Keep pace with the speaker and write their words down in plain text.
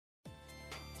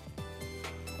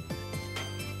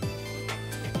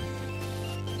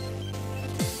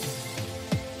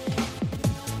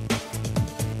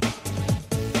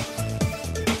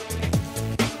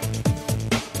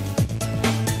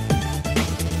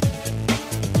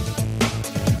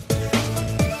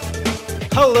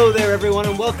Hello there, everyone,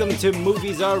 and welcome to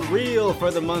Movies Are Real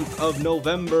for the month of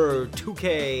November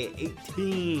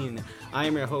 2K18. I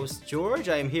am your host, George.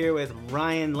 I am here with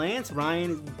Ryan Lance.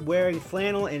 Ryan wearing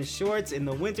flannel and shorts in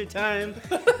the wintertime.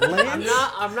 Lance?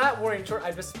 I'm not wearing shorts.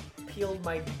 I just peeled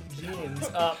my jeans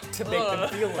up to make them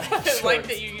feel like shorts. I like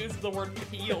that you used the word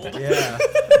peeled. Yeah.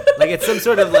 Like it's some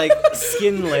sort of like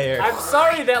skin layer. I'm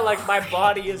sorry that like my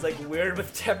body is like weird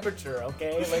with temperature,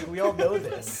 okay? Like we all know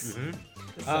this. Mm-hmm.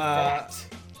 This is a fact.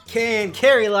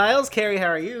 Carrie Lyles. Carrie, how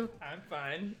are you? I'm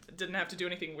fine. Didn't have to do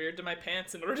anything weird to my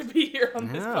pants in order to be here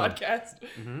on this podcast.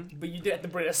 But you did have to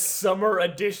bring a summer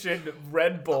edition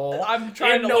Red Bull. I'm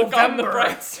trying in to look on the November.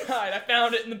 bright side. I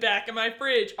found it in the back of my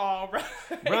fridge. All right.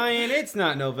 Ryan, it's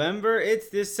not November, it's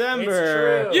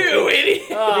December. It's true. You idiot.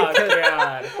 Oh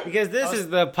god. Because this is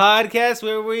the podcast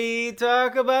where we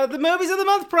talk about the movies of the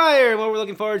month prior and what we're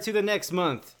looking forward to the next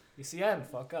month. You see, I didn't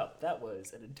fuck up. That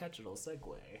was an intentional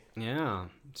segue. Yeah,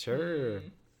 sure.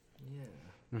 Yeah.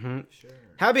 Mm-hmm. Sure.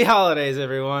 Happy holidays,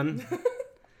 everyone.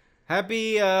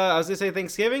 Happy, I was going to say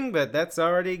Thanksgiving, but that's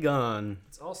already gone.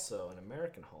 It's also an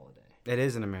American holiday. It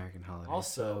is an American holiday.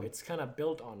 Also, so- it's kind of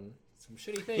built on some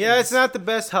shitty things. Yeah, it's not the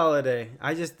best holiday.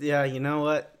 You know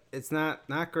what? It's not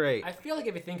great. I feel like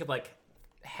if you think of like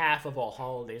half of all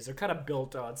holidays, they're kind of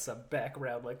built on some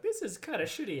background. Like this is kind of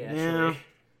shitty, actually.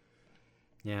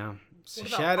 Yeah. So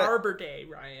What about Arbor Day,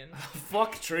 Ryan?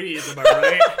 Fuck trees, am I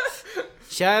right?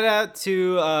 shout out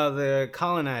to the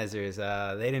colonizers.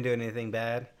 They didn't do anything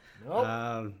bad.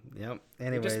 Nope. Yep. They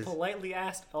Anyways. just politely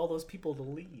asked all those people to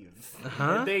leave.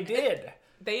 Uh-huh. And they did.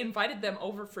 They invited them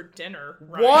over for dinner,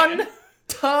 Ryan. One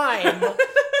time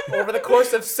over the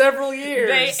course of several years.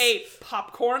 They ate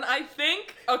popcorn, I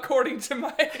think, according to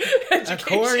my education.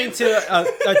 According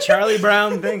to a Charlie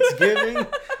Brown Thanksgiving,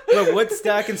 where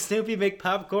Woodstock and Snoopy make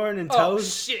popcorn and Oh,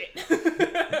 toast. shit.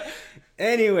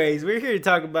 Anyways, we're here to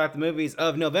talk about the movies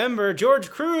of November. George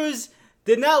Cruz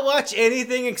did not watch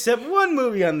anything except one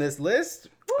movie on this list,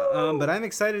 but I'm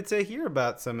excited to hear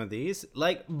about some of these,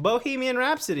 like Bohemian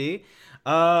Rhapsody,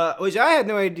 which I had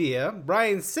no idea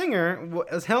Bryan Singer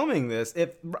was helming this. If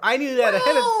I knew that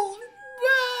ahead of...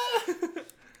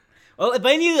 Well, if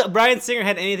I knew that Bryan Singer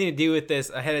had anything to do with this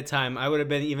ahead of time, I would have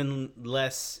been even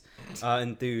less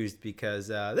enthused because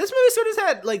this movie sort of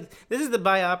had, like, this is the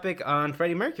biopic on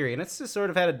Freddie Mercury, and it's just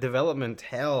sort of had a development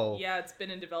hell. Yeah, it's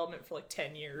been in development for like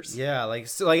 10 years. Yeah, like,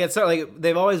 so, like, it's sort of like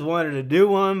they've always wanted to do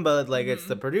one, but, like, it's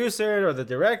the producer or the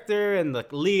director and the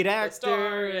lead actor.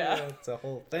 star, yeah. It's a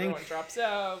whole thing. Everyone drops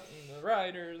out, and the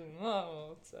writers, and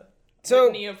it's a So,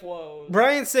 litany of woes.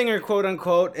 Bryan Singer, quote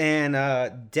unquote, and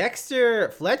Dexter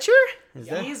Fletcher? Is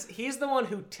that? He's the one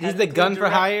who He's the gun for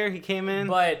hire. He came in.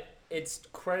 But it's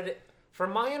credit.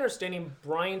 From my understanding,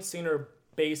 Bryan Singer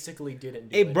basically didn't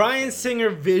do A Bryan anything. Singer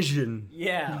vision.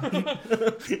 Yeah.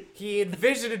 He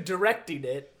envisioned directing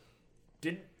it.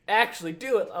 Didn't actually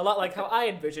do it. A lot like how I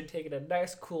envisioned taking a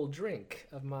nice cool drink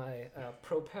of my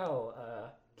Propel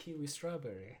kiwi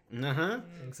strawberry. Uh-huh.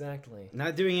 Exactly.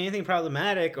 Not doing anything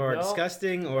problematic or Nope.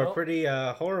 disgusting or Nope. pretty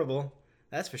horrible.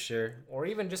 That's for sure. Or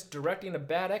even just directing a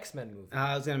bad X-Men movie.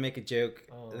 I was going to make a joke.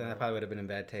 Oh. That probably would have been in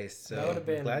bad taste. So That would have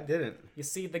been- I'm glad I didn't. You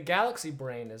see, the Galaxy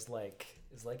Brain is like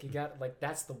you got like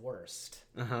that's the worst.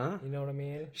 Uh-huh. You know what I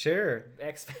mean? Sure.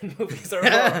 X-Men movies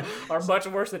are much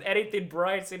worse than anything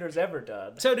Bryan Singer's ever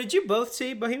done. So did you both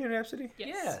see Bohemian Rhapsody?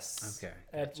 Yes. Okay.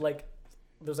 At like,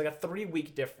 there's like a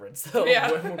 3-week difference though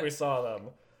Yeah. when we saw them.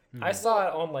 I saw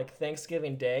it on like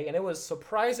Thanksgiving Day, and it was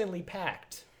surprisingly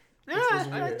packed. Yeah, was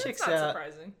that weird. It's checks not out.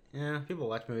 surprising. Yeah, people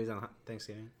watch movies on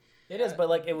Thanksgiving. It is, but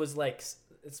like it was like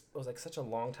it was like such a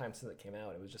long time since it came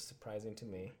out. It was just surprising to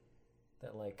me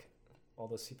that like all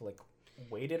those people like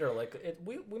waited or like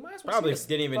we might as well Probably see this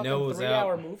didn't even know it was fucking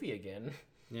 3-hour out. movie again.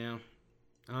 Yeah.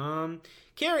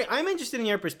 Carrie, I'm interested in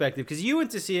your perspective because you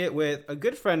went to see it with a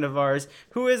good friend of ours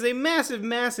who is a massive,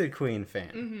 massive Queen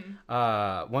fan.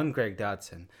 One Greg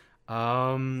Dodson.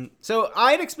 So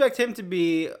I'd expect him to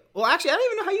be. Well, actually, I don't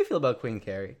even know how you feel about Queen,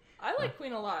 Carrie. I like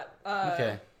Queen a lot.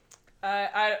 Okay.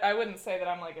 I wouldn't say that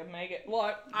I'm like a mega.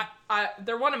 Well,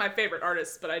 they're one of my favorite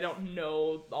artists, but I don't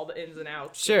know all the ins and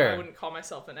outs. Sure. I wouldn't call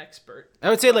myself an expert. I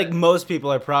would say like most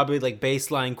people are probably like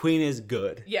baseline Queen is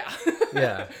good. Yeah.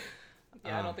 Yeah.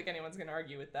 Yeah, I don't think anyone's gonna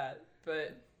argue with that.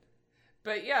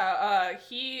 But yeah,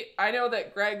 I know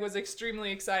that Greg was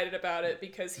extremely excited about it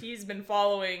because he's been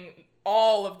following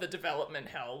all of the development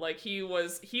hell. Like he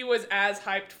was as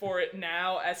hyped for it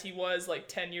now as he was like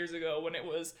 10 years ago when it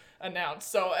was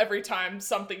announced. So every time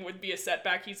something would be a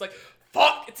setback, he's like,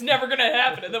 fuck, it's never gonna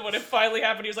happen. And then when it finally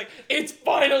happened, he was like, it's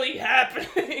finally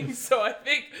happening. So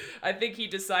I think he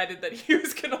decided that he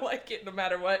was gonna like it no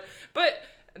matter what. But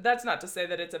That's not to say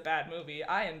that it's a bad movie.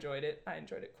 I enjoyed it. I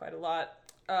enjoyed it quite a lot.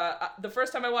 The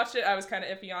first time I watched it, I was kind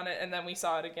of iffy on it, and then we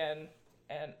saw it again,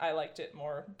 and I liked it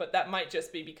more. But that might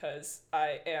just be because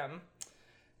I am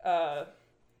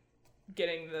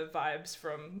getting the vibes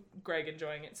from Greg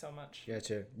enjoying it so much.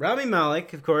 Gotcha. Rami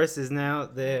Malek, of course, is now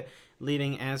the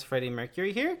leading as Freddie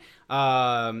Mercury here.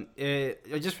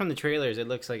 Just from the trailers, it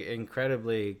looks like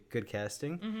incredibly good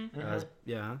casting.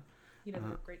 Yeah. He does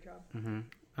a great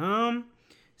job.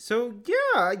 So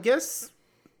yeah, I guess,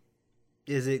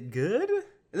 is it good?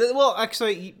 Well,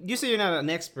 actually, you say you're not an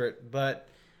expert, but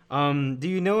do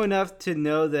you know enough to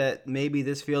know that maybe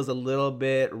this feels a little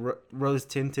bit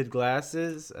rose-tinted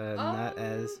glasses, not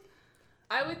as?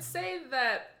 I would say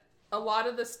that a lot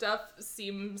of the stuff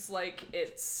seems like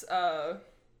it's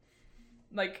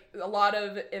like a lot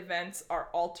of events are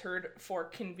altered for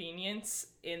convenience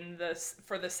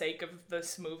for the sake of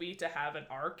this movie to have an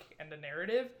arc and a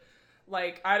narrative.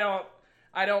 Like I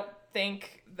don't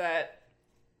think that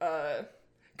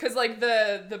because like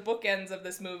the bookends of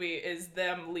this movie is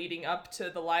them leading up to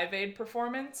the Live Aid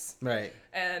performance, Right.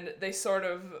 and they sort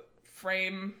of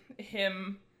frame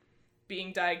him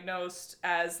being diagnosed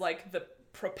as like the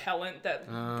propellant that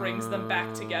brings them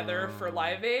back together for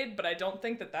Live Aid, but I don't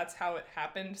think that that's how it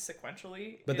happened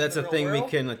sequentially. But that's a thing we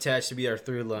can attach to be our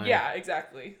through line. Yeah,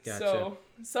 exactly. Gotcha. So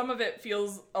some of it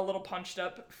feels a little punched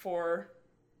up for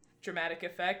dramatic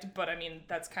effect, but I mean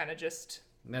that's kind of just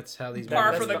That's how these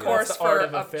par movies for the go. course that's the for art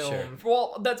of a film. Sure.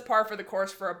 Well, that's par for the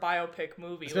course for a biopic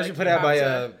movie. Especially Like, put you out by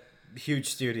have a huge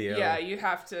studio. Yeah, you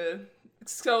have to.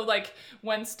 So like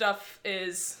when stuff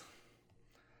is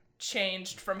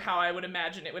changed from how I would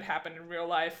imagine it would happen in real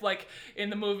life. Like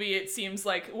in the movie, it seems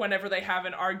like whenever they have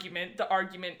an argument, the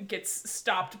argument gets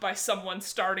stopped by someone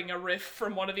starting a riff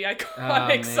from one of the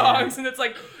iconic songs, and it's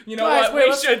like, you know Guys, what, wait,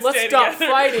 we should let's stay stop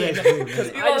together. fighting. Because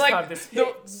You I know, just like, have this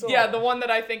hit song. Yeah, the one that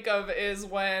I think of is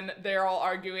when they're all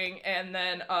arguing, and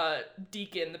then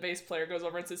Deacon, the bass player, goes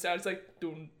over and sits down. It's like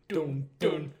dun dun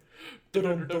dun.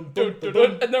 Dun, dun, dun, dun,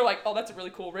 dun. And they're like, oh, that's a really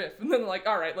cool riff. And then they're like,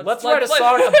 all right, Let's write a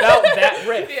song about that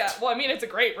riff. Yeah, well, I mean, it's a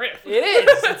great riff. It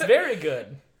is. It's very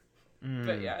good.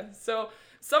 But yeah, so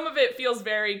some of it feels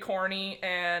very corny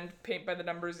and paint by the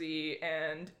numbers-y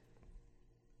and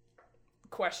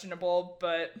questionable,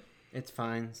 but It's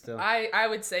fine still. I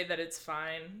would say that it's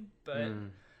fine, but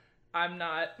I'm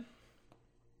not.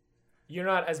 You're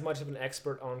not as much of an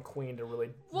expert on Queen to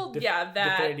really that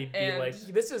definitively be and like,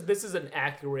 this is an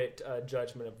accurate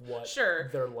judgment of what sure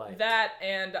they're like. that,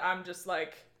 and I'm just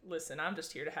like, listen, I'm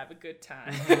just here to have a good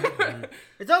time.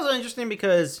 It's also interesting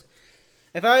because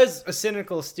if I was a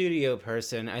cynical studio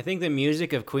person, I think the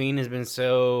music of Queen has been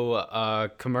so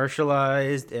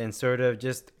commercialized and sort of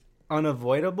just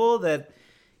unavoidable that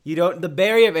the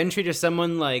barrier of entry to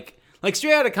someone like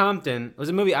Straight Outta Compton was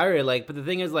a movie I really liked, but the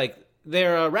thing is like,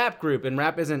 they're a rap group, and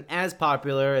rap isn't as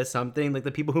popular as something like the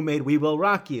people who made We Will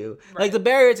Rock You. Right. Like, the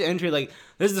barrier to entry, like,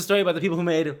 this is the story about the people who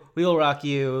made We Will Rock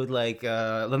You, like,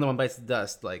 Another One Bites the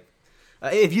Dust. Like,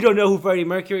 if you don't know who Freddie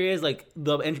Mercury is, like,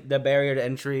 the barrier to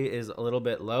entry is a little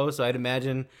bit low, so I'd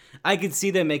imagine I could see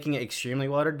them making it extremely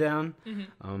watered down.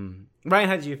 Ryan,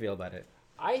 how did you feel about it?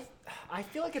 I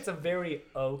feel like it's a very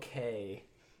okay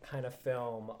kind of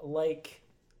film. Like,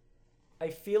 I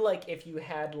feel like if you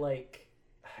had, like...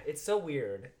 It's so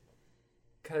weird,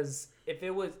 because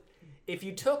if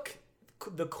you took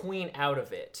the Queen out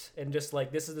of it and just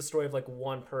like, this is the story of like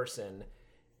one person,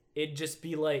 it'd just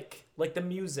be like the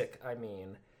music, I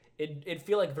mean, it'd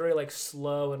feel like very like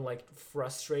slow and like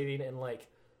frustrating, and like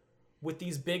with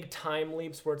these big time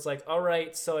leaps where it's like, all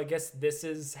right, so I guess this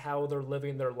is how they're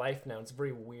living their life now. It's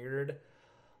very weird.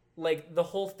 Like the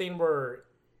whole thing where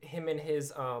him and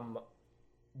his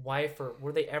wife, or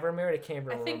were they ever married? I can't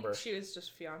even remember. I think she was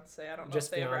just fiance. I don't know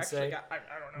Just if they ever fiancé? actually got. I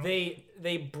don't know.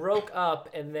 They broke up,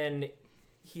 and then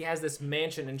he has this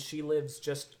mansion, and she lives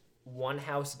just one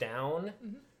house down,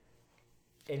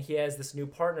 and he has this new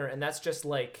partner, and that's just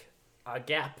like a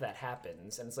gap that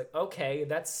happens, and it's like, okay,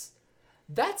 that's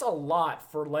a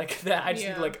lot for like that. I just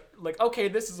need like okay,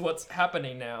 this is what's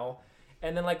happening now,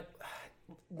 and then like.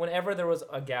 Whenever there was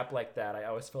a gap like that, I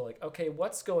always feel like, okay,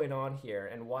 what's going on here?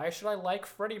 And why should I like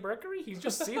Freddie Mercury? He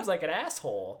just seems like an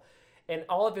asshole. And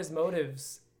all of his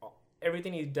motives,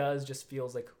 everything he does just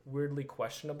feels like weirdly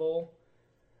questionable.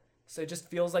 So it just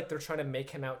feels like they're trying to make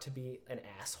him out to be an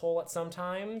asshole at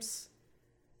sometimes.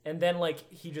 And then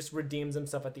like he just redeems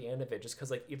himself at the end of it just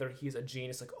because like either he's a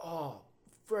genius, like, oh,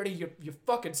 Freddie, you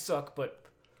fucking suck, but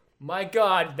my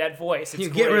God, that voice. It's You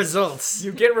great. get results.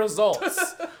 You get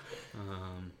results.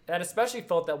 And especially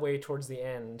felt that way towards the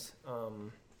end.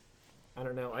 I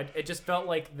don't know. It just felt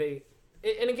like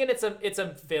And again, it's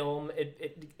a film.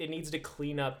 It needs to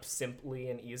clean up simply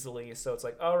and easily. So it's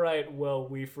like, all right, well,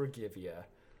 we forgive you.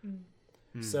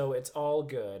 So it's all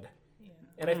good. Yeah.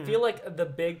 And I feel like the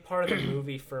big part of the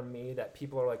movie for me that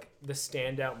people are like the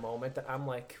standout moment that I'm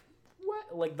like,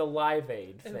 what? Like the Live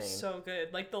Aid It thing. was so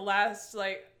good. Like the last,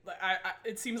 like I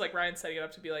it seems like Ryan's setting it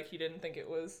up to be like he didn't think it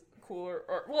was cool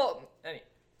or well,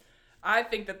 I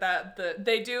think that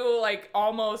they do like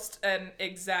almost an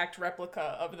exact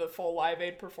replica of the full Live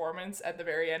Aid performance at the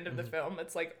very end of the film.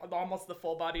 It's like almost the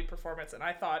full bodied performance, and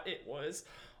I thought it was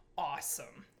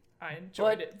awesome. I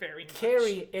enjoyed it very much.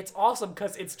 Carrie, it's awesome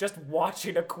because it's just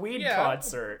watching a Queen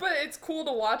concert. But it's cool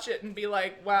to watch it and be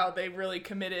like, wow, they really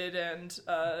committed and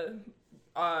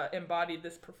embodied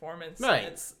this performance.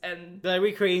 Right. And Like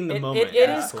recreating the moment. It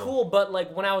is cool, but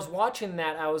like when I was watching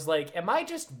that, I was like, am I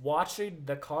just watching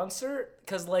the concert?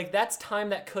 Because like that's time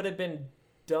that could have been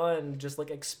done just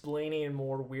like explaining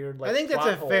more weird like I think that's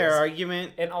plot a fair holes.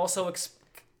 argument. And also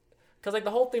because like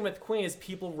the whole thing with Queen is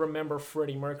people remember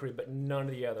Freddie Mercury, but none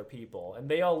of the other people, and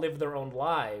they all live their own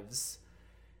lives,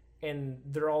 and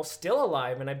they're all still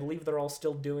alive, and I believe they're all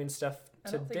still doing stuff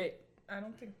today. I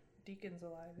don't think Deacon's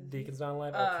alive. Is he? Deacon's not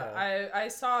alive. Okay.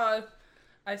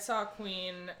 I saw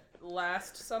Queen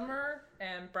last summer,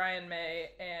 and Brian May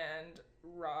and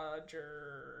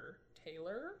Roger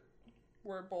Taylor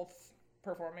were both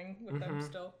performing with them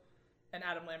still, and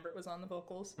Adam Lambert was on the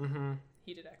vocals.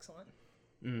 He did excellent.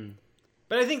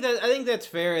 But I think that's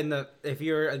fair. If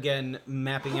you're again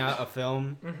mapping out a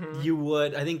film, you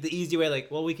would. I think the easy way,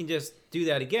 like, well, we can just do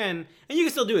that again, and you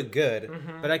can still do it good.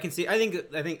 But I can see. I think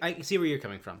I can see where you're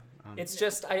coming from. It's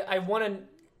just I want to.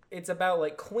 It's about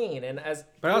like Queen, and as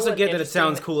but I also get that it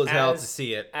sounds cool as hell to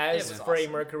see it. As It was Freddie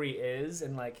awesome. Mercury is,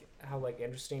 and like how like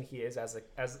interesting he is as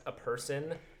a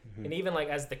person, and even like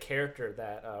as the character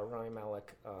that Rami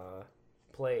Malek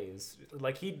plays.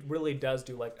 Like he really does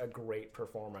do like a great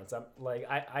performance.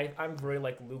 I'm very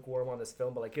like lukewarm on this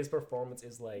film, but like his performance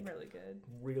is like Really good.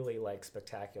 really like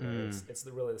spectacular. It's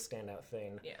really the standout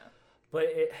thing. Yeah. But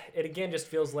it again just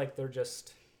feels like they're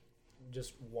just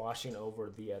washing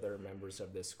over the other members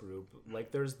of this group.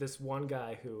 Like there's this one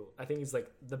guy who I think he's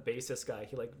like the bassist guy.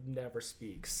 He like never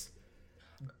speaks.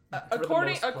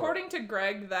 According to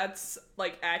Greg, that's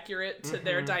like accurate to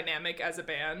their dynamic as a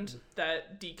band.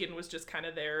 That Deacon was just kind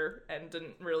of there and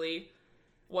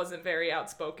wasn't very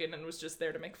outspoken and was just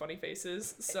there to make funny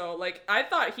faces. So like I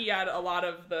thought he had a lot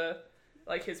of the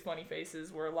like his funny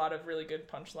faces were a lot of really good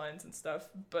punchlines and stuff.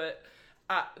 But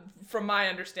from my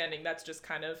understanding, that's just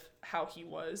kind of how he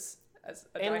was as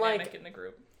a dynamic in the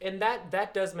group. And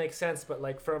that does make sense, but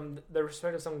like from the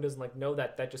perspective of someone who doesn't like know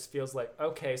that just feels like,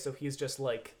 okay, so he's just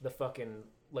like the fucking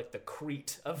like the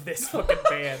Crete of this fucking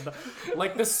band,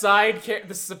 like the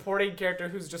the supporting character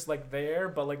who's just like there,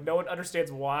 but like no one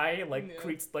understands why. Like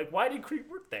Crete's like, why did Crete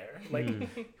work there? Like,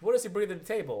 what does he bring to the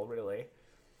table, really?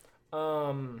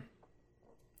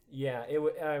 Yeah,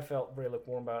 I felt very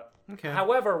lukewarm about it. Okay.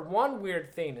 However, one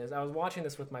weird thing is I was watching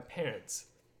this with my parents,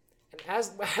 and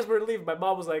as we were leaving, my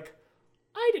mom was like,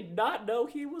 I did not know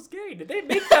he was gay. Did they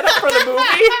make that up for the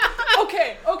movie?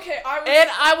 Okay.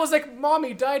 I was like, Mom,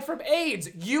 he died from AIDS.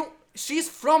 She's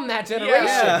from that generation.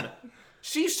 Yeah.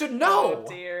 She should know. Oh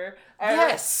dear.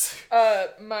 Yes.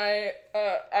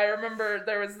 I remember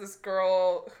there was this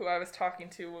girl who I was talking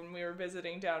to when we were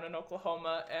visiting down in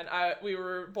Oklahoma, and we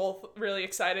were both really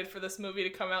excited for this movie to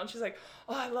come out, and she's like,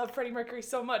 oh, I love Freddie Mercury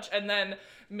so much. And then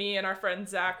me and our friend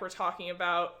Zach were talking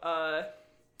about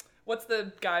what's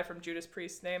the guy from Judas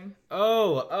Priest's name?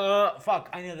 Fuck,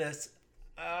 I know this.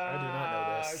 I do not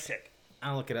know this. Shit.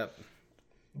 I'll look it up.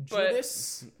 But-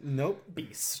 Judas Nope.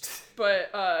 Beast.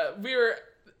 But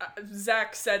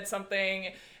Zach said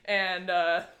something, and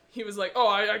he was like, oh,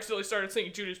 I actually started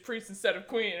singing Judas Priest instead of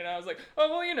Queen. And I was like, oh,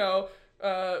 well, you know,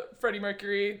 Freddie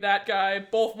Mercury, that guy,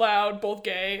 both loud, both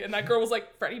gay. And that girl was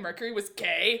like, Freddie Mercury was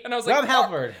gay? And I was like, Rob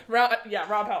Halford. Rob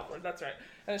Halford, that's right.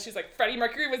 And then she's like, Freddie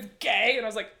Mercury was gay? And I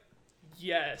was like,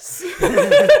 yes.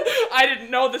 I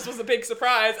didn't know this was a big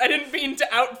surprise. I didn't mean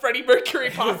to out Freddie Mercury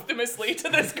posthumously to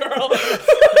this girl.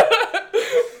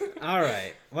 All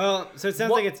right. Well, so it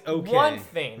sounds like it's okay. One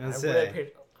thing Let's I really say.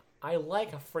 appreciate. I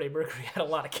like how Freddie Mercury had a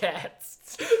lot of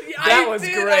cats. Yeah, That was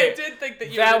great. I did think that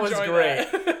you That would was enjoy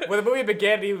great. that. When the movie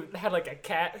began, he had like a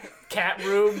cat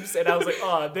rooms, and I was like,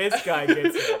 oh, this guy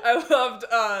gets it. I loved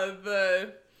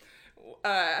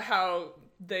how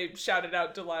they shouted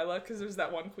out Delilah, because there's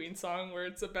that one Queen song where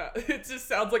it's about, it just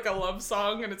sounds like a love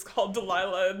song and it's called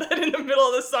Delilah, and then in the middle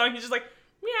of the song he's just like,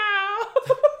 meow.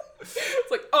 It's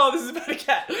like, oh, this is about a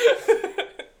cat.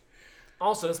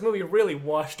 Also, this movie really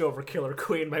washed over Killer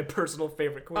Queen, my personal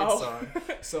favorite Queen song.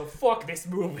 So fuck this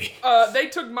movie. They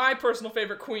took my personal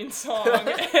favorite Queen song,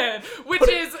 and,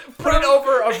 Put it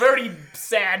over a very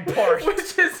sad part.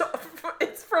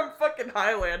 It's from fucking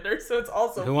Highlander, so it's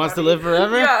also Who Wants to funny. Live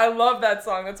Forever? Yeah, I love that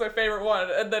song. That's my favorite one.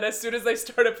 And then as soon as they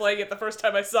started playing it the first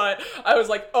time I saw it, I was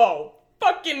like, oh,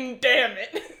 fucking damn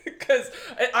it. Because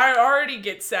I already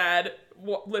get sad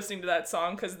listening to that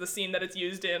song because the scene that it's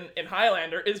used in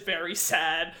Highlander is very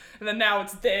sad. And then now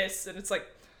it's this, and it's like...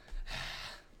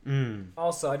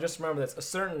 Also, I just remember this. A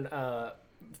certain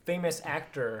famous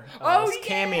actor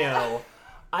cameo.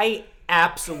 I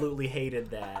absolutely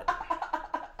hated that.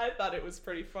 I thought it was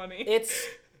pretty funny.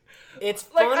 It's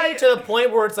funny to the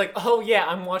point where it's like, oh yeah,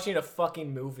 I'm watching a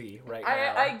fucking movie right now.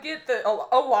 I get that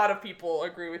a lot of people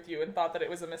agree with you and thought that it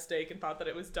was a mistake and thought that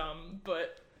it was dumb,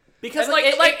 but... Because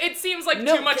it seems like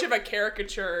too much of a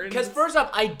caricature. Because first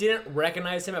off, I didn't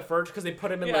recognize him at first because they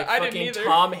put him in I didn't fucking either.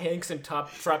 Tom Hanks and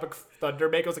Tropic Thunder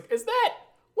make. I was like, is that...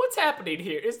 What's happening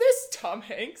here? Is this... Tom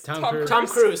Hanks? Tom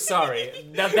Cruise, sorry.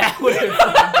 That would have been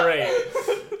fucking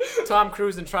great. Tom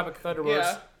Cruise in Tropic Thunder was...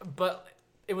 Yeah. But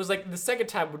it was like the second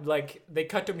time, like, they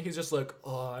cut to him and he's just like,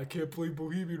 oh, I can't believe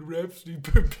Bohemian Rhapsody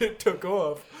took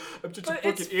off. I'm just a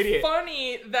fucking idiot. It's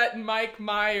funny that Mike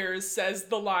Myers says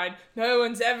the line, no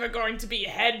one's ever going to be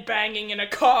headbanging in a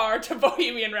car to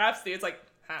Bohemian Rhapsody. It's like,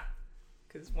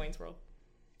 because Wayne's World.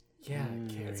 Yeah,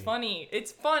 Gary. It's funny.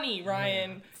 It's funny,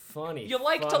 Ryan. Funny. You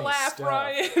like to funny laugh, stuff.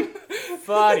 Ryan.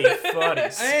 Funny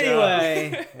stuff.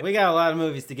 Anyway, we got a lot of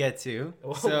movies to get to,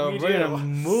 so we we're gonna do.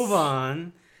 move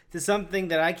on to something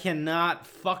that I cannot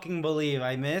fucking believe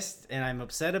I missed, and I'm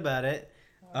upset about it.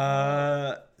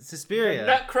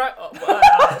 Suspiria.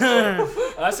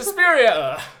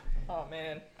 Suspiria. Oh,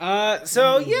 man.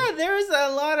 So yeah, there is a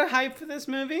lot of hype for this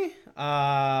movie.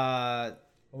 A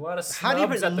lot of How do you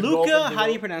snubs at the Luca? Golden How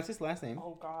do you Globe. pronounce his last name?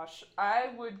 Oh, gosh.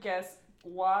 I would guess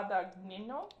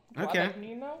Guadagnino? Okay.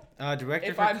 Guadagnino? Director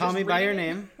If for I'm Call just Me by Your reading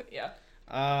it. Name.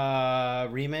 Yeah.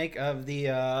 Remake of the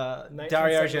Dario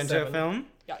 1977. Argento film,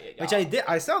 Yeah. which I did.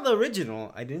 I saw the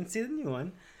original. I didn't see the new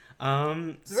one.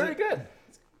 It's very good.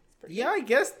 Yeah, I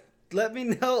guess. Let me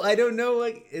know. I don't know.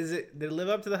 Like, did it live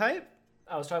up to the hype?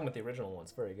 I was talking about the original one.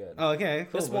 It's very good. Oh, okay.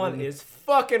 Cool. This Well, one then- is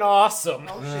fucking awesome.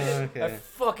 Oh, shit. okay. I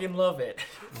fucking love it.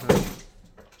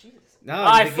 Jesus. No,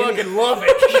 I the guinea- fucking love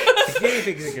it. the guinea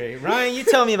pigs are great. Ryan, you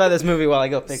tell me about this movie while I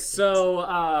go fix it.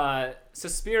 So,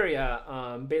 Suspiria,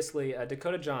 basically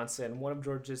Dakota Johnson, one of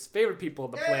George's favorite people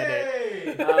on the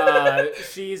planet.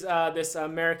 She's this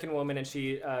American woman, and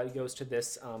she goes to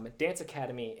this dance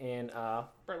academy in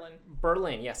Berlin.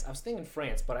 Berlin. Yes, I was thinking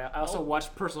France, but I also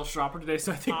watched Personal Shopper today,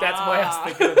 so I think that's why I was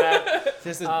thinking of that.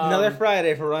 Just another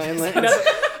Friday for Ryan Lynch.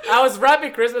 I was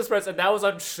wrapping Christmas presents, and that was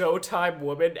on Showtime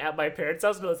Woman at my parents'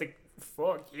 house, and I was like,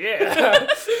 fuck yeah.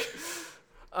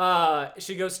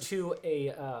 She goes to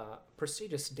a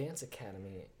prestigious dance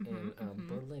academy in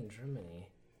Berlin, Germany,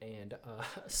 and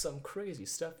some crazy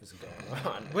stuff is going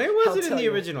on. Where was I'll it in tell the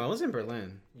you. original? It was in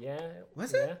Berlin. Yeah.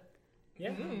 Was it?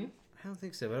 Yeah. I don't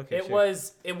think so, but okay. It sure.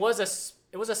 was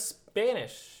a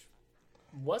Spanish.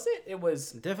 Was it? It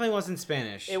was. Definitely wasn't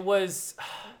Spanish. It was.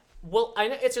 Well, I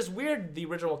know it's just weird the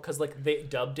original because like they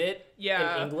dubbed it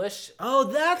Yeah. in English. Oh,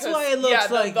 that's why it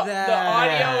looks like the, that. The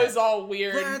audio is all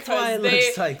weird. That's why it they,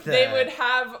 looks like They that. would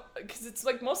have, because it's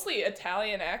like mostly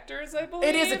Italian actors, I believe.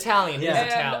 It is Italian. Yeah. It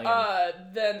is Italian.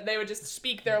 And then they would just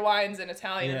speak their lines in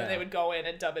Italian, and Yeah. then they would go in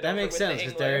and dub it That over makes with sense the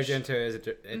because Dario English. Argento is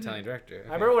an Italian director.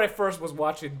 I remember when I first was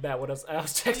watching that when I was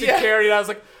texting Yeah. Carrie and I was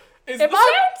like, Is Am the I-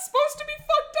 sound supposed to be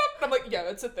fucked up? And I'm like, yeah,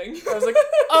 that's a thing. I was like,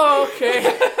 oh,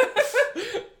 okay.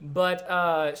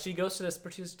 But she goes to this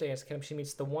prestigious dance camp. She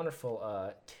meets the wonderful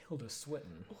Tilda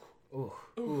Swinton,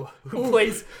 who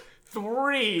plays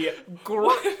three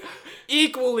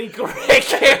equally great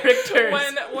characters.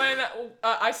 when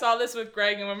I saw this with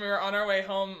Greg, and when we were on our way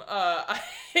home, I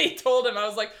told him, I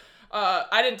was like,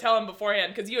 I didn't tell him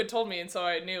beforehand because you had told me, and so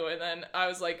I knew. And then I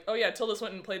was like, oh yeah, Tilda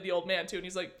Swinton played the old man too, and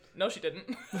he's like, no, she didn't.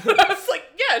 I was like,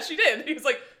 yeah, she did. And he was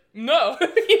like, no,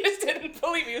 he just didn't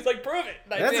believe me. He was like, prove it.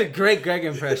 And I That's a did. great Greg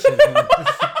impression.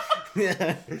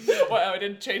 Yeah. Wow, I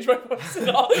didn't change my voice at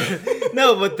all.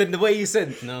 No, but the way you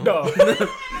said no. No.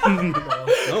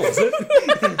 No, was it?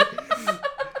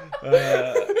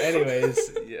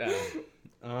 Anyways,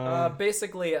 yeah.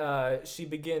 Basically, she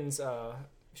begins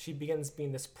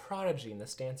being this prodigy in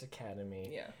this dance academy.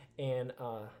 Yeah. And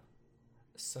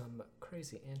some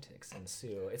crazy antics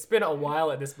ensue. It's been a while,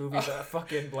 and this movie's a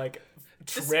fucking like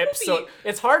trip, so movie-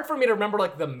 it's hard for me to remember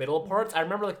like the middle parts. I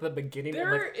remember like the beginning and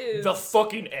There like is- the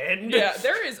fucking end. Yeah,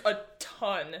 there is a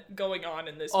ton going on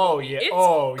in this Oh movie. yeah. It's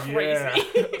Oh crazy.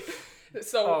 yeah.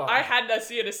 So I had to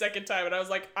see it a second time, and I was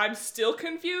like, I'm still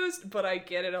confused, but I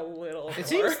get it a little more. It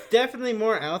seems definitely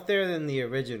more out there than the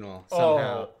original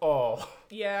somehow.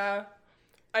 Yeah.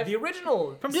 The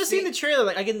original. From just seeing the trailer,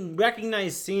 like I can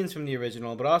recognize scenes from the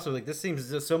original, but also like this seems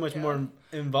just so much more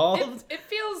involved. It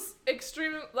feels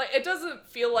extreme. Like it doesn't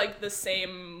feel like the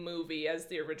same movie as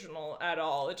the original at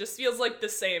all. It just feels like the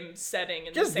same setting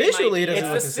and Just the same visually, it idea.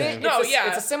 doesn't look the same.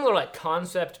 It's a similar like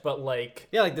concept, but like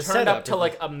the turned setup up to is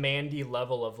like a Mandy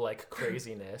level of like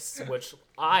craziness, which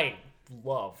I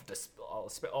love.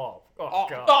 Oh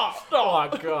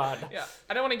god. Yeah,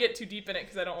 I don't want to get too deep in it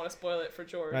because I don't want to spoil it for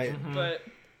George. Right. But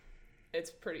it's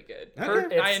pretty good.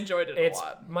 Okay. I enjoyed it a It's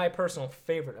lot. my personal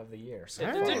favorite of the year. So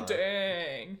All far. right.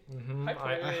 Dang.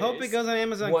 I hope it goes on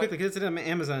Amazon quickly because it's an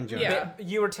Amazon joint. Yeah.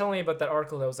 You were telling me about that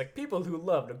article that was like people who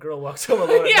loved A Girl Walks Home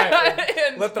Alone at Night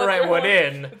and let the right one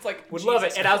in. It's like Would love it.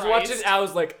 Jesus And I was watching Christ. I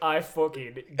was like, I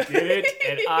fucking get it,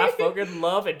 and I fucking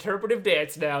love interpretive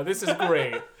dance now. This is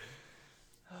great.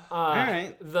 All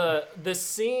right. The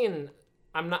scene,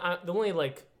 the only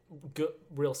like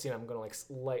real scene I'm gonna like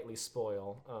slightly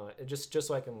spoil, just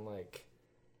so I can like,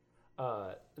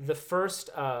 the first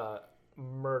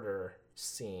murder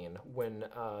scene when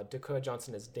Dakota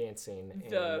Johnson is dancing.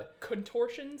 The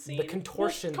contortion scene. The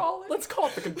contortion. Let's Let's call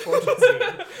it the contortion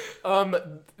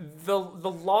scene.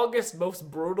 The longest, most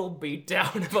brutal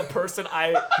beatdown of a person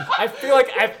I feel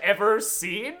like I've ever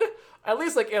seen. At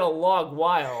least like in a long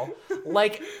while.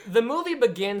 Like the movie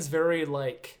begins very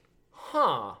like,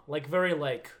 like very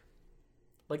like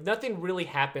nothing really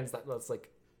happens that's like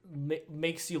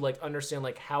makes you like understand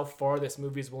like how far this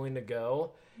movie is willing to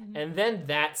go, and then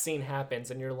that scene happens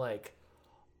and you're like,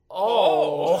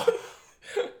 oh.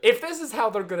 If this is how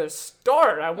they're gonna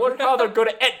start, I wonder how they're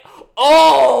gonna end.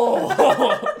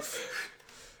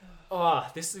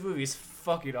 This movie's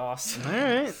fucking awesome. All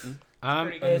right. I'm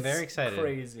It's very excited.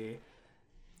 Crazy.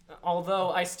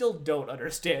 Although I still don't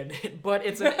understand it, but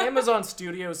it's an Amazon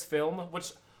Studios film,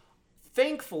 which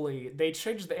thankfully they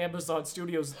changed the Amazon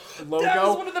Studios logo That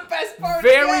was one of the best parts.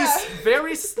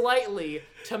 very slightly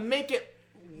to make it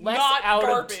less Not out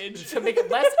garbage. of to make it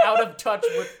less out of touch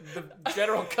with the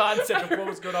general concept of what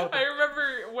was going on. With I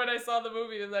remember when I saw the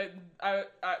movie, like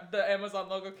the Amazon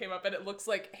logo came up and it looks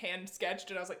like hand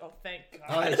sketched, and I was like, oh, thank God.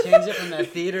 Oh, they changed it from the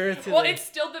theater to Well, the... it's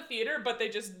still the theater, but they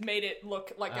just made it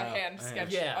look like a hand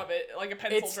sketch Yeah. of it, like a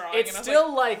pencil drawing. It's and I was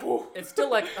still like, it's still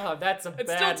like, oh, that's a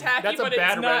it's bad, still tacky, that's a but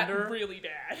bad it's not render. really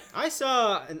bad. I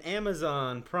saw an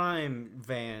Amazon Prime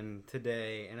van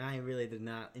today, and I really did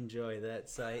not enjoy that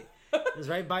sight. It was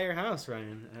right by your house,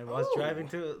 Ryan. I was driving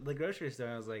to the grocery store.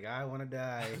 I was like, I want to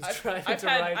die. I've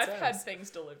had things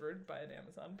delivered by an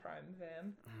Amazon Prime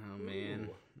van. Oh, man.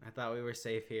 I thought we were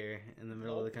safe here in the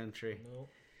middle of the country. Nope.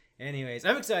 Anyways,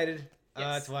 I'm excited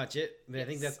Yes. to watch it. But I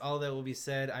think Yes. that's all that will be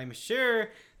said. I'm sure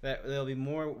that there'll be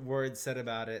more words said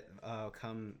about it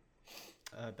come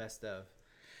best of.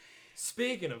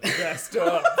 Speaking of best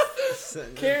of, So,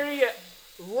 Carrie,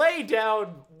 lay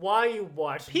down why you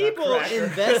watch people Nutcracker.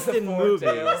 invest in movies,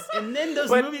 Tales. and then those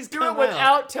But movies do come it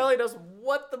without out. telling us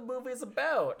what the movie's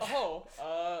about.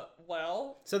 Oh,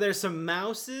 well. So there's some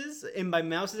mouses, and by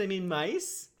mouses I mean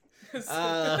mice.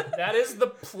 That is the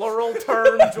plural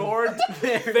term, George.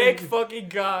 Thank fucking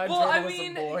God. Well, I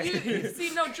journalism mean, boy.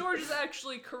 see, no, George is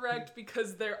actually correct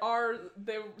because there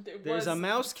There's was a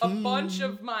mouse a king. bunch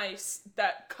of mice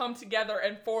that come together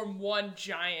and form one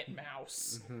giant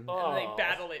mouse, and they Oh.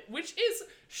 battle it, which is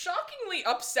shockingly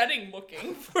upsetting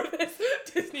looking for this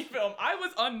Disney film. I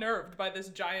was unnerved by this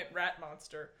giant rat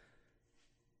monster.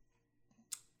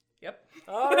 Yep.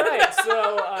 All right,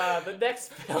 so the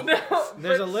next film.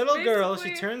 There's a little girl. She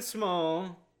basically- turns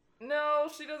small. No,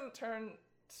 she doesn't turn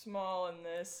small in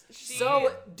this.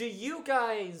 So, do you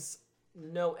guys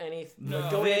know anything No.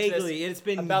 going into this Vaguely, it's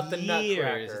been about the years.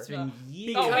 Nutcracker? It's been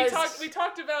years. Oh, Because- we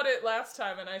talked about it last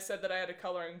time, and I said that I had a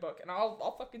coloring book, and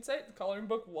I'll fucking say it, the coloring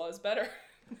book was better.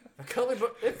 The coloring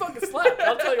book? It fucking slapped.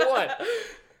 I'll tell you what.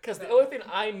 Because the only thing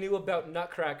I knew about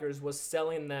Nutcrackers was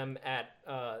selling them at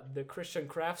the Christian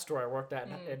craft store I worked at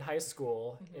in high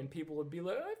school, and people would be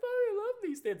like, "I fucking love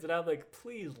these things," and I'm like,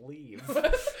 "Please leave."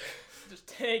 Just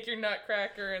take your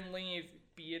Nutcracker and leave,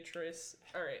 Beatrice.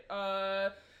 All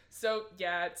right. So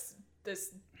yeah, it's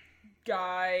this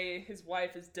guy, his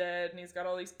wife is dead, and he's got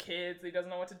all these kids that he doesn't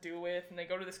know what to do with, and they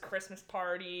go to this Christmas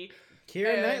party.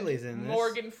 Keira and Knightley's in this.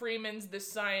 Morgan Freeman's the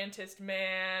scientist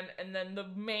man, and then the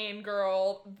main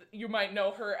girl, you might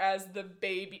know her as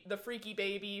the freaky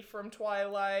baby from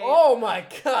Twilight. Oh my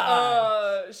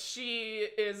god. She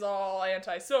is all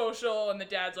antisocial, and the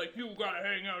dad's like, "You gotta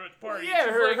hang out at the party." Yeah,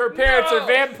 She's her like, her parents "No." are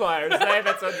vampires.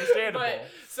 That's understandable. But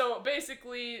so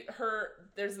basically,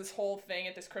 there's this whole thing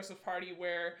at this Christmas party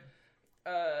where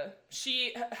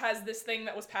she has this thing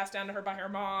that was passed down to her by her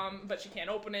mom, but she can't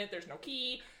open it. There's no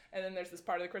key. And then there's this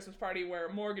part of the Christmas party where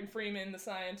Morgan Freeman, the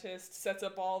scientist, sets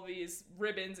up all these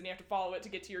ribbons, and you have to follow it to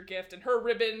get to your gift. And her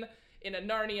ribbon, in a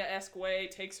Narnia-esque way,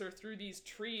 takes her through these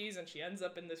trees, and she ends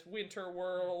up in this winter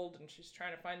world, and she's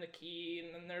trying to find the key.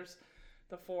 And then there's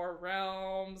the 4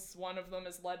 realms. One of them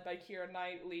is led by Keira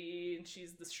Knightley, and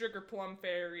she's the Sugar Plum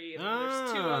Fairy. And then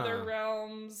there's 2 other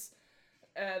realms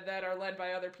that are led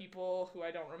by other people who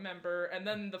I don't remember. And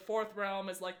then the 4th realm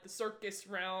is like the circus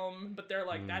realm, but they're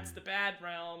like, that's the bad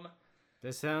realm.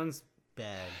 This sounds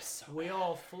bad. We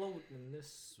all float in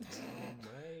this realm,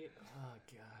 right? Oh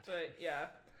god. But yeah,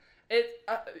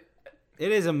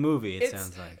 It is a movie, it It's-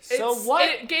 sounds like. So what?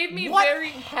 It gave me what very.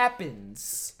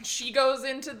 happens? She goes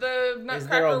into the Is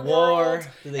there a Nutcracker war? world,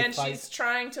 Do they and fight? she's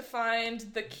trying to find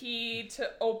the key to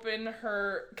open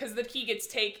her, because the key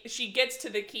she gets to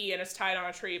the key and it's tied on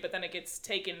a tree, but then it gets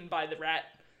taken by the rat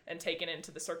and taken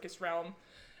into the circus realm,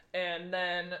 and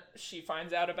then she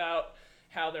finds out about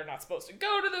how they're not supposed to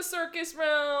go to the circus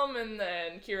realm, and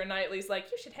then Keira Knightley's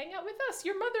like, "You should hang out with us.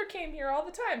 Your mother came here all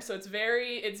the time." So it's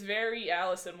very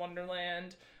Alice in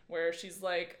Wonderland, where she's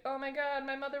like, "Oh my god,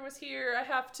 my mother was here. I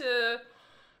have to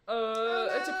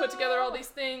put together all these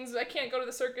things. I can't go to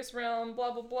the circus realm,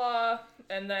 blah blah blah."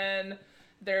 And then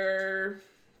there's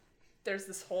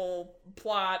this whole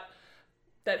plot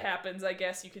that happens, I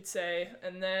guess you could say.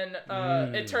 And then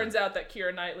it turns out that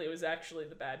Keira Knightley was actually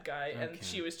the bad guy, and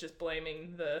she was just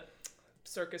blaming the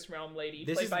circus realm lady,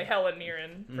 played by Helen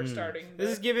Mirren, for starting. This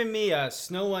is giving me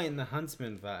Snow White and the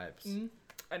Huntsman vibes.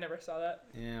 I never saw that.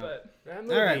 Yeah. But That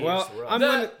All right, movie well, is rough. I'm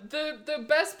gonna... the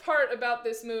best part about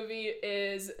this movie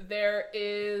is there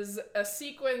is a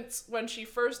sequence when she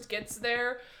first gets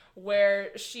there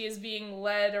where she is being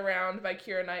led around by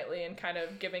Keira Knightley and kind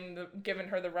of giving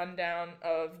her the rundown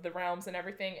of the realms and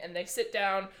everything, and they sit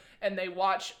down and they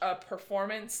watch a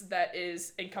performance that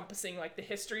is encompassing like the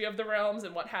history of the realms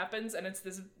and what happens, and it's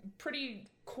this pretty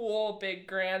cool big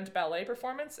grand ballet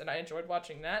performance, and I enjoyed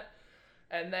watching that.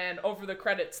 And then over the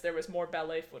credits, there was more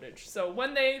ballet footage. So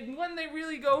when they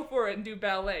really go for it and do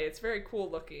ballet, it's very cool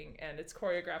looking, and it's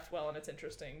choreographed well, and it's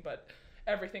interesting, but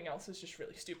everything else is just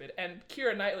really stupid. And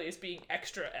Keira Knightley is being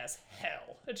extra as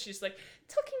hell. And she's like,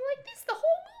 talking like this the whole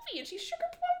movie, and she's Sugar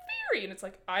Plum Fairy. And it's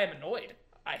like, I am annoyed.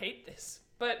 I hate this.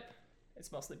 But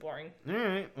it's mostly boring. All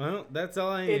right, well, that's all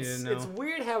I needed to know. It's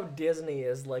weird how Disney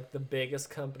is like the biggest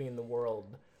company in the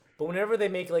world, but whenever they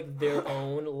make like their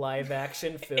own live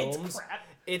action films, crap.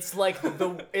 it's like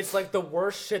the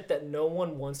worst shit that no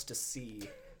one wants to see.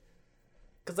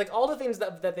 Cause like all the things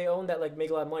that they own that like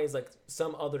make a lot of money is like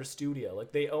some other studio.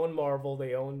 Like they own Marvel,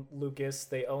 they own Lucas,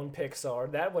 they own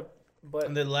Pixar. But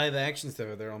And the live action stuff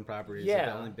are their own properties. Yeah. Like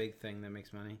the only big thing that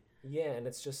makes money. yeah, and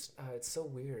it's just it's so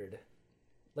weird.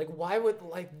 Like why?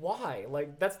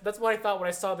 Like that's what I thought when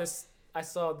I saw this. I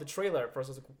saw the trailer at first.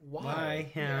 I was like,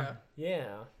 why? Yeah.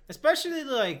 Yeah. Especially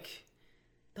like,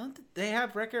 they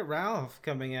have Wreck-It Ralph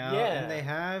coming out? Yeah. And they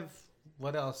have,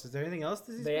 what else? Is there anything else?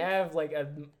 They have like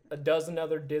a dozen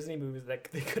other Disney movies that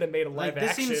they could have made a live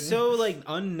this action. seems so like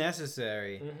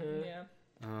unnecessary. Mhm.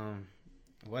 Yeah.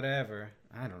 Whatever.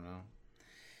 I don't know.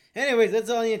 Anyways, that's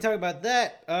all I need to talk about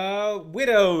that.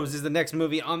 Widows is the next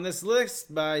movie on this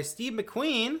list by Steve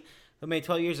McQueen, who made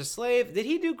 12 Years a Slave. Did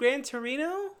he do Gran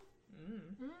Torino?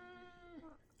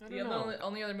 I The don't know.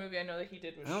 only other movie I know that he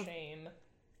did was Oh. Shame.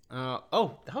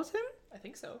 Oh, that was him? I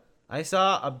think so. I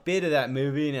saw a bit of that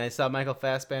movie, and I saw Michael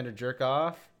Fassbender jerk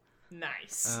off.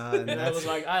 Nice. And And I was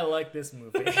like, I like this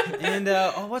movie. and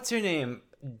what's her name?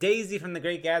 Daisy from the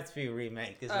Great Gatsby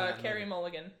remake. Is in that Carrie movie.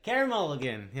 Mulligan. Carey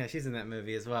Mulligan. Yeah, she's in that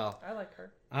movie as well. I like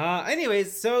her.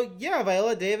 Anyways, so yeah,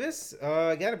 Viola Davis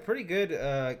got a pretty good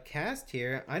cast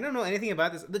here. I don't know anything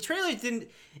about this. The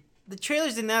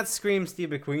trailers did not scream Steve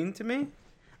McQueen to me.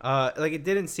 Like it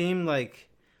didn't seem like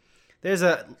there's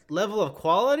a level of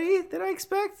quality that I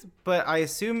expect, but I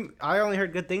assume I only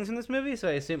heard good things from this movie, so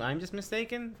I assume I'm just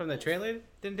mistaken from the trailer.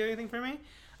 Didn't do anything for me.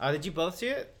 Did you both see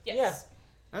it? Yes.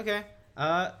 Okay.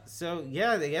 So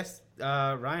yeah, I guess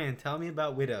Ryan, tell me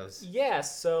about Widows. Yeah,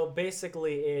 so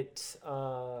basically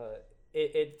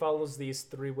it follows these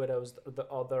three widows.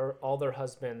 All their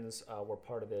husbands were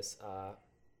part of this.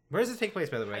 Where does it take place,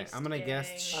 by the way? Heist I'm gonna guess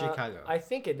gang. Chicago. I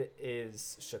think it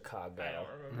is Chicago. I don't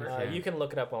remember. Okay. You can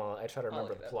look it up while I try to remember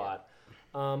look the it up,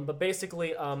 plot. But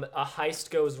basically, a heist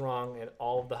goes wrong and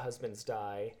all of the husbands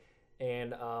die.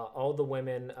 And all the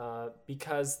women,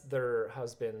 because their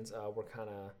husbands were kind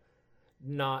of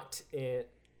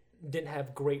didn't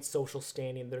have great social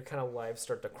standing, their kind of lives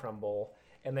start to crumble.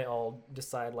 And they all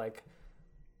decide, like,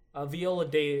 Viola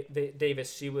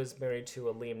Davis, she was married to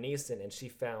a Liam Neeson, and she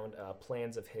found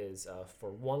plans of his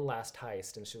for one last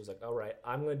heist. And she was like, all right,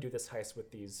 I'm going to do this heist with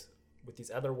these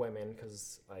other women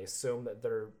because I assume that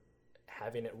they're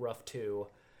having it rough too.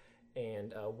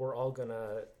 And we're all going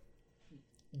to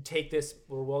take this,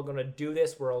 we're all going to do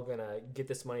this, we're all going to get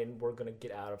this money, and we're going to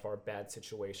get out of our bad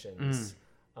situations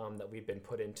that we've been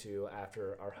put into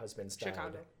after our husbands died.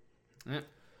 Chicago.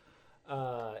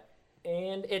 Yeah.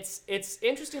 And it's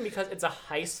interesting because it's a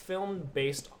heist film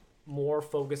more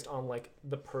focused on like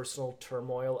the personal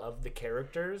turmoil of the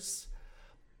characters,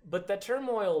 but that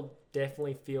turmoil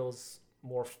definitely feels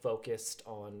more focused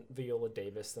on Viola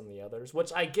Davis than the others,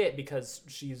 which I get because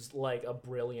she's like a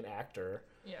brilliant actor.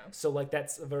 Yeah. So like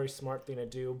that's a very smart thing to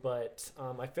do, but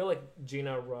I feel like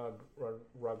Gina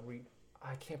Rodriguez.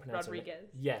 I can't pronounce her name. Rodriguez.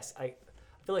 Yes, I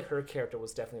feel like her character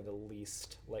was definitely the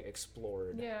least like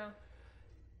explored. Yeah.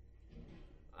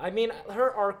 I mean,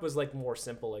 her arc was like more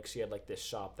simple. Like she had like this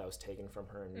shop that was taken from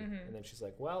her, and then she's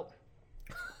like, well,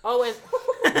 well, it's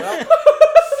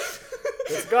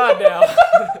gone now.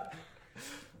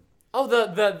 Oh,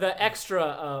 the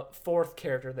extra fourth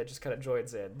character that just kind of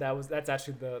joins in. That's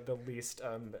actually the least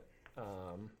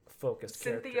focused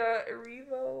character. Cynthia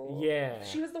Erivo. Yeah.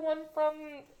 She was the one from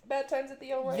Bad Times at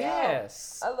the El Royale.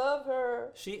 Yes. I love her.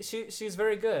 She's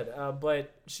very good.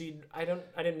 But I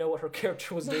didn't know what her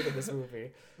character was doing in this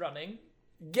movie. Running.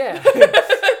 Yeah.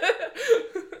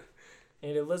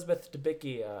 And Elizabeth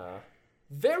Debicki,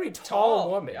 very tall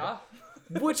woman. Yeah.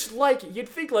 Which, like, you'd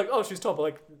think, like, oh, she's tall, but,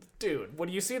 like, dude, when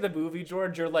you see the movie,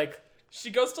 George, you're like... She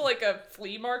goes to, like, a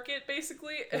flea market,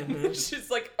 basically, and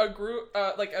she's, like, a group,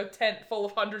 like, a tent full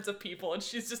of hundreds of people, and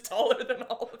she's just taller than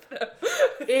all of them.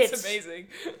 It's amazing.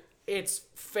 It's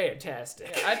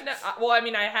fantastic. Yeah, well, I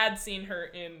mean, I had seen her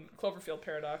in Cloverfield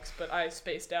Paradox, but I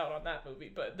spaced out on that movie,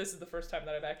 but this is the first time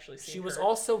that I've actually seen her. She was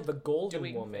also the Golden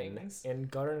doing Woman things. in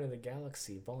Guardian of the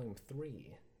Galaxy, Volume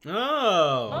 3. Oh.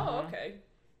 Oh, okay.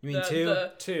 You mean two?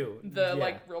 Two. The yeah.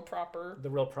 like, real proper... The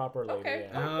real proper lady, Okay.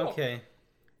 yeah. Oh, cool. okay.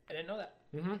 I didn't know that.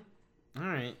 All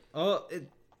right. Oh,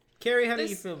 Carrie, how do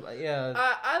you feel? Yeah.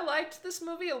 I liked this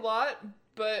movie a lot,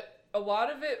 but a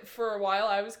lot of it, for a while,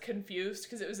 I was confused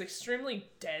because it was extremely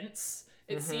dense.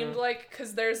 It seemed like,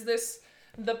 because there's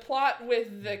the plot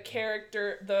with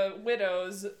the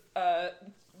widows,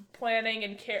 planning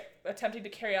and attempting to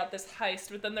carry out this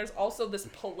heist, but then there's also this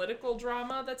political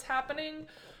drama that's happening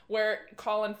where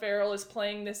Colin Farrell is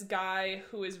playing this guy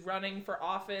who is running for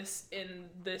office in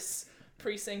this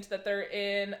precinct that they're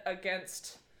in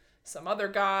against some other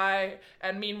guy,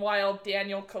 and meanwhile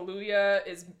Daniel Kaluuya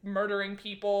is murdering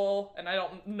people, and I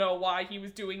don't know why he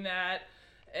was doing that.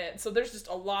 And so there's just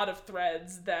a lot of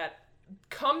threads that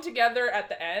come together at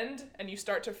the end, and you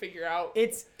start to figure out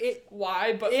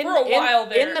why. But for a while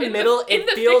there, in the middle, it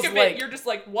feels thick of like you're just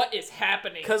like, what is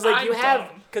happening? Because like you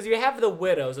dumb. have the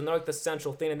widows, and they're like the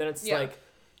central thing, and then it's Yeah. like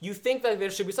you think that there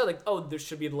should be something like, oh, there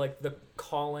should be like the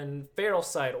Colin Farrell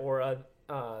side or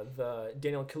the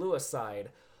Daniel Kaluuya side,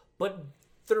 but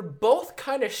they're both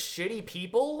kind of shitty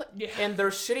people, and they're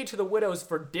shitty to the widows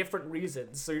for different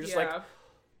reasons. So you're just like,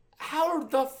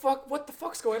 what the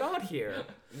fuck's going on here?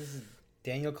 This is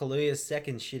Daniel Kaluuya's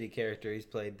second shitty character he's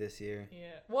played this year. Yeah.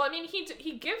 Well, I mean,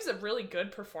 he gives a really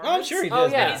good performance. Oh, I'm sure he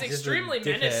does. Oh, yeah. He's extremely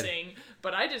menacing,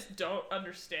 but I just don't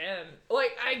understand.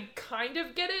 Like, I kind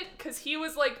of get it, because he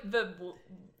was like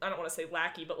I don't want to say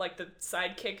lackey, but like the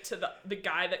sidekick to the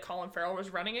guy that Colin Farrell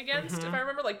was running against, if I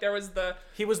remember. Like, there was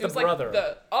He was the like brother.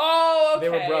 Okay. They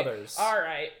were brothers. All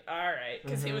right.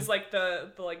 Because he was like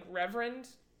the like reverend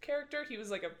character. He was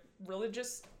like a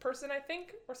religious person, I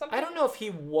think, or something. I don't know if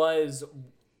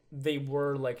they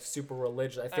were like super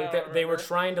religious. I think that they were remember.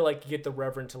 trying to like get the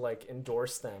reverend to like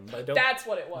endorse them, but I don't. That's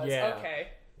what it was. Yeah. Okay.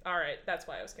 All right. That's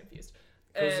why I was confused.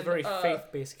 It was a very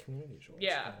faith-based community, George.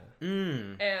 Yeah.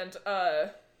 Mm. And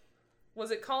was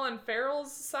it Colin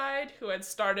Farrell's side who had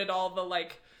started all the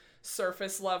like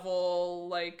surface level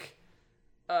like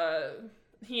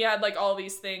he had like all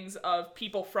these things of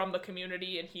people from the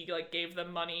community, and he like gave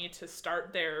them money to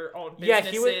start their own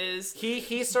businesses.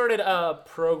 He started a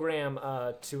program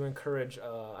to encourage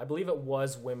I believe it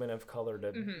was women of color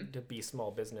to be small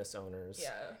business owners.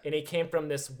 Yeah. And he came from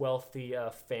this wealthy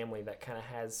family that kind of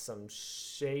has some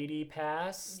shady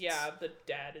past. Yeah, the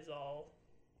dad is all.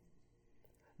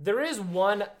 There is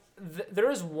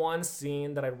one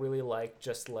scene that I really like,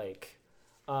 just like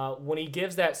when he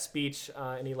gives that speech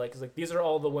and he is like, these are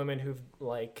all the women who've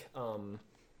like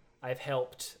I've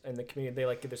helped in the community. They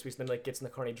like give their speech, and then like gets in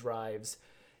the car and he drives.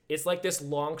 It's like this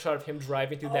long shot of him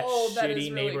driving through that shitty really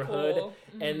neighborhood, cool.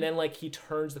 and then like he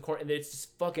turns the corner and it's this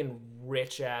fucking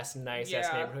rich ass, nice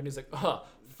ass neighborhood. And he's like,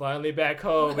 finally back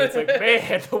home. And it's like,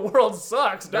 man, the world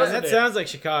sucks, doesn't it? That sounds like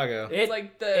Chicago. It's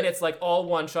like and it's like all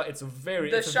one shot. It's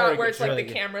the shot where it's like really the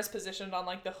good. camera's positioned on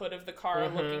like the hood of the car,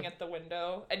 looking at the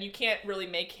window, and you can't really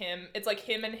make him. It's like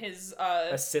him and his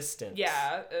assistant.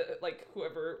 Yeah, like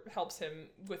whoever helps him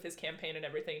with his campaign and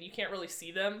everything. You can't really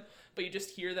see them, but you just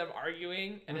hear them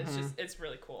arguing, and it's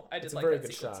really cool. I just like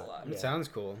that sequence a lot. It sounds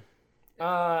cool.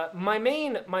 My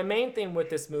main thing with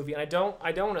this movie, and I don't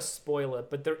want to spoil it,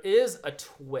 but there is a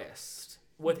twist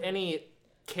with any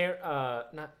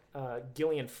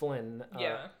Gillian Flynn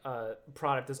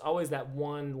product. There's always that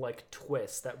one like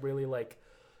twist that really like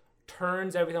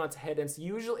turns everything on its head, and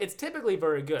it's typically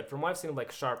very good. From what I've seen of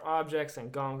like Sharp Objects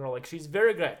and Gone Girl, like she's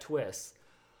very good at twists.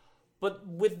 But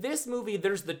with this movie,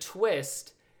 there's the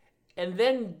twist, and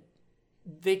then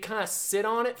they kind of sit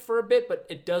on it for a bit, but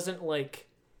it doesn't like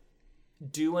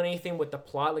do anything with the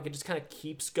plot. Like it just kind of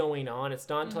keeps going on. It's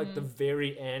not until like the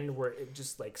very end where it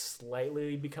just like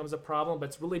slightly becomes a problem, but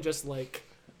it's really just like,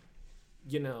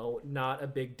 you know, not a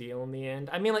big deal in the end.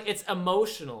 I mean, like it's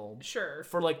emotional, Sure.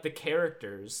 for like the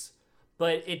characters,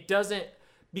 but it doesn't,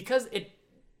 because it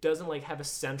doesn't like have a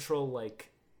central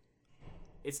like,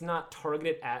 it's not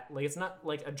targeted at, like it's not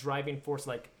like a driving force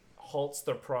like halts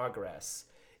their progress.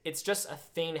 It's just a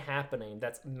thing happening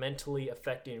that's mentally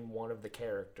affecting one of the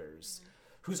characters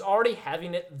who's already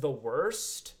having it the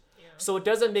worst. Yeah. So it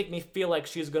doesn't make me feel like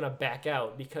she's going to back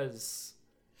out because,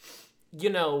 you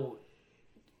know,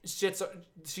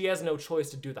 she has no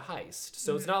choice to do the heist.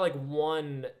 So it's not like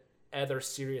one other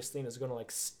serious thing is going to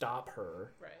like stop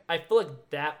her. Right. I feel like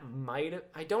that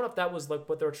I don't know if that was like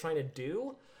what they were trying to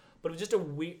do, but it was just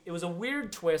it was a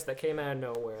weird twist that came out of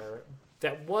nowhere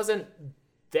that wasn't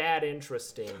that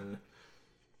interesting,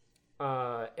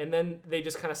 and then they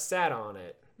just kind of sat on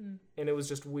it, and it was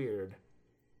just weird.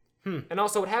 And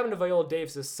also, what happened to Viola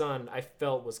Davis's son, I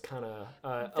felt was kind of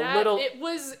a little. It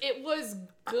was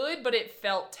good, but it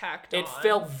felt tacked on. It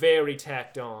felt very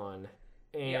tacked on.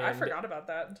 And yeah, I forgot about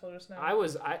that until just now.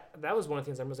 That was one of the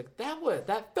things I was like,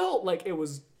 that felt like it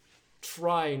was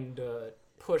trying to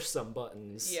push some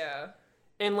buttons. Yeah.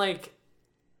 And like,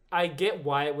 I get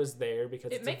why it was there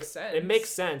because it makes sense. It makes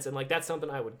sense, and like that's something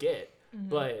I would get.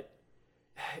 But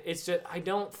it's just I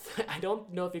don't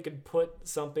know if you could put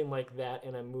something like that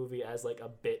in a movie as like a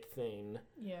bit thing.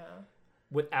 Yeah.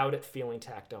 Without it feeling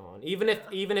tacked on, even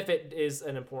if it is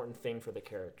an important thing for the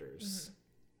characters.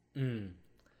 All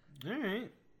right.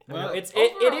 Well,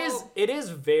 it is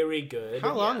very good.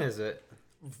 How long is it?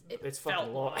 It's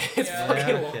fucking long. long. It's Yeah.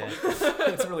 fucking Okay.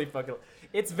 long. It's really fucking long.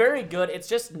 It's very good. It's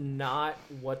just not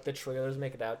what the trailers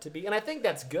make it out to be. And I think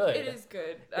that's good. It is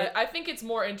good. I think it's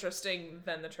more interesting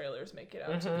than the trailers make it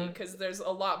out to be, because there's a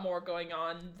lot more going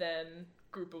on than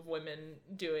group of women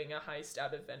doing a heist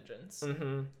out of vengeance.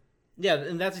 Mm-hmm. Yeah,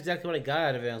 and that's exactly what I got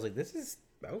out of it. I was like, this is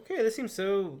okay. This seems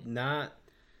so not.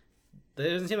 There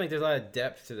doesn't seem like there's a lot of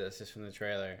depth to this just from the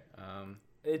trailer.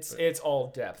 It's all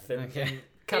depth and Okay.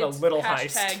 kind of It's little hashtag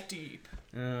heist. deep.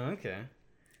 Oh, okay.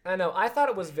 I know. I thought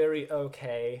it was very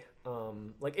okay.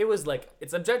 Like it was like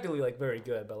it's objectively like very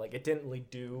good, but like it didn't really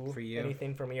do For you?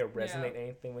 anything for me or resonate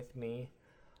anything with me.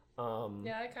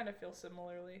 Yeah, I kind of feel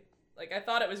similarly. Like I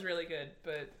thought it was really good,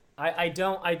 but I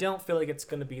don't feel like it's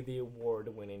gonna be the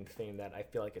award-winning thing that I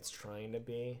feel like it's trying to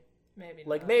be. maybe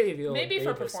Like not. maybe Viola maybe Davis,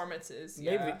 for performances.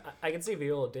 Maybe Yeah. I can see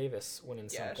Viola Davis winning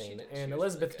Yeah, she something, did- she and was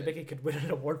Elizabeth really good. Debicki could win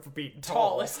an award for being tall.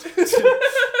 Tallest.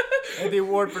 And the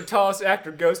award for tallest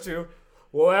actor goes to,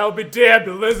 well, I'll be damned,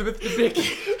 Elizabeth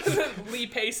Debicki. Lee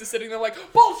Pace is sitting there like,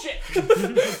 bullshit!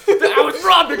 I was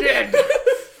robbed again!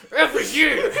 Every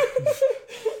year!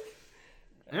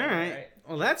 All right.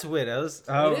 Well, that's Widows.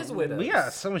 It is Widows. We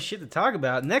got so much shit to talk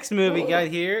about. Next movie got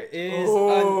here is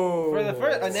for the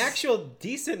first an actual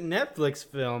decent Netflix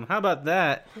film. How about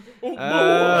that?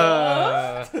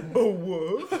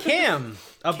 Cam,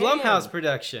 a Blumhouse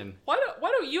production. Why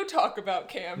don't you talk about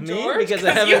Cam, Me? George? Because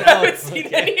I you haven't- haven't seen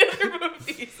any other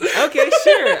movies. Okay,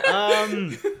 sure.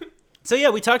 So yeah,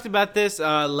 we talked about this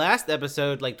last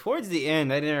episode, like towards the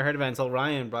end. I never heard about it until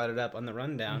Ryan brought it up on the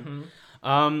rundown.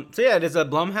 So yeah, it is a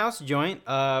Blumhouse joint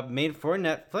made for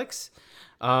Netflix.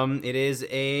 It is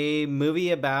a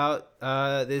movie about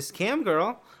this cam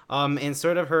girl and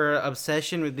sort of her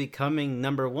obsession with becoming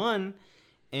number one.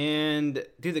 And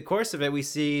through the course of it, we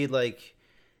see like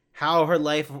how her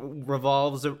life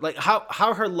revolves, like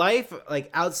how her life, like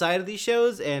outside of these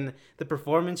shows and the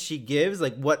performance she gives,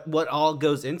 like what all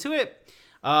goes into it.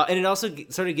 And it also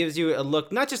sort of gives you a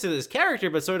look, not just to this character,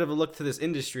 but sort of a look to this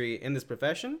industry and this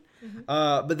profession.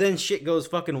 But then shit goes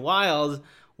fucking wild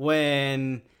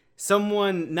when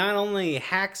someone not only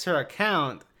hacks her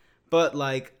account, but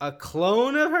like a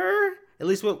clone of her, at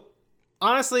least what,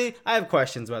 honestly, I have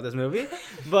questions about this movie,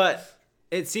 but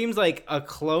it seems like a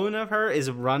clone of her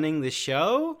is running the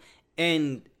show,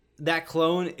 and that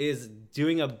clone is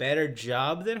doing a better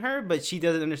job than her, but she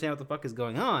doesn't understand what the fuck is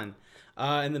going on.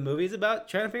 And the movie is about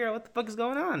trying to figure out what the fuck is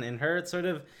going on, and her sort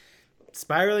of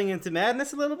spiraling into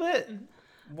madness a little bit.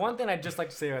 One thing I'd just like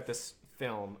to say about this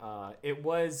film, it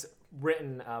was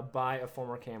written by a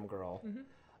former cam girl.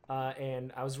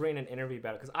 And I was reading an interview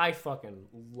about it because I fucking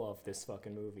love this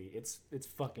fucking movie. It's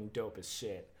fucking dope as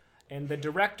shit. And the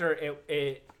director,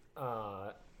 it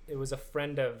was a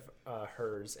friend of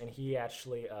hers, and he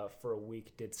actually for a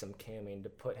week did some camming to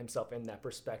put himself in that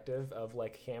perspective of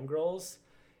like cam girls.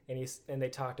 And they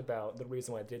talked about the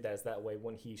reason why I did that is that way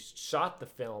when he shot the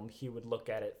film, he would look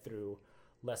at it through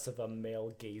less of a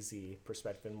male gazy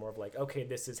perspective and more of like, okay,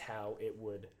 this is how it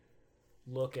would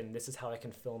look, and this is how I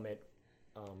can film it.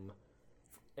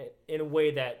 In a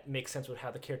way that makes sense with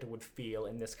how the character would feel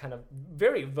in this kind of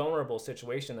very vulnerable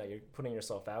situation that you're putting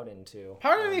yourself out into.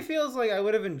 Part of me feels like I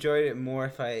would have enjoyed it more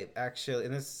if I actually,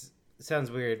 and this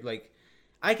sounds weird, like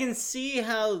I can see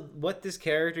what this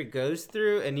character goes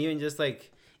through, and even just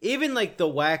like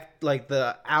the whack, like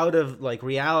the out of like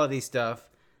reality stuff,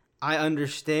 I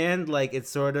understand, like it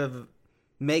sort of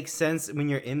makes sense when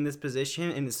you're in this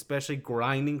position, and especially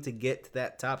grinding to get to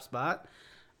that top spot.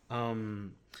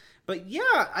 But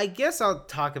yeah, I guess I'll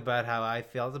talk about how I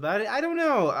felt about it. I don't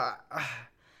know.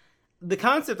 The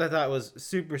concept I thought was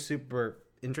super, super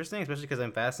interesting, especially because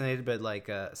I'm fascinated by like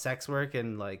sex work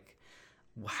and like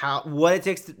what it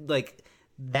takes to like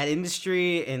that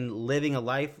industry and living a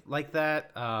life like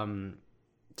that. I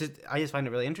just find it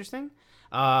really interesting.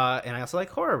 And I also like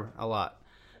horror a lot.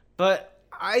 But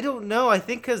I don't know. I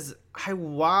think because I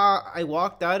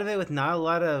walked out of it with not a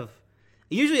lot of...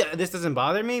 Usually this doesn't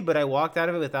bother me, but I walked out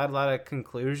of it without a lot of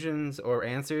conclusions or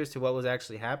answers to what was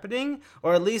actually happening.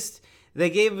 Or at least they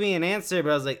gave me an answer,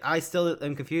 but I was like, I still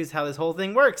am confused how this whole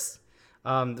thing works.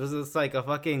 Was this like a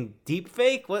fucking deep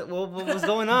fake? What was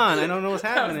going on? I don't know what's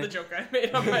happening. That was the joke I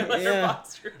made on my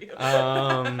Letterboxd review.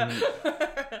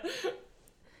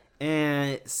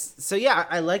 And so yeah,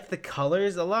 I liked the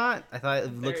colors a lot. I thought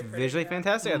it looked pretty, visually yeah.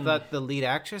 fantastic. I thought the lead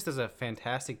actress does a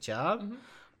fantastic job.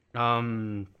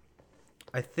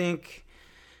 I think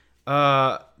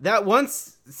that one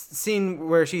scene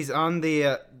where she's on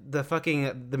the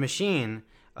machine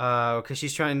because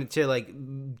she's trying to like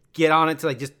get on it to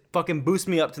like just fucking boost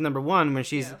me up to number one when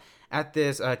she's at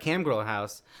this cam girl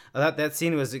house. That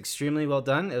scene was extremely well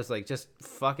done. It was like just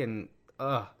fucking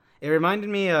it reminded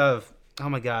me of, oh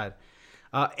my god,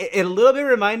 it a little bit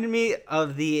reminded me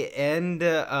of the end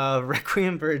of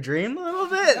Requiem for a Dream a little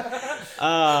bit.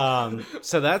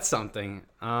 So that's something.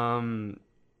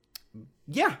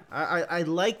 Yeah, I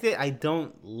liked it. I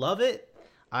don't love it.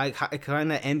 I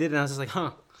kind of ended and I was just like,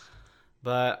 huh.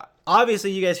 But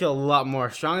obviously you guys feel a lot more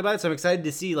strong about it, so I'm excited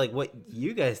to see like what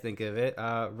you guys think of it.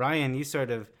 Ryan, you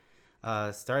sort of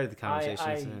started the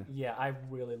conversation. I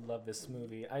really love this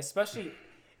movie.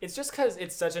 It's just because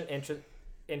it's such an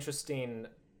interesting...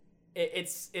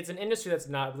 It's an industry that's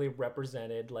not really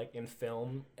represented like in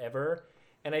film ever.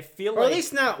 And I feel or at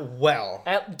least not well.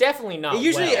 Definitely not well. It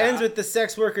usually ends with the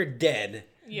sex worker dead.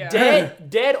 Yeah.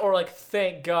 Dead, or like,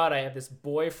 thank God I have this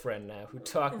boyfriend now who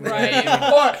talked me. Right.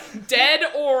 Or dead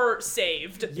or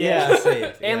saved. Yeah,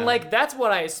 saved. And like, that's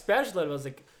what I especially was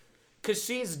like, because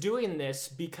she's doing this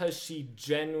because she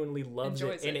genuinely loves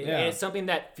Enjoys it. And, it. and it's something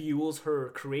that fuels her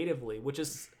creatively, which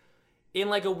is, in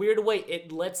like a weird way,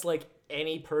 it lets like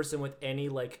any person with any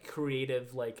like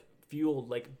creative like fuel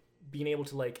like being able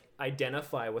to like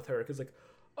identify with her, because like,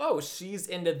 oh, she's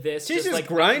into this. She's just like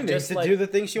grinding to do the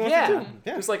things she wants to do.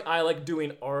 Yeah. Just like I like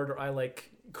doing art, or I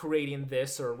like creating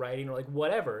this or writing or like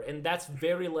whatever. And that's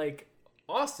very like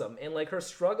awesome. And like her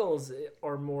struggles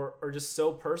are just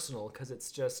so personal, because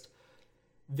it's just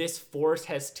this force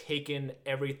has taken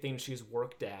everything she's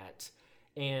worked at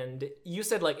And you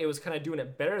said like it was kind of doing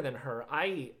it better than her.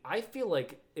 I feel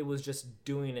like it was just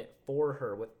doing it for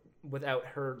her without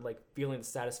her like feeling the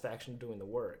satisfaction of doing the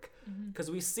work.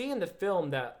 Because we see in the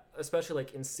film that, especially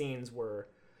like in scenes where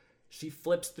she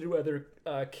flips through other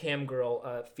cam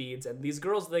girl feeds, and these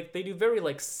girls like they do very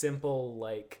like simple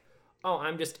like, oh,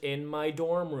 I'm just in my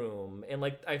dorm room, and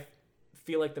like I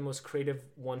feel like the most creative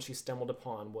one she stumbled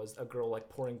upon was a girl like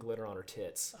pouring glitter on her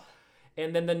tits.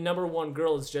 And then the number one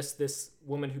girl is just this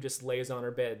woman who just lays on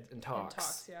her bed and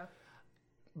talks. Yeah.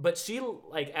 But she,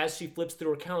 like, as she flips through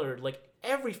her calendar, like,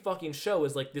 every fucking show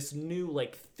is, like, this new,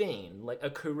 like, thing. Like, a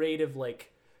creative, like,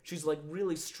 she's, like,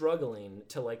 really struggling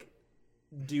to, like,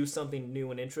 do something new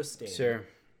and interesting. Sure.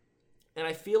 And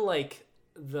I feel like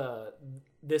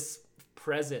this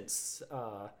presence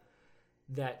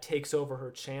that takes over her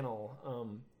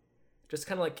channel just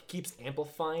kind of, like, keeps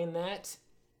amplifying that.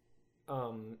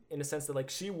 In a sense that like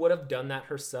she would have done that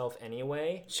herself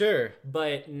anyway. Sure.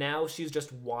 But now she's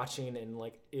just watching and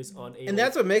like is unable. And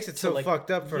that's what makes it so like, fucked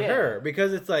up for her,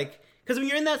 because it's like, because when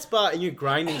you're in that spot and you're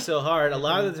grinding so hard, a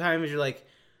lot of the times you're like,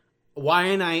 why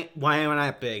am I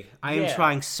not big? I am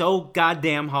trying so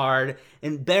goddamn hard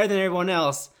and better than everyone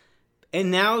else. And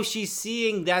now she's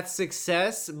seeing that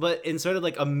success, but in sort of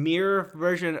like a mirror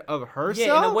version of herself.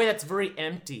 Yeah, in a way that's very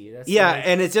empty. That's like,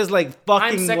 and it's just like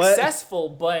fucking. I'm successful,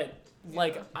 but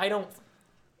like I don't.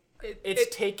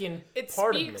 It's taken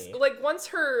part of me. Like once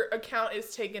her account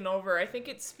is taken over, I think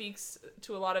it speaks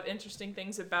to a lot of interesting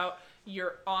things about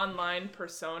your online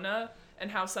persona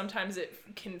and how sometimes it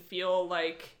can feel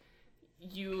like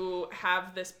you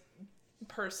have this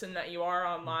person that you are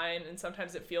online, and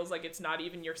sometimes it feels like it's not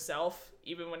even yourself,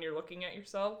 even when you're looking at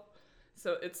yourself.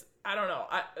 So it's, I don't know,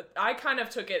 I kind of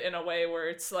took it in a way where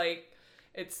it's like,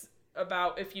 it's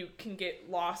about if you can get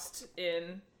lost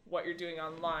in what you're doing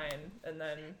online, and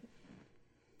then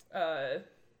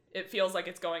it feels like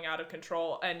it's going out of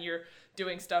control and you're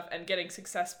doing stuff and getting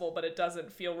successful, but it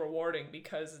doesn't feel rewarding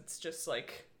because it's just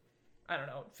like, I don't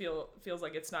know, feels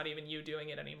like it's not even you doing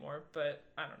it anymore. But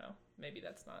I don't know, maybe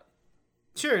that's not.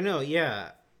 Sure, no,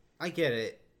 yeah, I get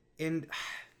it. And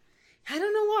I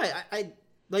don't know why. I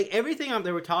like everything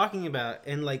they were talking about,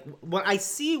 and like what I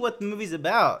see what the movie's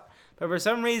about, but for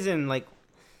some reason, like,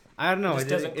 I don't know, it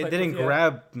didn't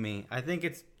grab me. I think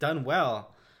it's done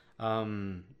well.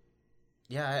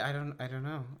 Yeah, I don't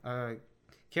know.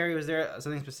 Carrie, was there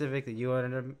something specific that you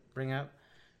wanted to bring up?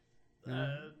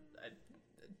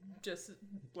 Just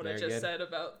what I just said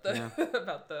about the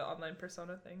about the online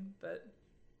persona thing, but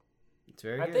it's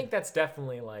very. I think that's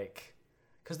definitely like,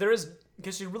 because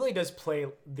she really does play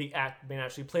the act. I mean,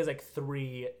 she plays like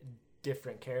 3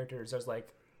 different characters. There's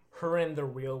like her in the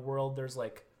real world. There's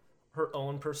like her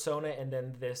own persona, and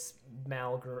then this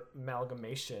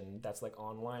amalgamation that's like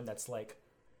online. That's like,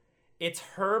 it's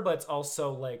her, but it's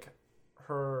also like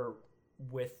her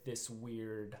with this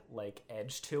weird like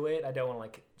edge to it. I don't want to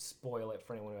like spoil it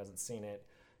for anyone who hasn't seen it,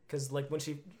 because like when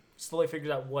she slowly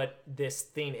figures out what this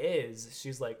thing is,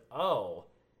 she's like, oh,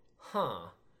 huh.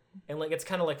 And like it's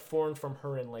kind of like formed from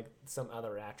her and like some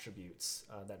other attributes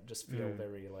that just feel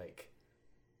very like,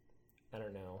 I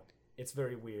don't know, it's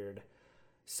very weird.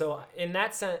 So in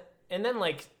that sense, and then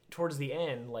like towards the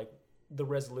end, like the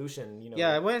resolution, you know.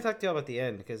 Yeah, I want to talk to you about the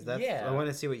end, because that's I want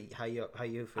to see how you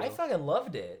feel. I fucking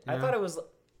loved it. Yeah. I thought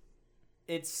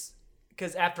it's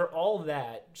because after all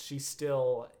that, she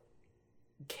still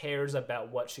cares about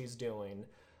what she's doing.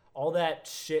 All that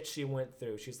shit she went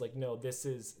through, she's like, no, this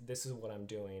is what I'm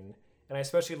doing. And I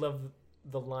especially love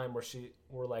the line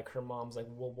where like her mom's like,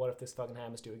 well, what if this fucking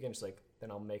happens to you again? She's like,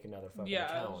 then I'll make another fucking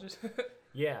account.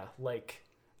 Yeah, like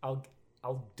I'll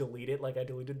delete it like I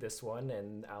deleted this one,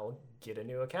 and I'll get a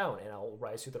new account, and I'll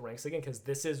rise through the ranks again, because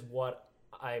this is what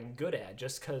I'm good at.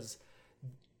 Just because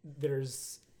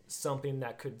there's something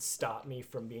that could stop me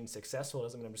from being successful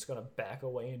doesn't mean I'm just going to back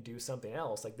away and do something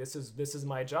else. Like this is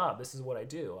my job. This is what I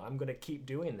do. I'm going to keep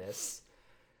doing this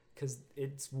because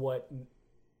it's what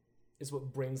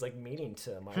brings like meaning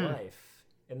to my life.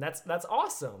 And that's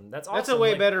awesome. That's awesome. That's a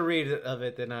way better read of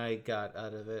it than I got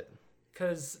out of it.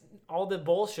 Because all the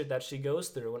bullshit that she goes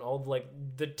through and all like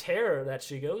the terror that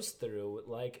she goes through,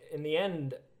 like in the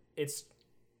end,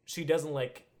 she doesn't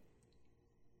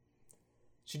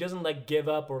give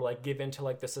up or like give into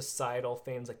like the societal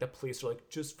things. Like the police are like,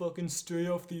 just fucking stay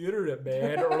off the internet,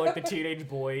 man. Or like the teenage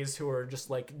boys who are just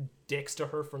like dicks to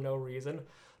her for no reason.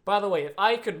 By the way, if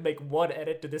I could make one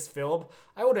edit to this film,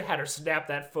 I would have had her snap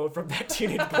that phone from that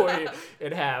teenage boy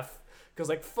in half. Because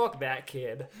like, fuck that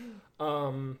kid.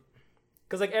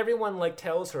 Because like everyone like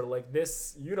tells her like,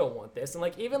 this, you don't want this. And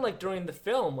like even like during the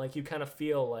film, like you kind of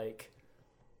feel like,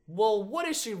 well, what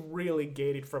is she really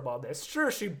gaining from all this? Sure,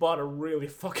 she bought a really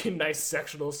fucking nice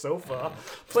sectional sofa,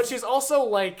 but she's also,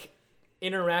 like,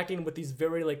 interacting with these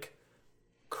very, like,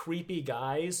 creepy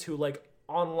guys who, like,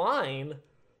 online,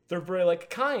 they're very, like,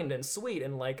 kind and sweet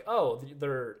and, like, oh,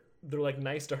 they're like,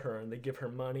 nice to her and they give her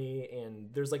money and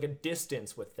there's, like, a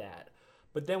distance with that.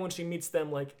 But then when she meets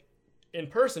them, like, in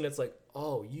person, it's like,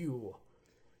 oh, you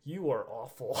are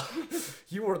awful.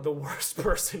 You are the worst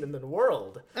person in the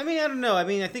world. I mean, I don't know. I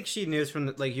mean, I think she knew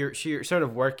from like you're sort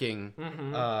of working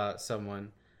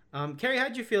someone. Carrie,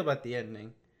 how'd you feel about the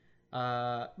ending?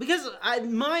 Because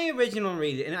my original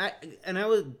read, and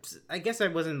I guess I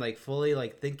wasn't like fully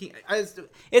like thinking.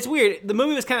 It's weird. The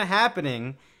movie was kind of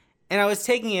happening, and I was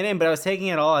taking it in, but I was taking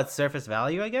it all at surface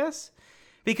value, I guess.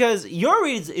 Because your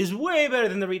read is way better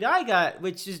than the read I got,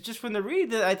 which is just from the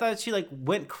read that I thought she like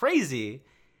went crazy.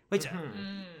 Which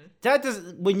that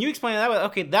does when you explain it that way,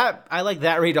 okay, that I like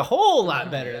that read a whole lot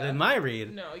better than my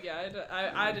read. No, yeah,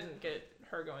 I didn't get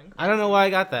her going crazy. I don't know why I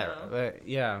got that, but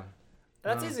yeah.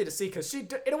 That's easy to see because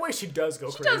in a way she does go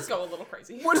crazy. She does go a little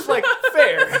crazy. Which is like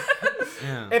fair.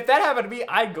 Yeah. If that happened to me,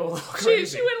 I'd go a little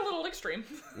crazy. She went a little extreme.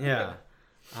 Yeah.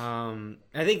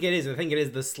 I think it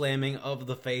is the slamming of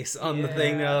the face on the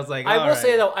thing that I was like, I will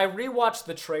say though, I rewatched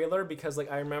the trailer because like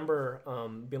I remember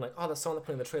being like, oh, the song they're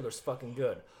playing in the trailer is fucking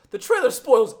good. The trailer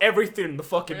spoils everything in the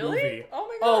fucking movie. Oh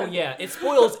my god. Oh yeah, it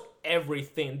spoils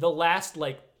everything. The last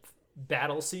like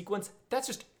battle sequence, that's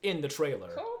just in the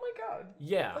trailer. Oh my god.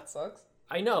 Yeah. That sucks.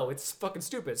 I know, it's fucking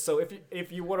stupid. So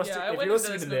if you want us to, if you're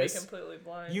listening to this, completely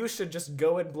blind. you should just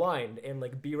go in blind and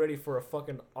like be ready for a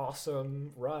fucking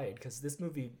awesome ride because this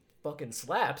movie fucking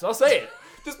slaps. I'll say it.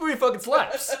 This movie fucking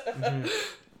slaps.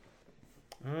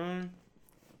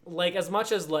 Like as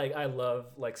much as like I love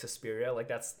like Suspiria, like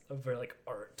that's a very like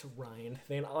art to rind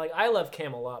thing. Like I love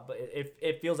Camelot, but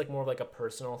it feels like more of like a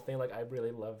personal thing. Like I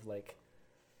really love like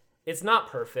it's not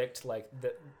perfect like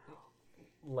the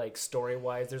like story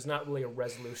wise. There's not really a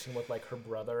resolution with like her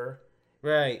brother.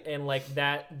 right. And like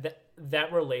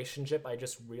that relationship I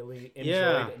just really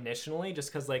enjoyed initially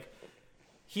just because like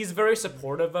he's very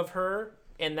supportive of her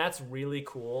and that's really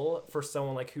cool for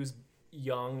someone like who's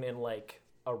young and like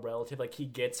a relative. Like he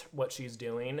gets what she's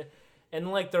doing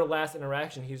and like their last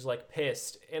interaction he's like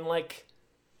pissed and like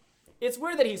it's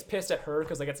weird that he's pissed at her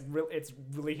because like it's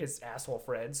really his asshole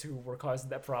friends who were causing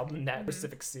that problem in that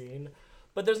specific scene,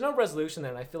 but there's no resolution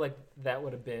there and I feel like that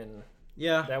would have been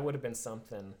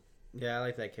something. Yeah, I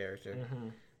like that character.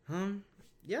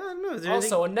 Yeah, I don't know. Is there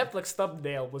Also, a Netflix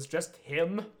thumbnail was just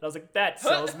him. I was like, that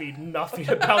tells me nothing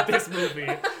about this movie.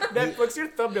 Netflix, your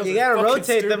thumbnails you are gotta fucking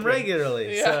rotate them stupid.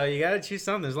 regularly, Yeah. so you gotta choose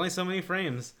something. There's only so many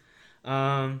frames.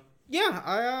 Yeah,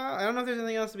 I don't know if there's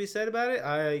anything else to be said about it.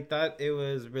 I thought it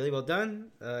was really well done.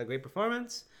 Great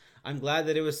performance. I'm glad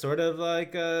that it was sort of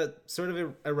like a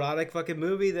erotic fucking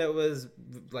movie that was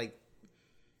like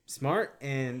smart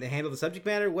and they handled the subject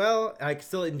matter well. I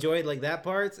still enjoyed like that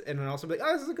part, and then also be like,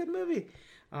 oh, this is a good movie.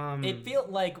 It felt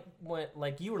like when,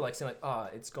 like you were like saying, like, oh,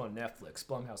 it's going Netflix,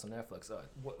 Blumhouse on Netflix.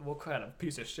 What kind of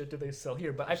piece of shit do they sell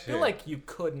here? But I feel like you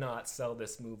could not sell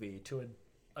this movie to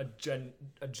a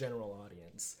general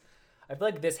audience. I feel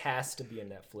like this has to be a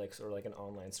Netflix or like an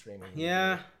online streaming movie.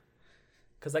 Yeah.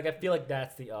 Because like I feel like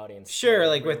that's the audience. Sure, that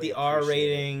like with really the R appreciate it.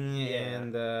 rating Yeah.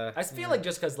 and I feel like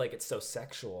just because like it's so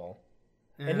sexual,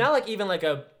 and not like even like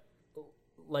a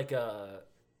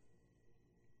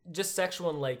just sexual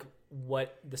and like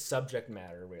what the subject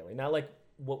matter really, not like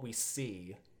what we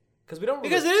see, because we don't really,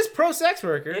 because it is pro sex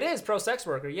worker. it is pro sex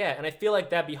worker, yeah, and I feel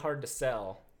like that'd be hard to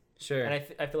sell. Sure. And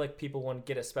I feel like people won't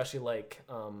get, especially like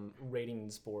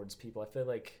ratings boards people. I feel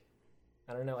like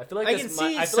I don't know. I feel like I this can I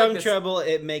see feel some like this, trouble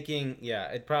it making. Yeah,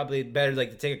 it probably better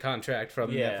like to take a contract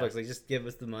from Yeah. Netflix. Like just give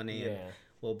us the money and Yeah.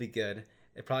 we'll be good.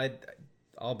 It probably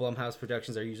all Blumhouse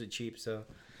productions are usually cheap, so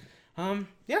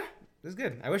yeah, it was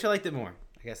good. I wish I liked it more.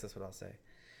 I guess that's what I'll say.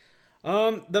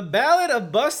 The Ballad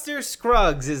of Buster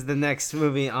Scruggs is the next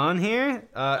movie on here.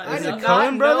 I Is did it not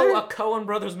Coen know brother? a Coen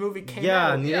Brothers movie came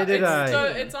Yeah, out. neither did I.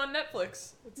 It's on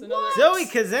Netflix. It's another. Zoe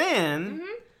Kazan.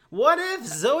 What if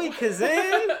Zoe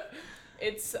Kazan?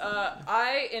 It's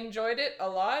I enjoyed it a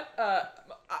lot.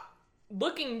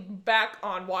 Looking back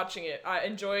on watching it, I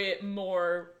enjoy it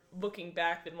more looking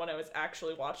back than when I was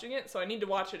actually watching it. So I need to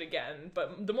watch it again.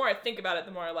 But the more I think about it,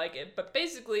 the more I like it. But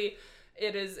basically,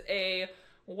 it is a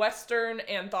Western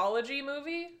anthology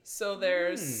movie. So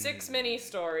there's 6 mini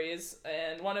stories,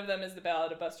 and one of them is the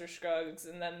Ballad of Buster Scruggs,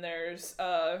 and then there's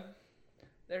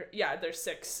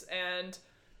 6, and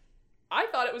I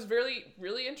thought it was really,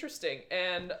 really interesting.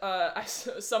 And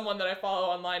someone that I follow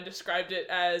online described it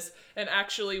as an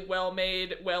actually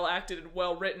well-made, well-acted, and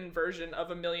well-written version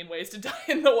of A Million Ways to Die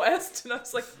in the West. And I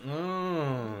was like,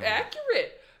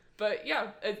 accurate. But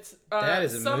yeah, it's... that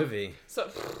is a movie. So...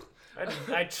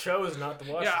 I chose not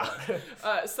to watch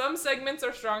that. Some segments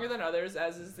are stronger than others,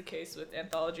 as is the case with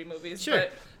anthology movies. Sure.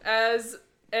 But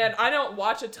and I don't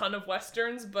watch a ton of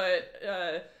Westerns, but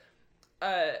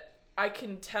I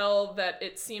can tell that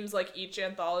it seems like each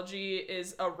anthology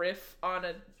is a riff on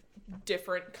a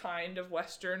different kind of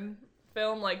Western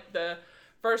film. Like the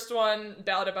first one,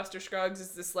 Ballad of Buster Scruggs,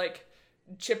 is this like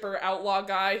chipper outlaw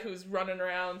guy who's running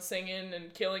around singing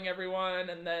and killing everyone.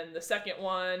 And then the second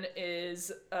one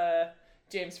is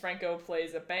James Franco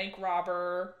plays a bank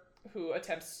robber who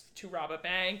attempts to rob a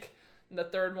bank. And the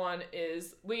third one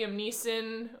is Liam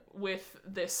Neeson with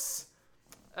this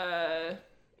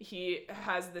he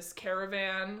has this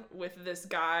caravan with this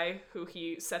guy who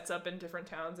he sets up in different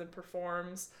towns and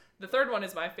performs. The third one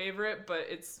is my favorite, but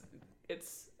it's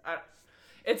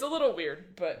a little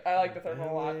weird, but I like the third one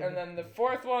a lot. And then the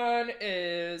fourth one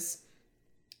is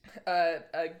a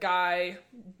guy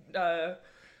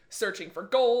searching for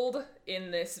gold in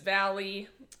this valley.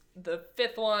 The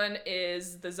fifth one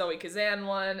is the Zoe Kazan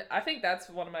one. I think that's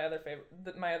one of my other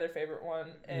favorite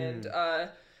one. And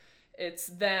it's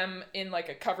them in like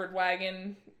a covered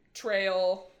wagon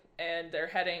trail, and they're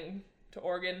heading to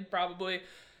Oregon probably.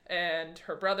 And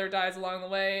her brother dies along the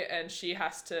way, and she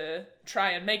has to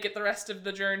try and make it the rest of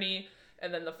the journey.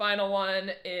 And then the final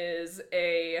one is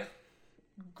a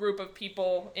group of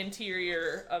people,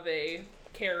 interior of a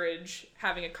carriage,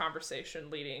 having a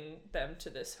conversation leading them to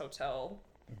this hotel.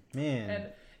 Man. And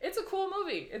it's a cool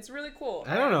movie. It's really cool.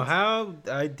 I don't know how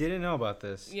I didn't know about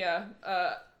this. Yeah.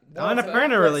 On a it's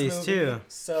printer Netflix release, movie, too.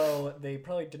 So they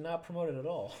probably did not promote it at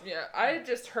all. Yeah, I had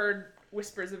just heard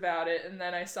whispers about it, and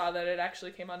then I saw that it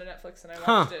actually came onto Netflix, and I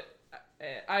watched it.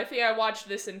 I think I watched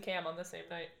this and Cam on the same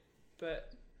night,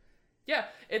 but yeah,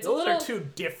 it's Those a little... are two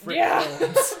different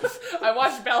films. films. I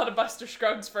watched Ballad of Buster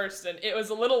Scruggs first, and it was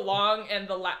a little long, and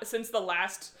since the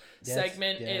last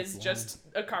segment is just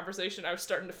a conversation, I was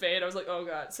starting to fade. I was like, oh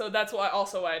god. So that's why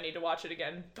I need to watch it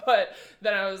again. But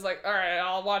then I was like, all right,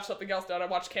 I'll watch something else now. And I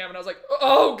watched Cam, and I was like,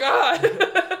 oh god.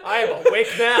 I am awake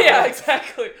now. Yeah,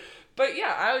 exactly. But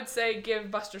yeah, I would say give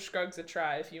Buster Scruggs a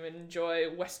try if you enjoy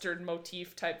Western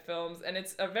motif type films. And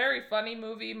it's a very funny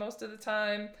movie most of the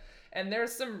time. And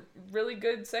there's some really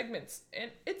good segments.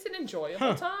 And it's an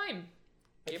enjoyable time.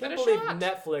 Give it a shot. I can't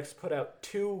believe Netflix put out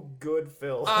two good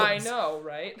films. I know,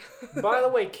 right? By the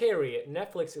way, Carrie,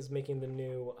 Netflix is making the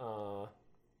new,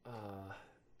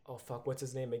 what's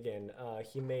his name again?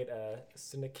 He made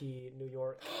Synecdoche, New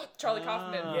York. Charlie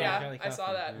Kaufman. Yeah, I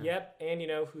saw that. Yep, and you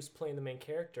know who's playing the main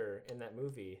character in that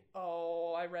movie?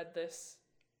 Oh, I read this.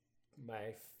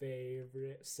 My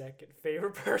second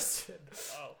favorite person.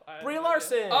 Oh, Brie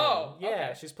Larson. Oh, yeah,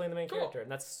 okay. She's playing the main character,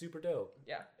 and that's super dope.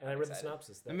 Yeah, and I read the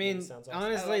synopsis. I mean, sounds awesome.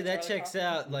 honestly, like that Charlie checks Kaufman.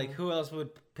 out. Like, who else would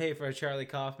pay for a Charlie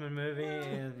Kaufman movie?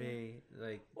 It'd be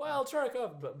like, well, Charlie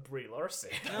Kaufman, but Brie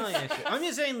Larson. oh yeah, sure. I'm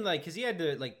just saying, like, because he had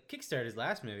to like kickstart his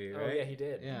last movie, right? Oh yeah, he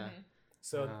did. Yeah.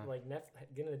 So like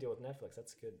getting a deal with Netflix,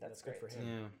 that's good. That's good for him.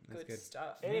 Yeah, that's good.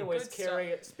 Stuff. Anyways, Good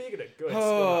Carrie, speaking of good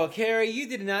Oh, stuff. Carrie, you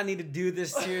did not need to do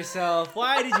this to yourself.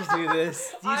 Why did you do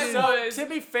this? You I didn't- So, to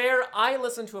be fair, I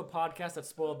listened to a podcast that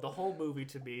spoiled the whole movie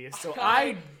to me, so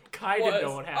I kind of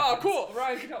know what happened. Oh, cool.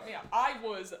 Ryan can help me out. I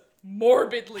was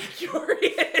morbidly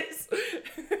curious.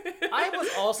 I was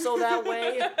also that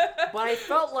way, but I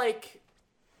felt like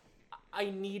I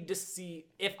need to see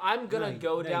if I'm gonna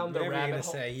go down the whatever you're rabbit gonna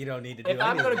hole. say, you don't need to do If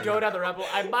I'm anything. gonna go down the rabbit hole,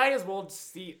 I might as well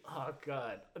see. Oh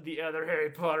god, the other Harry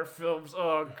Potter films.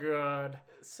 Oh god,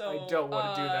 So I don't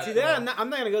want to do that. See that I'm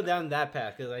not gonna go down that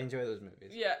path because I enjoy those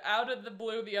movies. Yeah, out of the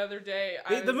blue the other day.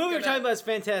 The movie we're talking about is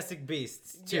Fantastic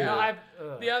Beasts too. Yeah.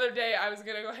 The other day, I was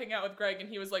gonna go hang out with Greg, and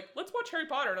he was like, "Let's watch Harry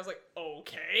Potter," and I was like,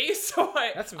 "Okay." So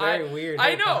That's very weird.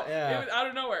 I know. Yeah. It was out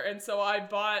of nowhere, and so I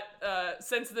bought.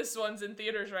 Since this one's in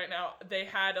theaters right now, they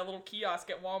had a little kiosk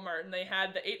at Walmart, and they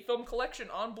had the 8-film collection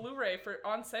on Blu-ray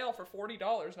on sale for $40. And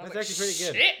I was That's like, actually pretty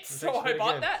good. Shit! That's So actually I pretty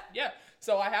bought good. that. Yeah.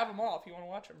 So I have them all. If you want to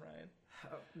watch them, Ryan.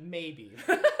 Maybe.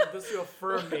 This is a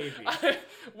firm maybe.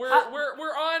 we're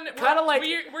on. Kinda like-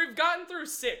 we've gotten through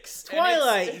 6. and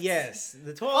Twilight, it's- yes.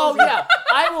 The Oh Twilight. yeah,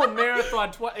 I will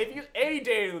marathon Twilight. If you any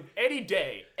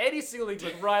day, any single week,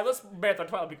 like Ryan, let's marathon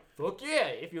Twilight. I'll be, fuck yeah!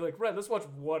 If you're like Ryan, let's watch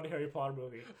one Harry Potter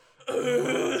movie.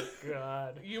 Oh,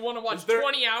 God. You want to watch Is there-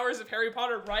 20 hours of Harry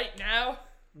Potter right now?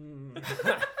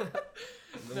 The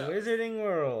Wizarding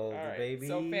World, All right, baby.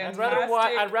 so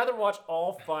I'd rather watch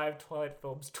all 5 Twilight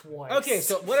films twice. Okay,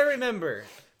 so what I remember,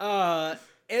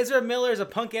 Ezra Miller's a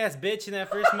punk ass bitch in that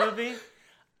first movie.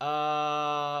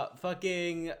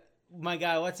 Fucking my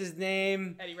God, what's his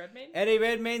name? Eddie Redmayne. Eddie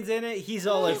Redmayne's in it. He's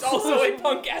all like, He's also a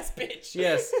punk ass bitch.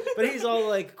 yes, but he's all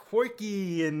like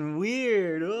quirky and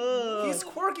weird. Oh. he's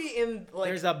quirky in like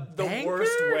There's a the banker?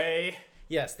 worst way.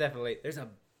 Yes, definitely. There's a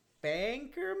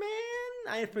banker man.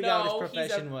 I forgot No, what his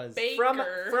profession he's a was.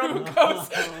 banker From-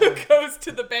 who goes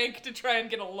to the bank to try and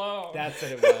get a loan. That's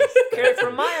what it was. Okay,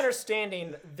 from my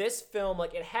understanding, this film,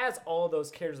 like, it has all of those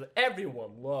characters that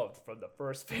everyone loved from the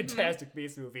first Fantastic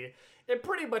Beasts movie. It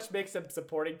pretty much makes them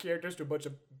supporting characters to a bunch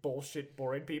of bullshit,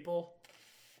 boring people.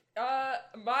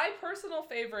 My personal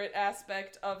favorite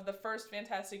aspect of the first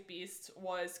Fantastic Beasts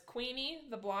was Queenie,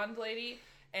 the blonde lady,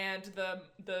 and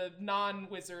the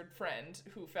non-wizard friend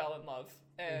who fell in love.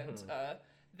 And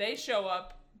they show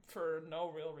up for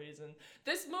no real reason.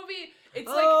 This movie,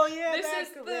 it's this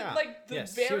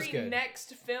is the very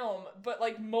next film, but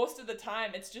like most of the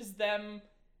time it's just them.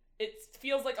 It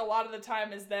feels like a lot of the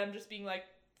time is them just being like,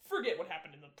 forget what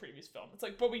happened in the previous film. It's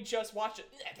like, but we just watched it.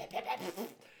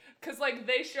 Because like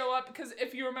they show up, because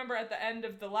if you remember at the end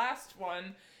of the last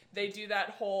one, they do that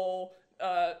whole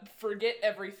forget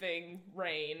everything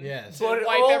rain. Yes. But it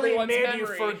wipe only everyone's made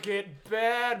memory. you forget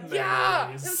bad memories. Yeah,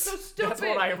 it was so stupid. That's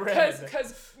what I read.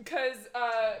 Because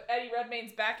Eddie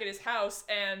Redmayne's back at his house,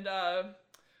 and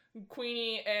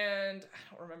Queenie and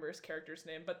I don't remember his character's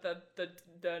name, but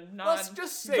the non Let's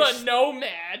just say the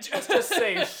nomad. Let's just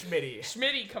say Schmitty.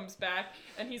 Schmitty comes back,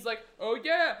 and he's like, "Oh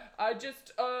yeah, I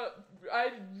just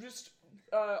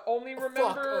only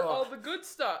remember all the good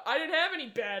stuff. I didn't have any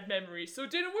bad memories, so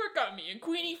it didn't work on me." And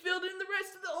Queenie filled in the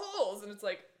rest of the holes, and it's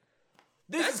like,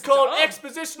 This that's is called dumb.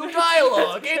 expositional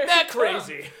dialogue. That's Ain't that very dumb.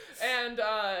 crazy? And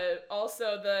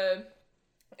also the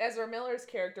Ezra Miller's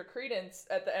character Credence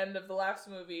at the end of the last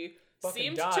movie Fucking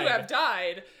seems died. to have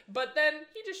died, but then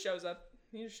he just shows up.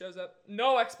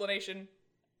 No explanation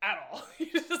at all.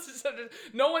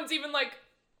 No one's even like,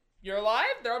 "You're alive?"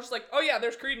 They're all just like, "Oh yeah,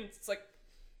 there's Credence." It's like,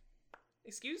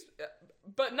 excuse me?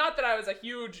 But not that I was a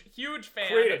huge fan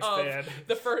Credence of fan.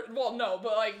 the first. Well, no,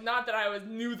 but like not that I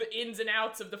knew the ins and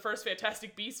outs of the first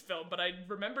Fantastic Beasts film, but I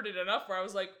remembered it enough where I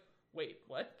was like, "Wait,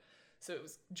 what?" So it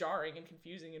was jarring and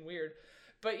confusing and weird.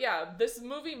 But yeah, this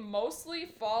movie mostly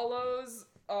follows.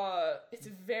 It's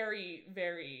very,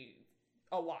 very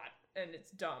a lot, and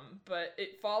it's dumb, but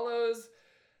it follows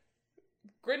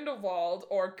Grindelwald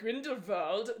or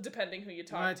Grindelwald, depending who you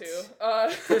talk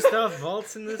to. Christoph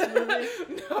Waltz in this movie?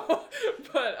 No,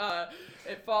 but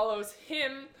it follows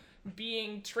him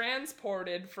being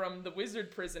transported from the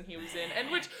wizard prison he was in,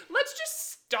 and which, let's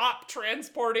just stop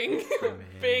transporting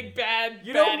big bad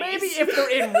You know, baddies. maybe if they're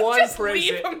in one just prison.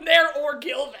 leave them there or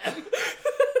kill them.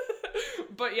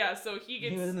 But yeah, so he He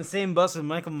was gets... in the same bus with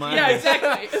Michael Myers. Yeah,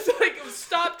 exactly. It's like,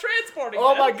 stop transporting Oh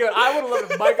them. my god, I would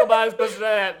love if Michael Myers goes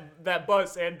to that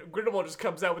bus and Grindelwald just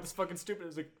comes out with this fucking stupid,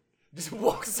 it's like, just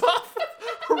walks off,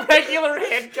 regular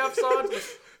handcuffs on.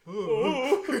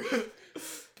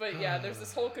 But yeah, there's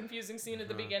this whole confusing scene at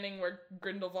the beginning where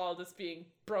Grindelwald is being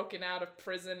broken out of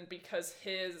prison because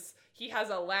he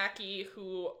has a lackey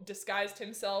who disguised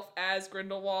himself as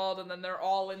Grindelwald, and then they're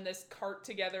all in this cart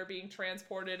together being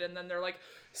transported, and then they're like,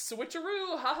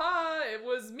 switcheroo, haha, it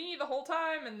was me the whole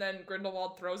time, and then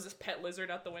Grindelwald throws this pet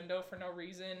lizard out the window for no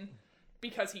reason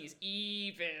because he's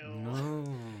evil. No.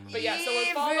 But yeah, so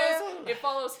it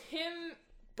follows him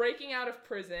breaking out of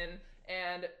prison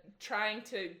and trying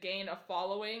to gain a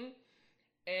following,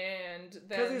 and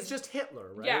then Because he's just Hitler,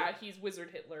 right? yeah, he's Wizard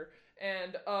Hitler,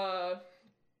 and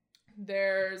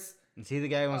there's Is he the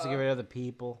guy who wants to get rid of the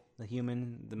people? The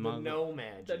human? The The muggle?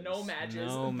 no-mages. the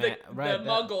no-mages, Right, the that-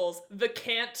 muggles, the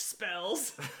can't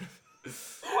spells.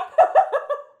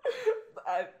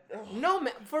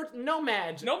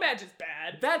 No-mage. No-mage is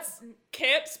bad. That's...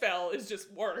 Can't spell is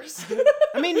just worse.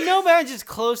 I mean, no badge is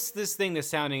closest thing to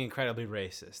sounding incredibly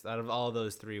racist out of all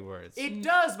those three words. It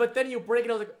does, but then you break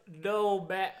it out like,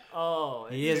 no-mage. Oh.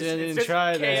 He it's didn't it's just-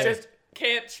 try it's that. just-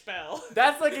 Can't spell.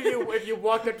 That's like if you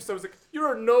walked up to someone and was like,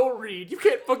 you're a no-read. You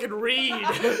can't fucking read.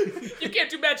 You can't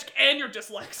do magic and you're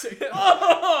dyslexic.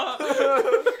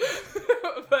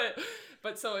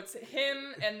 But so it's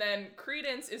him, and then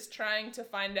Credence is trying to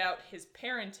find out his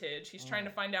parentage. He's trying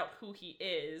to find out who he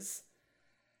is.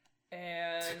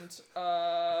 And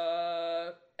I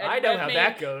know how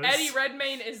that goes. Eddie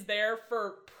Redmayne is there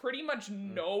for pretty much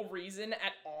no reason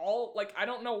at all. Like, I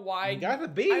don't know why. He got the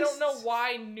beast. I don't know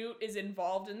why Newt is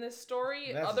involved in this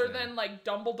story, That's other the than like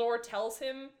Dumbledore tells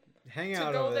him hang to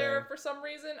out go over there for some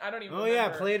reason. I don't even Oh remember. yeah,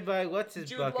 played by what's his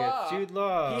Jude bucket? Law. Jude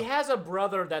Law. He has a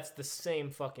brother that's the same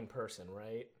fucking person,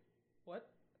 right? What?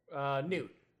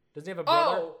 Newt. Doesn't he have a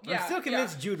brother? Oh, yeah. I'm still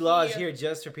convinced yeah. Jude Law is He- here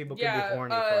just so people could yeah, be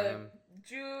horny for him.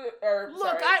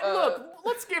 Look,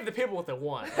 let's give the people what they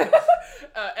want.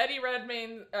 Eddie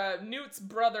Redmayne, Newt's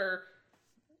brother,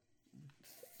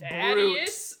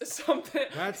 Thaddeus, something.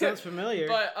 That sounds familiar.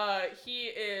 But he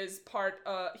is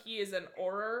an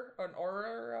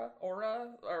aura,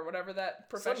 or whatever that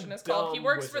profession Some is called. He dumb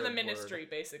works for the wizard ministry,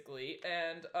 basically,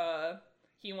 and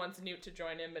he wants Newt to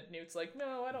join him, but Newt's like,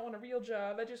 no, I don't want a real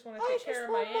job. I just want to take care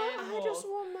of my animals. I just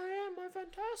want my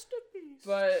fantastic beasts.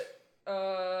 But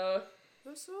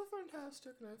they're so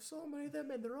fantastic, and I have so many of them,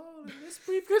 and they're all in this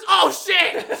briefcase. Oh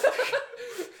shit!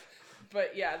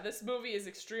 But yeah, this movie is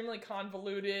extremely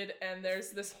convoluted, and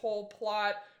there's this whole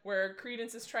plot where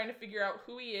Credence is trying to figure out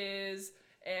who he is,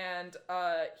 and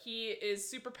he is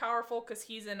super powerful because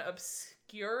he's an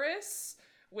Obscurus,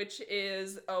 which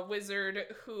is a wizard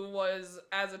who was,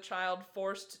 as a child,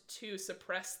 forced to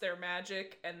suppress their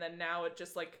magic, and then now it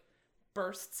just, like,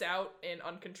 bursts out in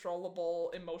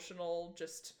uncontrollable, emotional,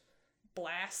 just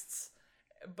blasts.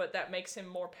 But that makes him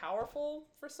more powerful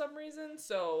for some reason.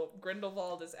 So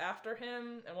Grindelwald is after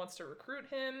him and wants to recruit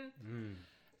him.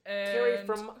 And Carrie,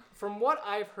 from what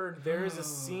I've heard, there is a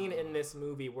scene in this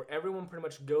movie where everyone pretty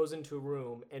much goes into a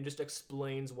room and just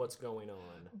explains what's going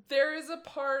on. there is a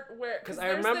part where Because I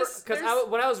remember,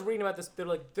 when I was reading about this, they're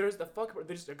like, "There's the fuck,"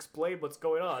 they just explained what's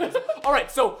going on. It's like, all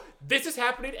right, so this is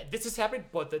happening, and this is happening,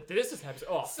 but this is happening.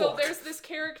 Oh, So fuck. there's this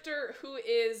character who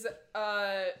is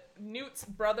Newt's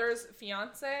brother's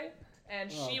fiance,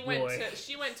 and she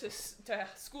went to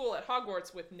school at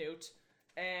Hogwarts with Newt,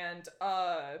 and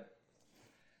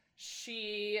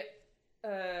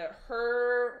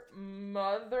her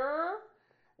mother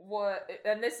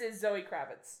and this is Zoe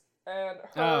Kravitz, and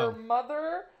her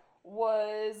mother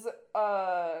was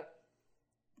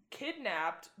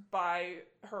kidnapped by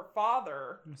her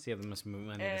father. Let's see how the most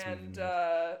movement And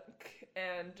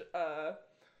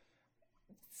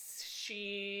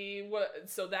she was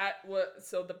so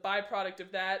the byproduct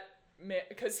of that,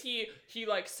 because he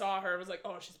like saw her and was like,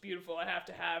 oh, she's beautiful, I have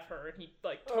to have her, and he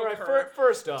like took her.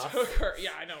 First off, Took her,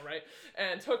 yeah, I know, right?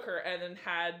 And took her, and then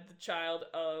had the child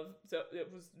of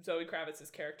it was Zoe Kravitz's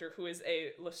character, who is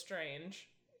a Lestrange,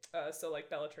 so like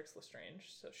Bellatrix Lestrange,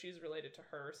 so she's related to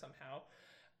her somehow.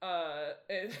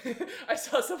 And I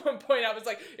saw someone point out, was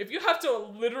like, if you have to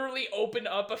literally open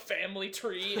up a family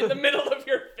tree in the middle of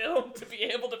your film to be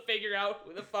able to figure out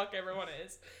who the fuck everyone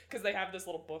is, because they have this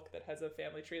little book that has a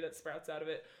family tree that sprouts out of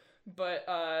it. But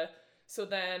so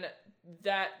then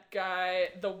that guy,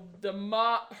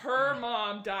 her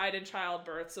mom died in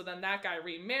childbirth, so then that guy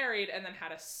remarried and then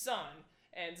had a son.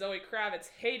 And Zoe Kravitz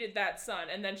hated that son,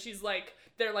 and then she's like,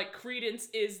 they're like, Credence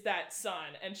is that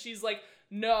son, and she's like,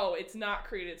 no, it's not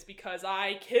Credence because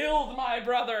I killed my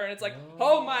brother. And it's like,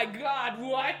 oh my god,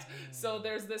 what? So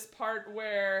there's this part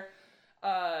where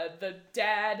the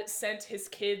dad sent his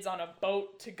kids on a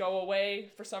boat to go away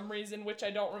for some reason, which I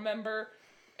don't remember.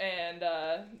 And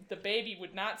the baby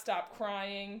would not stop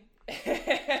crying.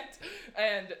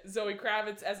 And Zoe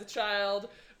Kravitz, as a child,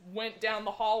 went down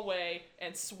the hallway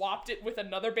and swapped it with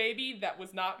another baby that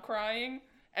was not crying.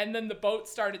 And then the boat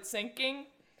started sinking.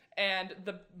 And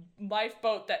the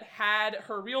lifeboat that had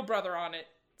her real brother on it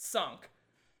sunk,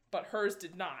 but hers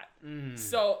did not.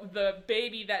 So the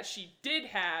baby that she did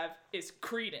have is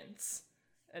Credence,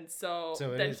 and so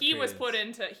then he was put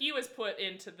into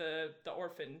the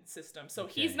orphan system. So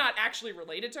he's not actually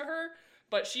related to her,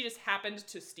 but she just happened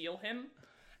to steal him.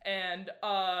 And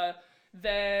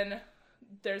then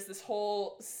there's this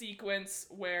whole sequence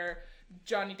where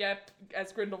Johnny Depp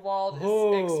as Grindelwald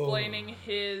is explaining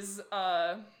his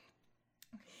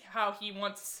how he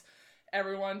wants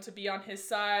everyone to be on his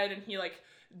side, and he like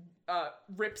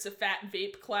rips a fat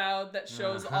vape cloud that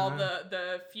shows all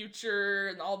the future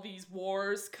and all these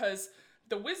wars, because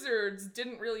the wizards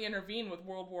didn't really intervene with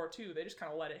World War II. They just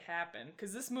kind of let it happen,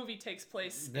 because this movie takes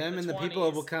place them in and the 20s. people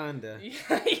of Wakanda.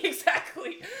 Yeah,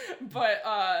 exactly. But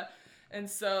and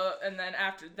then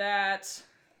after that,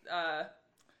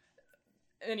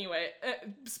 anyway,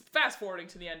 fast forwarding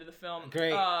to the end of the film.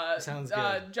 Great. Sounds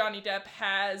good. Johnny Depp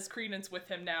has Credence with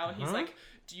him now, and he's like,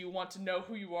 do you want to know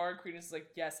who you are? And Credence is like,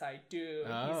 yes, I do.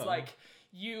 And he's like,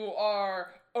 you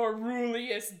are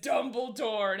Aurelius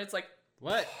Dumbledore. And it's like,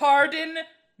 what? Pardon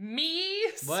me?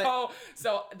 What?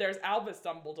 So there's Albus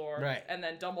Dumbledore, right, and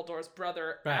then Dumbledore's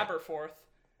brother, right, Aberforth.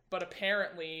 But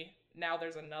apparently now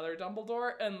there's another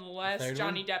Dumbledore, unless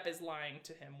Johnny Depp is lying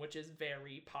to him, which is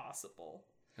very possible.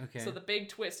 Okay. So the big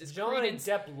twist is Johnny Credence.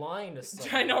 Depp lying to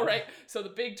someone. I know, right? So the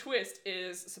big twist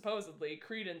is supposedly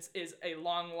Credence is a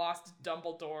long lost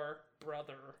Dumbledore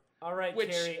brother. All right, Which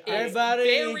Carrie. is Everybody,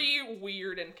 very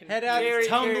weird and confusing. Head out to Carrie,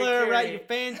 Tumblr, Carrie. write your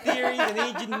fan theories. I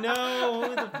need you to know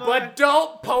who the fuck. But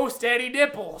don't post any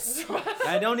nipples.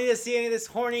 I don't need to see any of this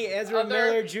horny Ezra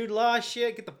Miller, Jude Law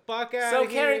shit. Get the fuck out So,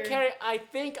 of here. Carrie, I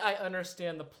think I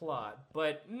understand the plot,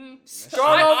 but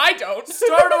I don't.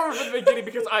 start over from the beginning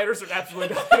because I understood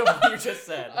absolutely nothing of what you just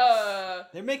said.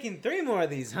 They're making 3 more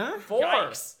of these, huh? 4.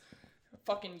 Yikes.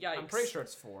 Fucking yikes. I'm pretty sure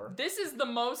it's 4. This is the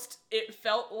most, it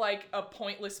felt like a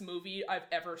pointless movie I've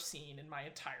ever seen in my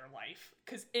entire life.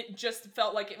 Because it just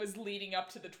felt like it was leading up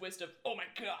to the twist of, oh my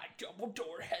god,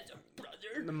 Dumbledore has a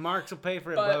brother. The marks will pay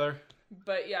for it, brother.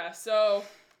 But yeah, so,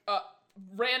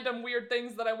 random weird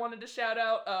things that I wanted to shout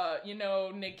out.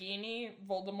 Nagini,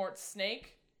 Voldemort's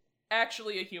snake,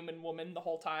 actually a human woman the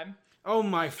whole time. Oh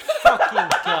my fucking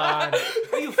god.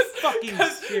 Are you fucking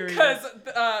serious? Because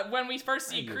when we first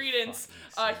see you Credence,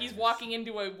 fucking he's serious? walking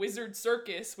into a wizard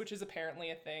circus, which is apparently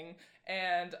a thing,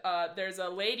 and there's a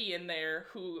lady in there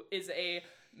who is a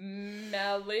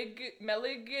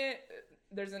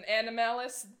there's an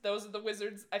Animalis. Those are the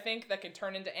wizards, I think, that can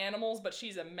turn into animals, but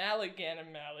she's a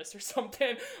Maliganimalis or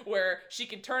something, where she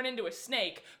can turn into a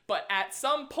snake, but at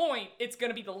some point, it's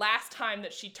gonna be the last time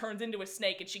that she turns into a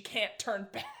snake and she can't turn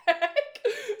back.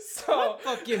 So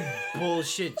Fucking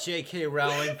bullshit, J.K.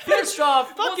 Rowling. First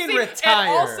off, Fucking see, retire.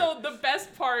 And also, the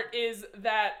best part is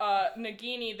that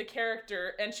Nagini, the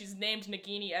character, and she's named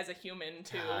Nagini as a human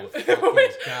too.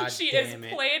 God She damn is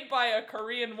it. played by a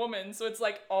Korean woman, so it's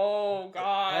like, oh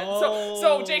god. Oh.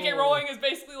 So J.K. Rowling is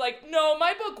basically like, no,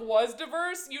 my book was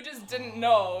diverse. You just didn't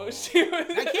know. She was.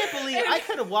 I can't believe I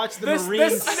could have watched the the Marine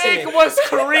snake 6. was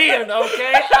Korean,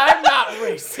 okay? I'm not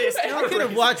racist. I could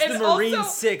have watched the It's Marine also-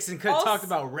 6 and could have also- talked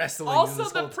about wrestling. Also,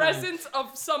 this the whole time. presence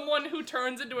of someone who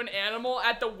turns into an animal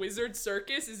at the wizard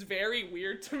circus is very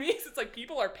weird to me. It's like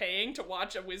people are paying to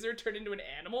watch a wizard turn into an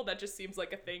animal. That just seems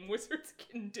like a thing wizards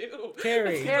can do.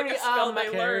 Carrie. It seems like a spell they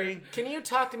Carrie. learn. Can you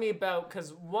talk to me about,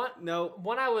 because No.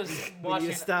 when I was We need watching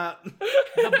to stop.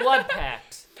 the Blood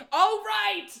Pact, Oh,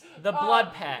 right! the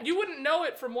Blood Pact. You wouldn't know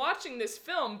it from watching this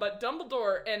film, but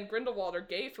Dumbledore and Grindelwald are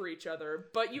gay for each other,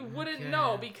 but you wouldn't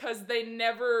know because they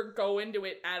never go into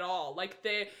it at all. Like,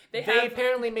 they They have...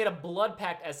 apparently made a blood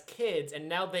pact as kids, and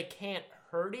now they can't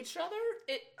hurt each other?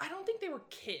 I don't think they were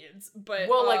kids, but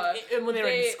Well, when they were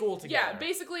in school together. Yeah,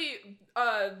 basically,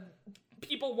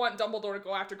 people want Dumbledore to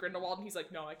go after Grindelwald, and he's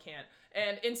like, no, I can't.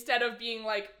 And instead of being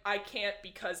like, I can't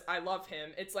because I love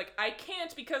him, it's like, I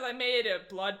can't because I made a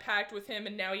blood pact with him,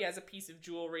 and now he has a piece of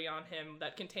jewelry on him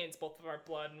that contains both of our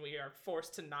blood, and we are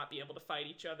forced to not be able to fight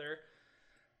each other.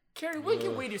 Carrie, when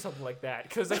can we do something like that?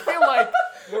 Because I feel like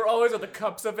we're always on the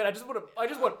cups of it. I just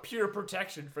want pure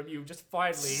protection from you. Just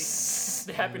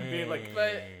finally happen to be like,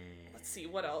 But let's see,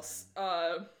 what else?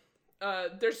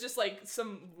 There's just like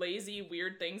some lazy,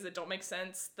 weird things that don't make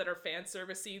sense that are fan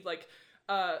servicey. Like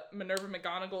Minerva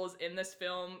McGonagall is in this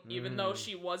film, even though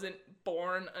she wasn't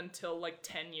born until like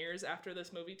 10 years after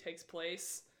this movie takes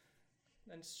place.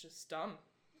 And it's just dumb.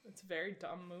 It's a very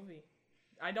dumb movie.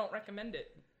 I don't recommend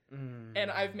it. And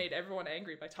I've made everyone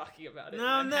angry by talking about it. No, and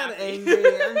I'm not happy.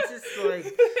 angry. I'm just like,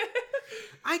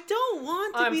 I don't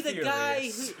want to I'm be the guy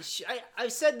furious. who.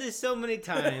 I've said this so many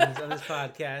times on this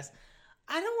podcast.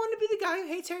 I don't want to be the guy who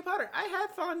hates Harry Potter. I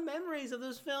have fond memories of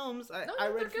those films. I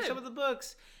they're read good. some of the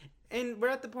books, and we're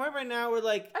at the point right now where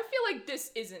like, I feel like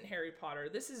this isn't Harry Potter.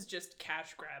 This is just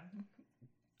cash grab.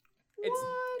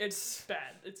 It's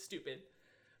bad. It's stupid.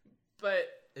 But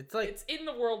it's like it's in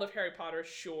the world of Harry Potter,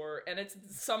 sure, and it's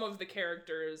some of the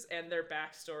characters and their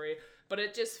backstory, but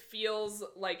it just feels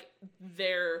like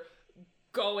they're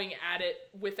going at it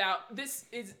without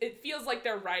it feels like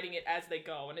they're writing it as they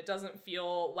go, and it doesn't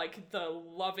feel like the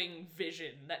loving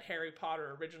vision that Harry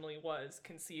Potter originally was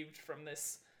conceived from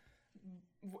this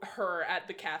her at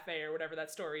the cafe or whatever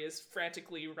that story is,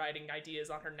 frantically writing ideas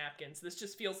on her napkins. This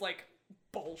just feels like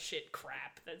bullshit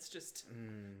crap that's just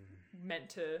meant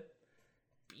to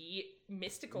be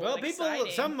mystical well, and people.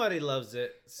 exciting. Somebody loves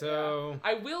it, so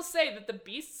I will say that the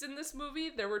beasts in this movie,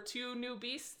 there were 2 new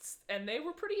beasts, and they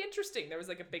were pretty interesting. There was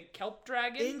like a big kelp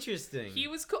dragon. interesting. He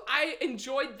was cool. I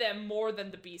enjoyed them more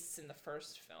than the beasts in the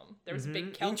first film. There was a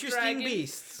big kelp Interesting dragon,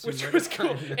 beasts, which from was what-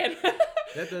 cool. And,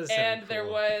 That does sound and there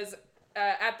cool. was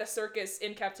at the circus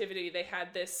in captivity, they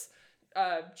had this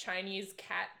Chinese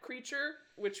cat creature,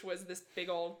 which was this big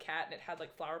old cat, and it had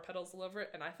like flower petals all over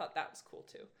it, and I thought that was cool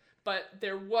too. But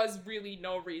there was really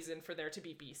no reason for there to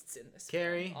be beasts in this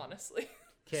Carrie? film, honestly.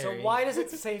 Carrie. So why does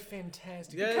it say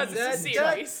fantastic? Because it's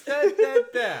a series.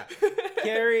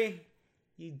 Carrie,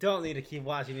 you don't need to keep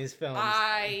watching these films.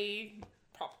 I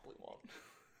probably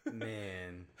won't.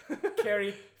 Man.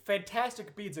 Carrie,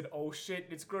 fantastic beats and oh shit,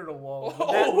 it's Grindelwald.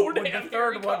 Oh, When damn, the here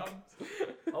third he one. comes.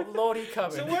 Oh lord, he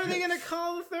coming. So what are they gonna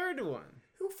call the third one?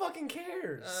 Who fucking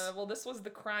cares? Well, this was the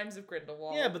Crimes of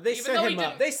Grindelwald. Yeah, but they Even set though he him up.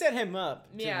 didn't- They set him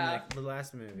up. To, Yeah. like, the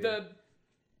last movie.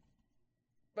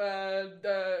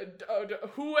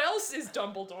 Who else is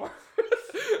Dumbledore?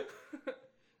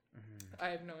 I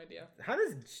have no idea. How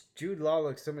does Jude Law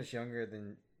look so much younger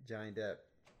than Johnny Depp?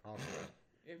 Also.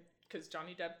 Because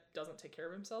Johnny Depp doesn't take care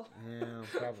of himself. Yeah,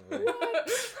 probably.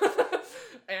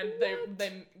 And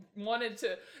they wanted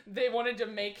to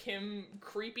make him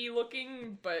creepy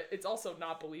looking, but it's also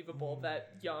not believable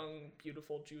that young,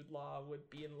 beautiful Jude Law would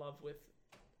be in love with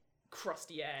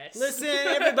crusty ass. Listen,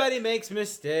 everybody makes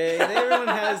mistakes.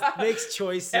 Everyone makes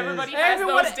choices. Everybody has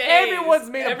those days. Everyone's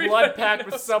made a Everybody blood pact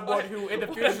with knows someone who in the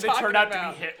what future I'm they turned talking out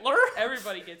about. to be Hitler.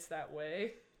 Everybody gets that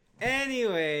way.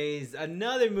 Anyways,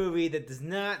 another movie that does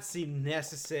not seem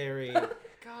necessary.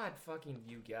 God fucking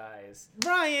you guys.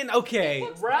 Ryan, okay.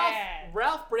 Bad.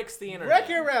 Ralph breaks the internet.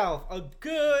 Wreck-It Ralph, a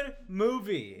good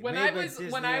movie. When made I by was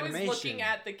Disney when I was Animation. looking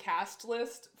at the cast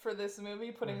list for this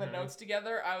movie, putting the notes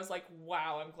together, I was like,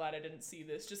 "Wow, I'm glad I didn't see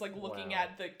this." Just like looking Wow.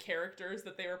 at the characters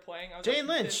that they were playing, I was Jane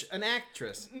like, Lynch, this- an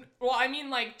actress. Well, I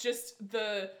mean, like just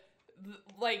the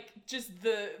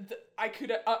I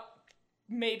could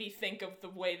maybe think of the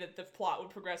way that the plot would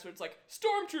progress, where it's like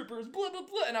stormtroopers, blah blah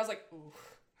blah, and I was like, "Ooh,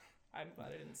 I'm glad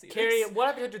I didn't see Carrie, this." what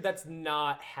if I told you that's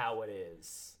not how it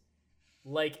is?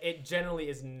 Like, it generally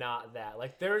is not that.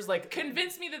 Like, there's like...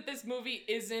 Convince me that this movie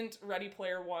isn't Ready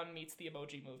Player One meets the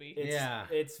Emoji Movie. Yeah.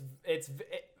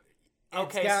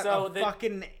 Okay, got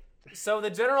so a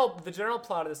the general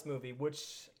plot of this movie,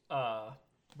 which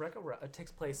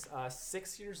takes place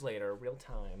 6 years later, real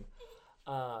time.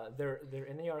 They're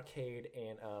in the arcade,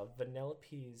 and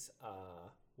Vanellope's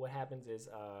what happens is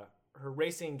her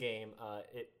racing game,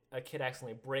 a kid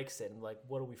accidentally breaks it, and like,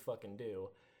 what do we fucking do?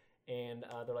 And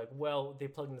they're like, well, they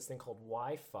plugged in this thing called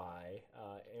Wi-Fi,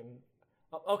 and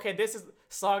okay, this is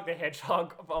Sonic the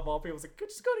Hedgehog of all people. It's like,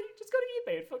 just go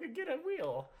to eBay and fucking get a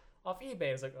wheel off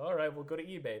eBay. It's like, all right, we'll go to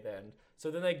eBay then.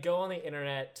 So then they go on the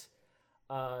internet.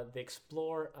 They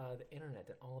explore the internet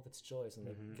and all of its joys, and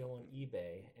they go on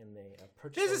eBay and they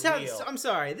purchase. This is a how. wheel. I'm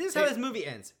sorry. This is how this movie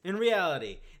ends. In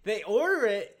reality, they order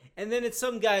it, and then it's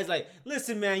some guy's like,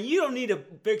 "Listen, man, you don't need to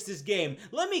fix this game.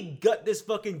 Let me gut this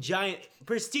fucking giant,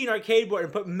 pristine arcade board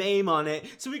and put MAME on it,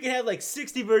 so we can have like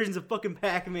 60 versions of fucking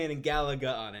Pac-Man and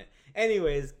Galaga on it."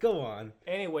 Anyways, go on.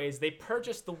 Anyways, they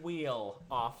purchased the wheel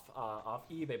off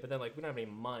eBay, but then like, we don't have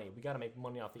any money. We got to make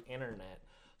money off the internet.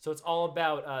 So it's all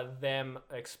about them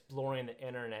exploring the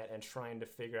internet and trying to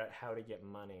figure out how to get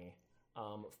money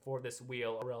for this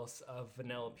wheel, or else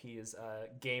Vanellope's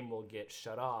game will get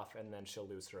shut off and then she'll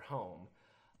lose her home.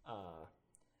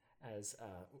 As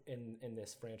in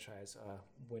this franchise,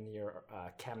 when your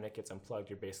cabinet gets unplugged,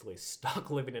 you're basically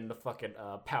stuck living in the fucking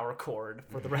power cord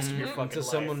for the rest of your fucking Until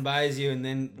life. someone buys you and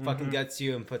then fucking guts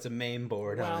you and puts a MAME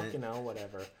board Well, on it. you know,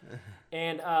 whatever.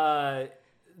 And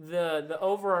the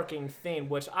overarching theme,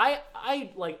 which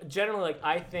I like, generally, like,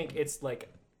 I think it's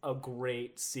like a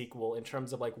great sequel in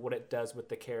terms of like what it does with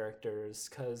the characters,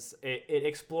 because it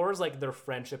explores like their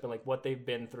friendship and like what they've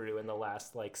been through in the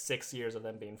last like 6 years of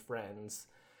them being friends.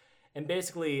 And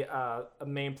basically, a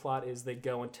main plot is they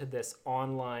go into this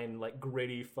online, like,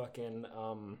 gritty fucking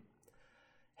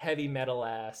heavy metal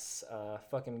ass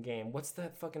fucking game. What's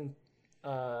that fucking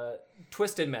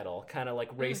Twisted Metal kind of like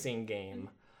racing game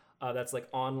that's like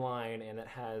online, and it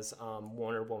has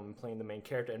Wonder Woman playing the main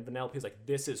character, and Vanellope's like,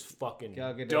 this is fucking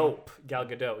Gal Gadot. dope. Gal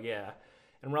Gadot, yeah.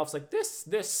 And Ralph's like, this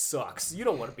sucks. You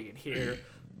don't want to be in here.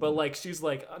 But like, she's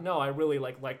like, no, I really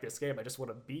like this game. I just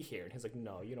want to be here. And he's like,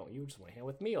 no, you don't. You just want to hang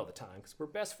with me all the time because we're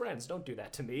best friends. Don't do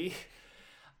that to me.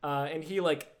 And he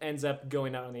like ends up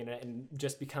going out on the internet and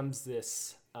just becomes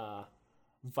this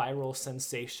viral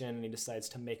sensation. And he decides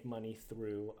to make money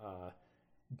through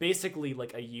basically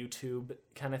like a YouTube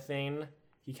kind of thing.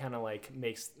 He kind of like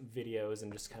makes videos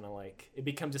and just kind of like, it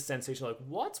becomes a sensation. Like,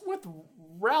 what's with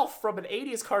Ralph from an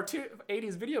 80s cartoon,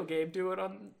 80s video game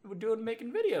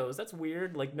making videos? That's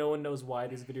weird. Like, no one knows why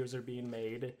these videos are being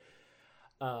made.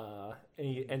 And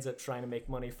he ends up trying to make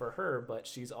money for her, but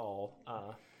she's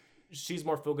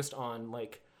more focused on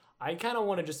like, I kind of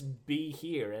want to just be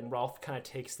here. And Ralph kind of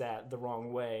takes that the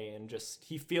wrong way, and just,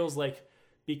 he feels like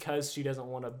because she doesn't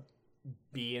want to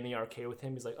be in the arcade with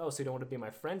him, he's like, oh, so you don't want to be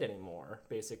my friend anymore,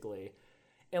 basically.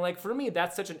 And like, for me,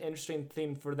 that's such an interesting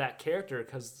thing for that character,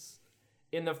 because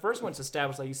in the first one, it's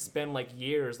established like you spend like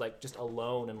years like just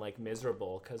alone and like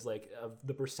miserable because like of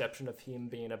the perception of him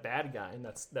being a bad guy, and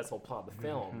that's the whole plot of the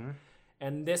film.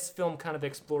 And this film kind of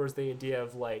explores the idea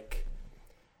of like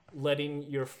letting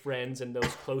your friends and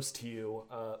those close to you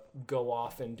go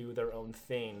off and do their own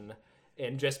thing.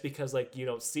 And just because like you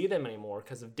don't see them anymore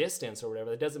because of distance or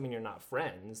whatever, that doesn't mean you're not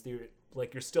friends.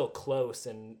 You're still close,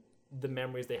 and the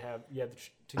memories you have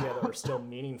together are still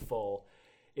meaningful.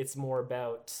 It's more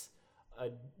about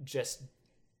just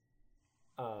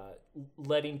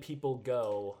letting people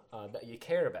go that you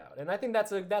care about, and I think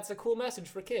that's a cool message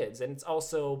for kids. And it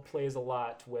also plays a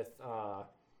lot with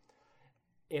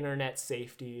internet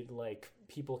safety. Like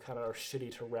people kind of are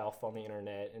shitty to Ralph on the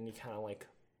internet, and he kind of like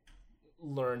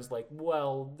learns like,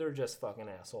 well, they're just fucking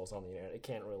assholes on the internet. It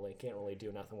can't really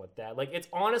do nothing with that. Like it's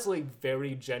honestly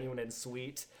very genuine and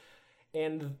sweet,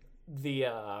 and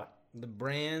the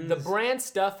brand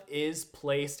stuff is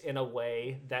placed in a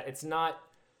way that it's not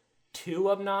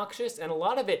too obnoxious, and a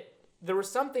lot of it, there were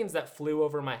some things that flew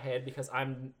over my head because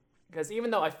even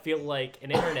though I feel like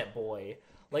an internet boy,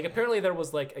 like apparently there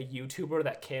was like a YouTuber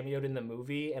that cameoed in the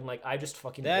movie, and like I just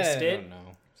fucking missed it. I don't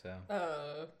know.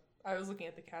 So I was looking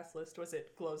at the cast list. Was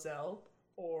it Glozell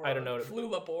or I don't know.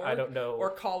 Flula Borg? I don't know. Or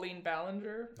Colleen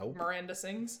Ballinger? Nope. Miranda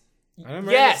Sings?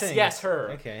 Yes,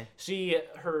 her. Okay.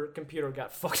 Her computer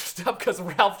got fucked up because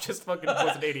Ralph just fucking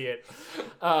was an idiot.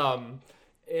 And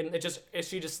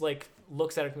she just like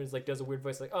looks at her and like does a weird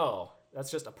voice like, oh, that's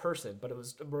just a person, but it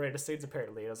was Miranda Sings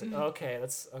apparently. And I was like, okay,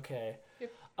 that's okay.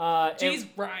 Yep. Jeez,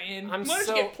 Brian. I'm Why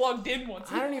don't you get plugged in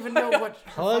once? I don't even know what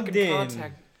her Plugged fucking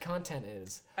in. content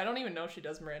is. I don't even know if she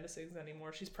does Miranda Sings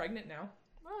anymore. She's pregnant now.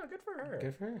 Oh, good for her.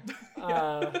 Good for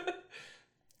her.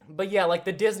 But yeah, like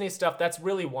the Disney stuff, that's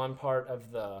really one part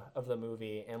of the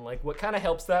movie, and like what kind of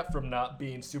helps that from not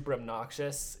being super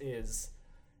obnoxious is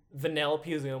Vanellope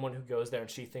is the only one who goes there and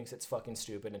she thinks it's fucking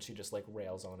stupid and she just like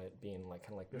rails on it, being like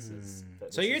kind of like this is.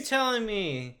 So you're telling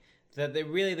me that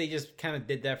they just kind of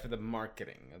did that for the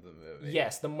marketing of the movie?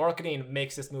 Yes, the marketing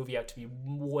makes this movie out to be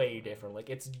way different. Like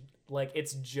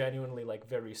it's genuinely like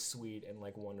very sweet and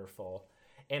like wonderful,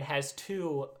 and has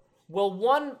two.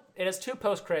 Well, it has two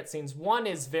post-credit scenes. One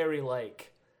is very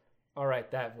like, all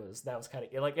right, that was kind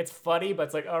of like, it's funny, but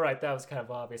it's like, all right, that was kind of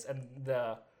obvious. And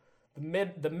the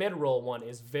mid-roll one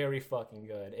is very fucking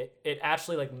good. It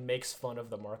actually like makes fun of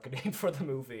the marketing for the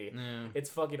movie. Yeah. It's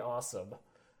fucking awesome.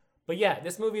 But yeah,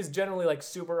 this movie is generally like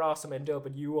super awesome and dope,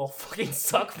 and you all fucking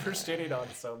suck for shitting on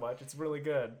it so much. It's really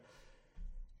good.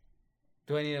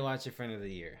 Do I need to watch it for another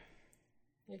year?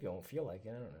 If you don't feel like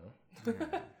it, I don't know.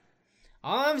 Yeah.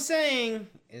 All I'm saying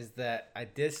is that I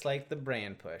dislike the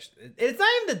brand push. It's not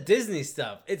even the Disney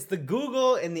stuff. It's the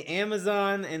Google and the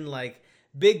Amazon and like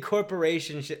big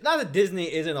corporation shit. Not that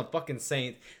Disney isn't a fucking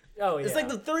saint. Oh yeah. It's like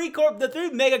the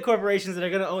three mega corporations that are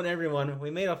gonna own everyone.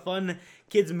 We made a fun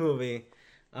kids movie.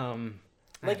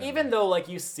 Like even though like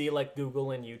you see like Google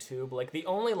and YouTube, like the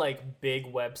only like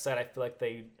big website I feel like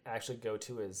they actually go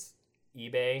to is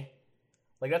eBay.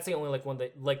 Like that's the only like one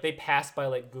that like they pass by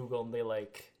like Google and they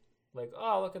like,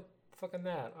 oh, look at fucking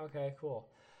that. Okay, cool.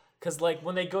 Because, like,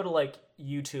 when they go to, like,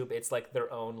 YouTube, it's, like, their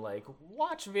own, like,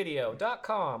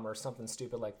 watchvideo.com or something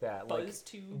stupid like that.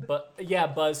 BuzzTube.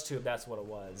 BuzzTube, that's what it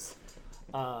was.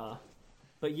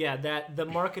 But, yeah, the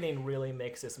marketing really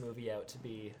makes this movie out to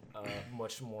be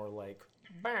much more, like,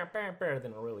 better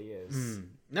than it really is.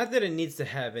 Not that it needs to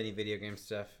have any video game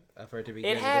stuff for it to be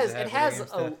good.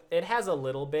 It has a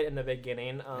little bit in the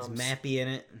beginning. There's Mappy in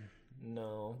it.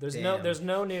 No, there's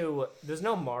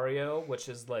no Mario, which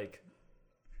is like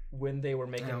when they were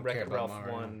making Wreck-It Ralph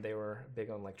 1, they were big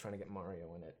on like trying to get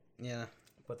Mario in it. Yeah,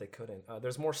 but they couldn't.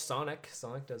 There's more Sonic.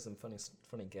 Sonic does some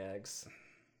funny gags.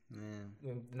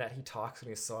 Yeah. And that he talks when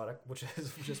he's Sonic, which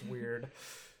is just weird.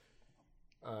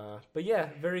 But yeah,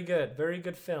 very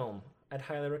good film. I'd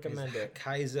highly recommend it.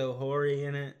 Kaizo Hori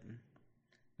in it.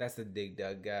 That's the Dig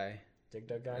Dug guy. Dig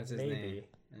Dug guy? That's his Maybe. name.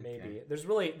 Maybe.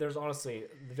 There's honestly,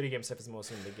 the video game stuff is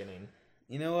mostly in the beginning.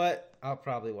 You know what? I'll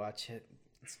probably watch it.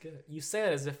 It's good. You say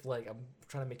that as if, like, I'm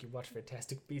trying to make you watch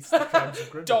Fantastic Beasts. The Crimes of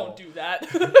Grindelwald. Don't do that.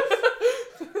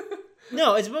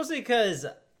 No, it's mostly because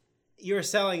you're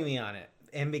selling me on it.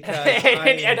 And because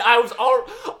and I was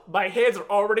my hands are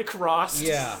already crossed.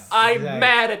 Yeah. I'm exactly.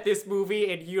 mad at this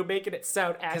movie, and you're making it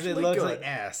sound actually because it looks good. like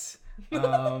ass.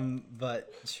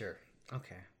 But sure.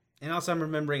 Okay. And also, I'm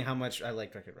remembering how much I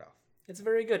liked Wreck-It Ralph. It's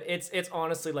very good. It's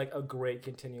honestly like a great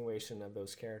continuation of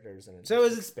those characters, and so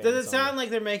does it sound like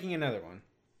they're making another one?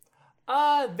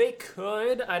 They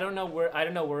could. I don't know where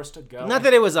else to go. Not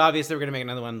that it was obvious they were gonna make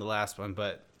another one, the last one,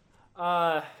 but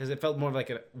because it felt more like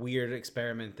a weird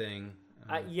experiment thing.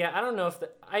 I don't know if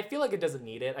I feel like it doesn't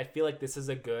need it. I feel like this is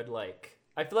a good like.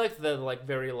 I feel like the like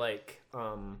very like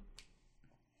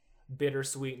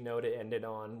bittersweet note it ended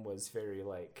on was very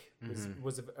like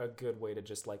was a good way to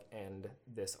just like end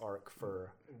this arc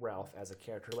for Ralph as a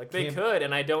character. Like they could,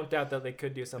 and I don't doubt that they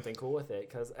could do something cool with it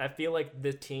because I feel like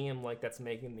the team like that's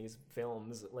making these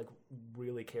films like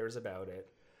really cares about it.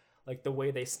 Like the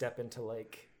way they step into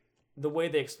like the way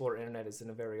they explore internet is in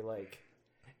a very like.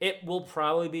 It will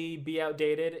probably be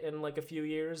outdated in like a few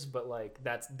years, but like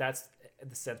that's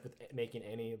the sense with making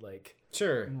any like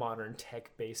Sure. modern tech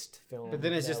based film. But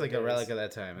then it's just like a nowadays. relic of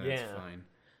that time, and that's Yeah. fine.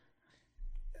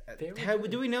 They were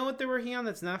Do we know what they're working on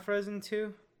that's not Frozen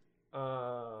 2?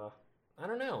 I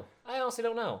don't know. I honestly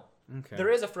don't know. Okay. There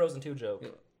is a Frozen 2 joke.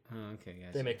 Oh, okay,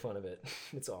 guys. They make fun of it.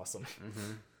 It's awesome.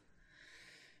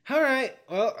 All right.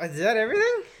 Well, is that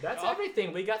everything? That's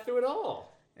everything. We got through it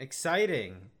all.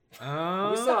 Exciting. We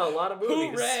saw a lot of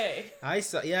movies. Hooray! I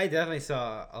definitely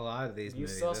saw a lot of these You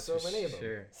movies. saw that's so for many of them.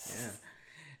 Sure. Yeah.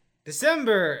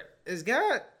 December has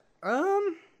got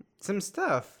some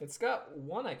stuff. It's got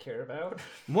one I care about.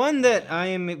 One that I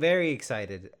am very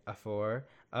excited for.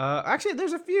 Actually,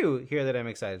 there's a few here that I'm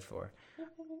excited for.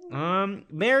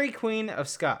 Mary Queen of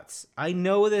Scots. I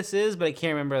know what this is, but I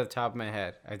can't remember at the top of my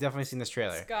head. I've definitely seen this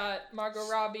trailer. It's got Margot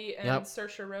Robbie and Yep.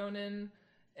 Saoirse Ronan,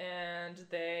 and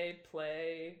they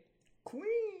play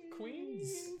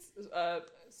queens.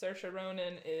 Saoirse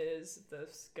Ronan is the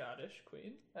Scottish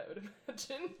queen, I would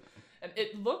imagine, and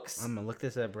it looks. I'm gonna look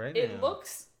this up right now. It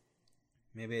looks.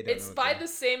 Maybe I don't It's know. by the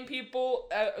same people.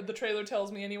 The trailer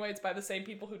tells me anyway. It's by the same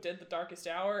people who did The Darkest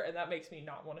Hour, and that makes me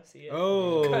not want to see it.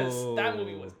 Oh. Because that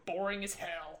movie was boring as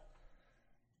hell.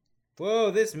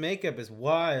 Whoa, this makeup is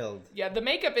wild. Yeah, the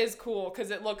makeup is cool because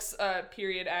it looks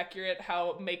period accurate.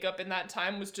 How makeup in that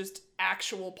time was just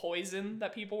actual poison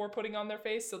that people were putting on their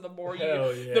face. So the more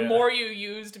you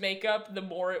used makeup, the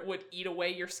more it would eat away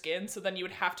your skin. So then you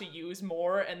would have to use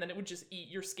more, and then it would just eat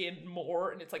your skin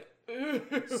more. And it's like,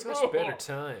 Such better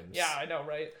times. Yeah, I know,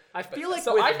 right? I feel like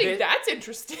So with I think this, that's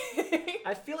interesting.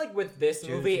 I feel like with this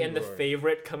Juicy movie and The Lord.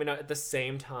 Favorite coming out at the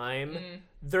same time,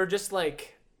 they're just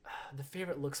like The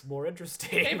Favorite looks more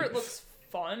interesting. Favorite looks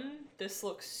fun. This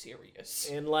looks serious.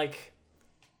 and like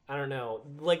I don't know,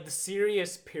 like the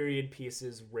serious period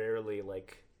pieces rarely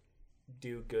like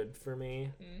do good for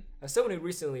me. As someone who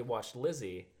recently watched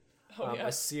Lizzie,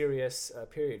 a serious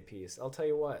period piece, I'll tell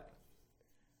you what,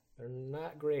 they're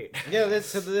not great. Yeah,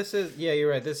 this is you're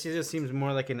right. This just seems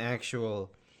more like an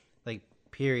actual like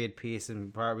period piece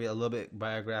and probably a little bit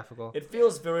biographical. It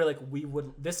feels very like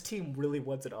this team really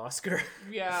wants an Oscar.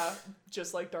 Yeah,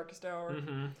 just like Darkest Hour.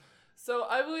 So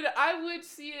I would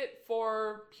see it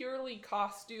for purely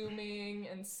costuming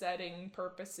and setting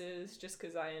purposes, just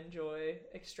because I enjoy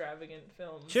extravagant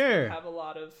films. Sure. That have a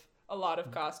lot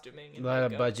of costuming. And A lot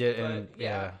of makeup, budget but,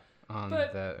 and on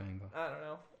But- that angle. I don't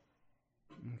know.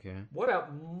 Okay. What about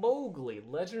Mowgli,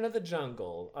 Legend of the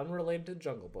Jungle, unrelated to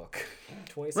Jungle Book,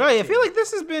 2017? Right, I feel like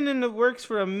this has been in the works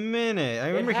for a minute. I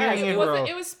remember has. hearing it.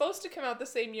 It was supposed to come out the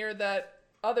same year that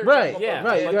other Right, Jungle Yeah,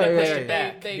 Book did, but right, they pushed right, it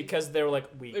back They because they were like,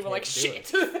 were like,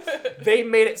 shit. They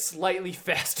made it slightly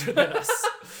faster than us.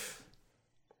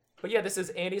 But yeah, this is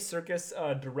Andy Serkis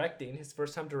directing, his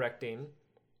first time directing.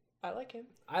 I like him.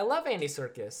 I love Andy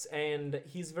Serkis, and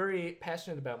he's very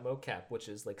passionate about mocap, which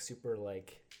is like super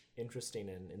like interesting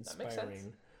and makes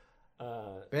inspiring.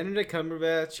 Benedict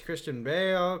Cumberbatch, Christian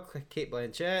Bale, Kate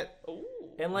Blanchett. Ooh.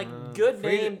 And like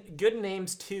Frida- good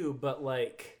names too, but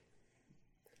like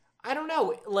I don't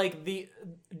know, like the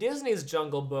Disney's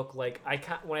Jungle Book, like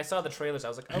when I saw the trailers I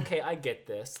was like, okay, I get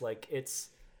this. Like it's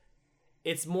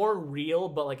more real,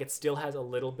 but like it still has a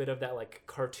little bit of that like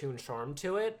cartoon charm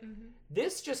to it.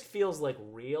 This just feels like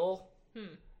real. And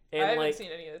I haven't like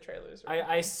seen any of the trailers.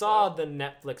 I saw the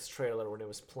Netflix trailer when it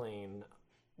was playing.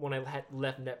 When I had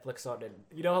left Netflix on, and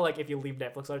you know, like if you leave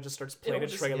Netflix on, it just starts playing a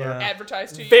just trailer Yeah.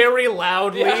 advertised to you. very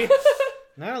loudly. Yeah.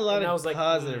 Not a lot And I of was like,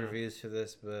 positive reviews for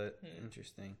this, but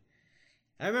interesting.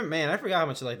 I remember, man, I forgot how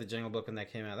much I liked the Jungle Book when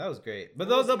that came out. That was great. But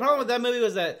the problem with that movie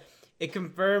was that it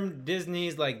confirmed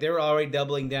Disney's, like, they were already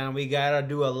doubling down. We gotta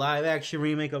do a live action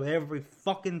remake of every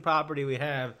fucking property we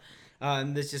have.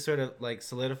 And this just sort of, like,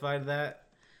 solidified that.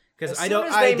 Because I don't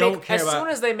care as about... soon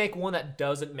as they make one that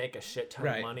doesn't make a shit ton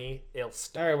Right. of money, it'll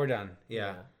stop. All right, we're done.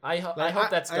 Yeah. I hope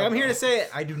that's. I'm here to done, say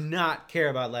it. I do not care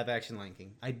about live action Lion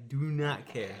King. I do not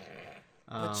care.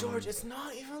 but George, it's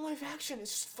not even live action.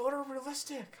 It's just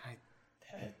photorealistic.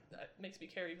 That makes me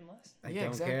care even less. I Yeah, don't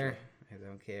exactly. care. I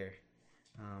don't care.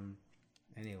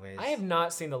 Anyways. I have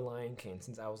not seen The Lion King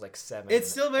since I was like 7. It's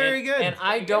still very good. and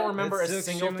I don't remember It's a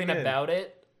single extremely thing good. about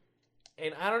it.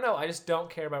 And I don't know. I just don't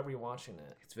care about rewatching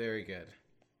it. It's very good.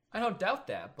 I don't doubt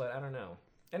that, but I don't know.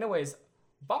 Anyways,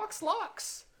 Vox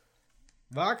Lux.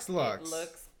 Vox Lux. It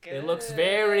looks good. It looks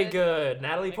very good.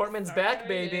 Natalie I'm Portman's back,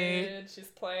 excited. baby. She's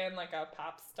playing like a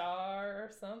pop star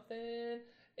or something.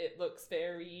 It looks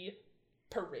very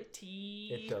pretty.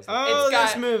 It does. Oh, It's got-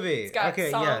 this movie. It's got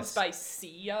Okay, songs yes. by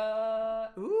Sia,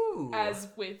 Ooh. as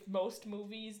with most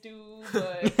movies do,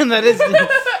 but That is.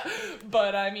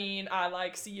 but I mean, I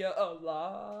like Sia a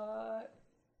lot.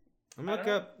 I'm I look don't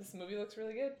know. up. This movie looks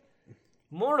really good.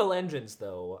 Mortal Engines,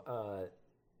 though.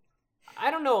 I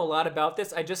don't know a lot about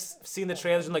this. I just seen the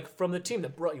trailers and like from the team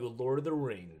that brought you Lord of the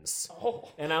Rings. Oh,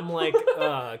 And I'm like,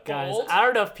 guys, Bold. I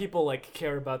don't know if people like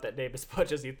care about that name as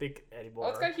much as you think anymore. well,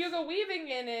 it's got Hugo Weaving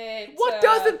in it. What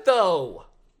doesn't though?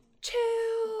 Chill.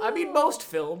 I mean, most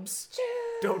films Chill.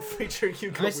 don't feature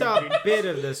Hugo I saw Weaving. a bit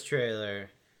of this trailer.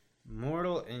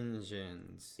 Mortal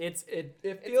Engines. It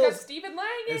It's feels got Stephen Lang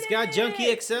in it. It's got Junkie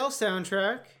XL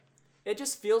soundtrack. it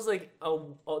just feels like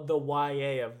the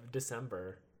YA of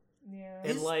December. Yeah.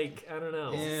 And like, I don't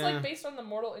know. Is this Yeah. like based on the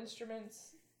Mortal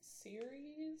Instruments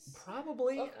series?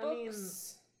 Probably. Of I mean,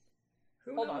 books?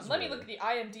 who Hold knows on, let me really? look at the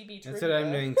IMDb trivia. That's what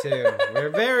I'm doing too. We're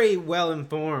very well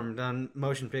informed on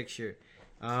motion picture.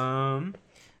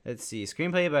 Let's see.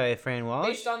 Screenplay by Fran Walsh.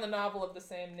 Based on the novel of the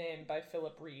same name by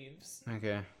Philip Reeves.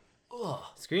 Okay. Ugh.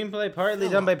 Screenplay partly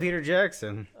done by Peter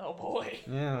Jackson. Oh boy.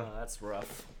 Yeah. Oh, that's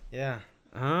rough. Yeah.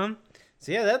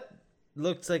 So yeah, that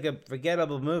looks like a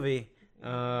forgettable movie.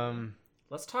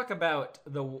 Let's talk about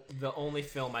the only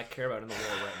film I care about in the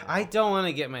world right now. I don't want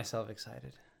to get myself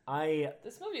excited.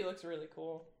 This movie looks really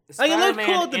cool. Like, it looked Spider-Man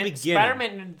cool at the and- beginning.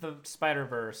 Spider-Man in the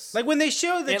Spider-Verse. Like when they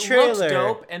show the it trailer. looked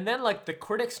dope, and then like the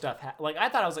critic stuff. I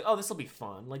thought I was like, oh, this will be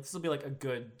fun. Like this will be like a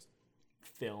good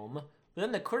film. But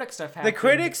then the critic stuff happened. The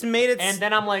critics made it. And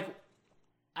then I'm like,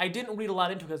 I didn't read a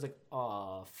lot into it. I was like,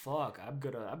 oh fuck, I'm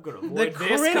gonna avoid this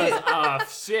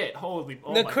because shit, holy.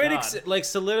 Oh the my critics God. like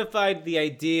solidified the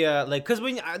idea, like, because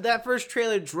when that first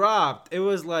trailer dropped, it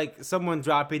was like someone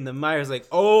dropping the mic. It was like,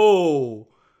 oh,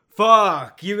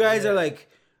 fuck, you guys are like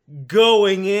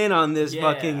going in on this Yeah.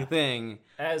 fucking thing,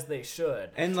 as they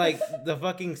should. and like the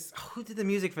fucking who did the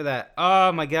music for that?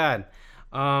 Oh my god,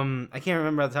 I can't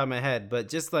remember off the top of my head, but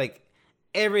just like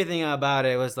everything about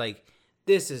it was like,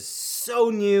 this is so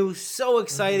new, so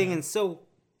exciting, and so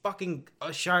fucking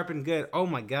sharp and good. Oh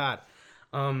my god.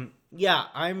 Yeah,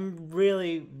 I'm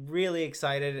really, really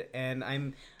excited, and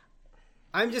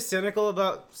I'm just cynical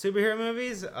about superhero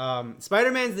movies.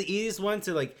 Spider-Man's the easiest one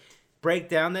to like break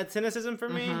down that cynicism for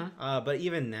me. But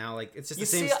even now, like, it's just You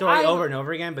the same see, story I'm- over and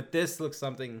over again. But this looks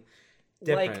something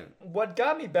different. Like, what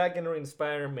got me back into reading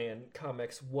Spider-Man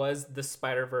comics was the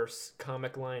Spider-Verse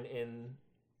comic line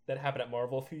that happened at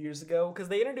Marvel a few years ago, because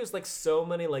they introduced like so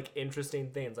many like interesting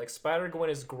things. Like Spider-Gwen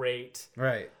is great.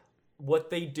 Right. What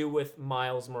they do with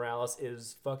Miles Morales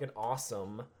is fucking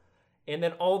awesome. And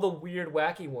then all the weird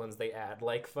wacky ones they add,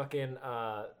 like fucking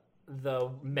the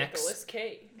Nicolas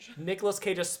Cage. Nicolas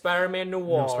Cage's Spider-Man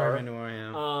Noir. No, Spider-Man Noir,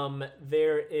 yeah.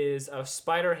 There is a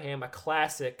Spider-Ham, a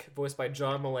classic, voiced by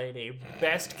John Mulaney,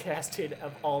 best casted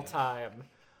of all time.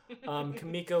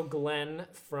 Kimiko Glenn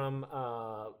from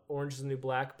Orange is the New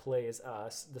Black plays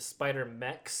the Spider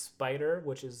Mech Spider,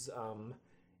 which is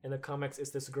in the comics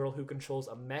is this girl who controls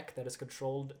a mech that is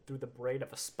controlled through the brain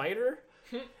of a spider.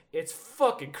 It's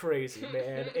fucking crazy,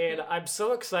 man, and I'm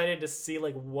so excited to see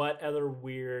like what other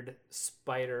weird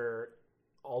spider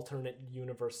alternate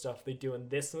universe stuff they do in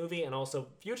this movie and also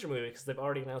future movies, because they've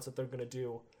already announced that they're gonna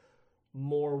do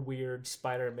more weird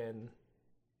Spider-Man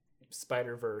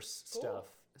Spider-Verse Cool. stuff.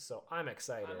 So I'm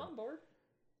excited. I'm on board.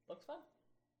 Looks fun.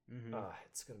 Mhm.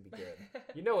 It's gonna be good.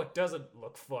 You know it doesn't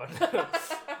look fun.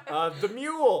 The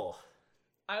Mule.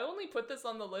 I only put this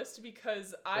on the list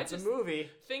because I It's just a movie.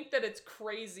 think that it's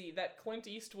crazy that Clint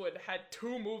Eastwood had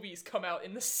 2 movies come out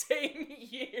in the same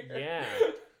year. Yeah.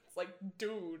 It's like,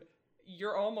 dude,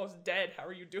 you're almost dead. How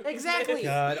are you doing Exactly. this?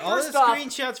 God, all the First off-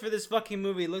 screenshots for this fucking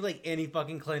movie look like any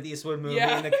fucking Clint Eastwood movie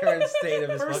Yeah. in the current state of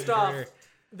his First fucking off, career.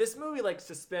 this movie like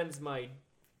suspends my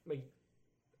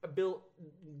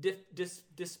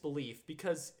disbelief,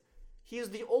 because he is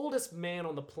the oldest man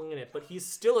on the planet, but he's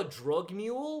still a drug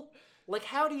mule. Like,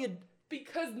 how do you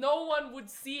Because no one would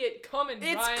see it coming.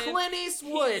 It's Ryan. Clint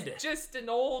Eastwood. He's just an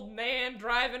old man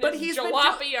driving But his he's been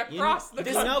jalopy across the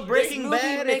this- You country. know, Breaking movie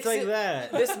Bad, makes it's like it-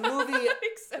 that. This movie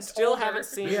Except still older. haven't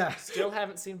seen. Yeah. Still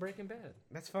haven't seen Breaking Bad.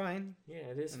 That's fine. Yeah,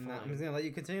 it is I'm fine. just gonna let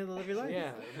you continue to live your life.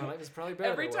 Yeah, my life is probably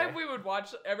better. Every that time way.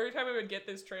 every time we would get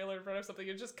this trailer in front of something,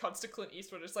 it just cuts to Clint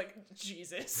Eastwood. It's like,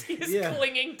 Jesus, he's Yeah.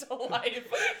 clinging to life.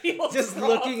 He looks Just rough.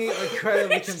 looking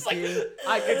incredibly It's just like- confused.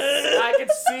 I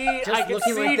could see, Just I could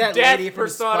looking see like that death lady from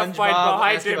personified SpongeBob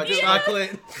behind asking him. about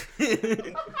chocolate.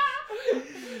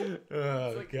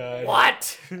 Oh god.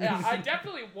 What? Yeah, I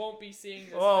definitely won't be seeing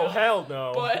this. Oh film, hell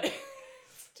no! But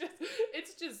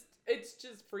it's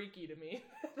just freaky to me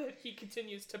that he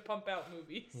continues to pump out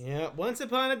movies. Yeah, Once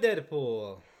Upon a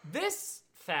Deadpool. This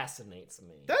fascinates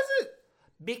me Does it?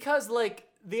 because, like,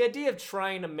 the idea of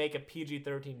trying to make a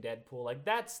PG-13 Deadpool, like,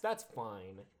 that's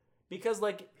fine because,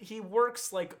 like, he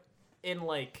works like in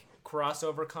like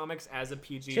crossover comics as a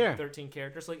PG-13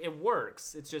 character, so like it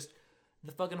works. It's just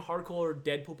the fucking hardcore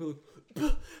Deadpool people.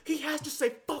 Like, he has to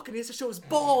say fucking. He has to show his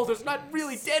balls. It's not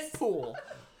really Deadpool.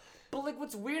 But like,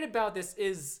 what's weird about this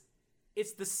is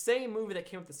it's the same movie that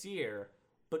came out this year,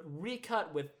 but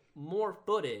recut with more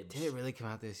footage. Did it really come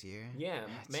out this year? Yeah,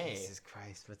 May. Jesus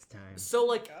Christ, what's time? So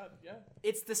like, God, yeah.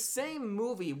 it's the same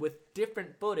movie with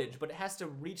different footage, but it has to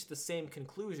reach the same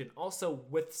conclusion. Also,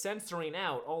 with censoring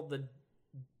out all the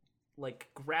like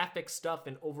graphic stuff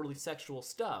and overly sexual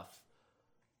stuff.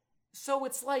 So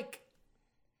it's like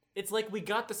we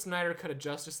got the Snyder cut of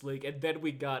Justice League, and then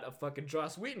we got a fucking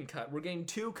Joss Whedon cut. We're getting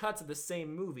two cuts of the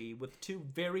same movie with two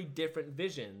very different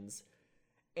visions,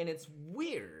 and it's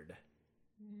weird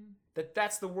that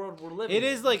that's the world we're living in. It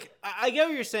is like I get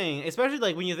what you're saying, especially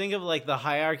like when you think of like the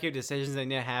hierarchy of decisions that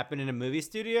need to happen in a movie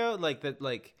studio, like that,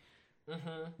 like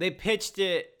they pitched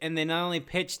it and they not only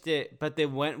pitched it, but they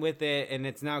went with it, and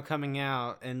it's now coming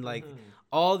out, and like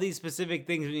all these specific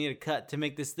things we need to cut to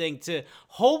make this thing to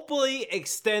hopefully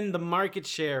extend the market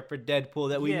share for Deadpool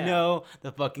that we Yeah. know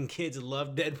the fucking kids love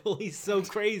Deadpool. He's so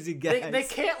crazy, guys. They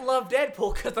can't love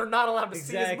Deadpool because they're not allowed to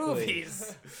Exactly. see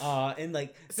his movies. And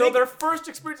like So think- their first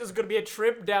experience is going to be a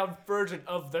trimmed down version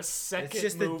of the second it's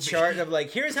just movie. a chart of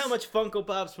like, here's how much Funko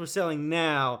Pops we're selling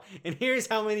now, and here's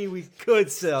how many we could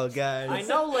sell, guys. I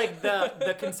know, like,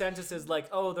 the consensus is like,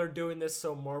 oh, they're doing this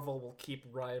so Marvel will keep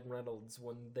Ryan Reynolds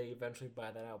when they eventually buy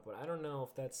that out. But I don't know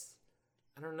if that's,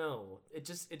 I don't know. It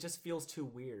just feels too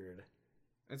weird.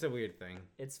 It's a weird thing.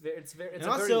 It's very And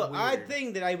a also, very weird. odd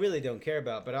thing that I really don't care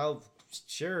about, but I'll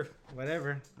sure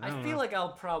whatever. I don't feel know. like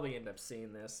I'll probably end up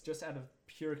seeing this just out of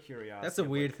pure curiosity. That's a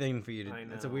weird thing for you to. I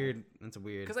That's a know. weird. That's a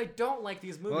weird. Because I don't like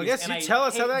these movies. Well, I guess and you tell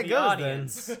us how hate that the goes, then.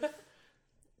 audience.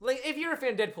 Like, if you're a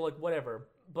fan of Deadpool, like, whatever.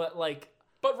 But like,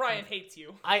 But Ryan hates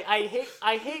you. I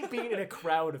hate being in a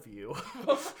crowd of you.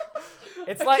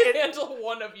 It's I like can handle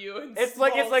one of you. In it's small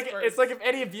like spurts. if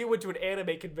any of you went to an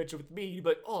anime convention with me, you'd be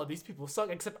like, oh, these people suck.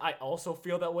 Except I also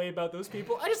feel that way about those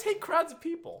people. I just hate crowds of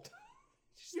people.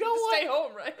 You know what? Stay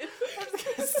home, right? I'm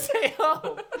just gonna stay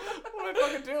home. What am I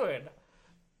fucking doing?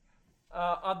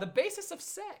 On the basis of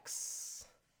sex.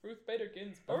 Ruth Bader A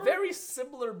Ginsburg. very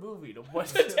similar movie to what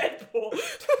Deadpool.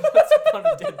 What's Upon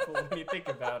a Deadpool when you think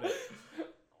about it.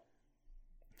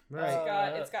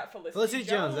 right. It's got Felicity, Felicity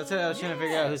Jones. That's what I was trying to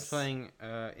figure out who's Yes. playing.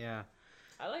 Yeah.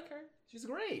 I like her. She's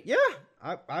great. Yeah.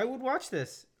 I would watch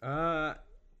this. It's got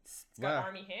Wow.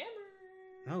 Armie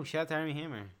Hammer. Oh, shout out to Armie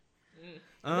Hammer.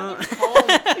 A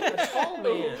tall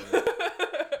man.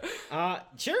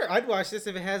 Sure, I'd watch this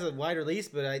if it has a wide release,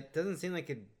 but it doesn't seem like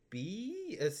it'd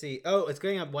be. Let's see. Oh, it's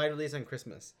going up wide release on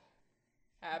Christmas.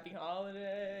 Happy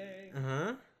holiday.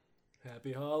 Uh-huh.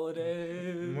 Happy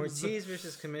holidays. Mortiz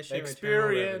versus Commissioner.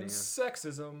 Experience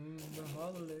sexism. The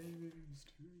holidays.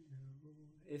 to you.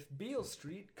 If Beale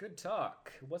Street could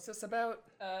talk. What's this about?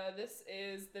 This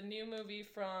is the new movie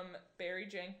from Barry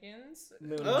Jenkins.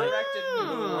 Moonlight. Directed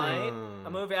Oh. Moonlight.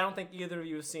 A movie I don't think either of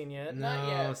you have seen yet. Not No,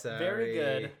 yet. sorry. Very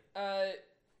good. That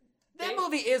They-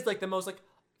 movie is like the most like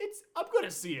I'm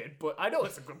gonna see it, but I know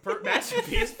it's a good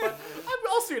masterpiece, but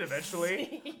I'll see it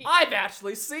eventually. I've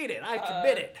actually seen it. I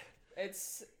committed.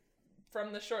 It's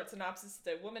from the short synopsis.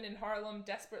 The woman in Harlem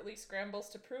desperately scrambles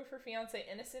to prove her fiance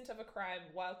innocent of a crime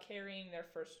while carrying their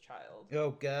first child. Oh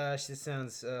gosh, this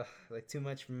sounds like too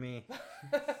much for me.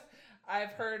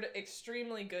 I've heard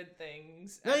extremely good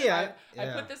things. Oh, And yeah, I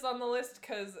yeah. put this on the list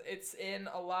because it's in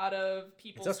a lot of It's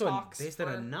people's also talks based on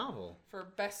a novel.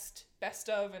 for best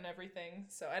of and everything.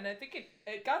 So, and I think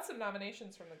it got some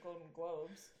nominations from the Golden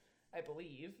Globes, I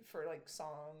believe, for like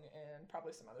song and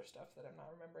probably some other stuff that I'm not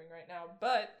remembering right now.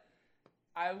 But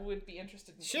I would be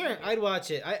interested in. Sure, seeing it. I'd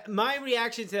watch it. My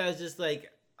reaction to that is just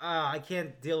like, I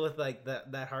can't deal with like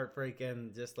that heartbreak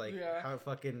and just like Yeah. how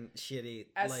fucking shitty.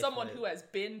 As life someone was. who has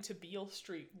been to Beale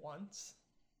Street once,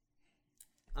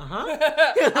 Uh-huh.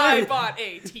 I bought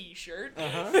a T-shirt,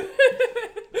 Uh-huh.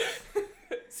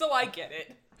 so I get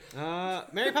it.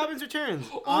 Mary Poppins Returns.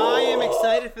 I am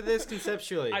excited for this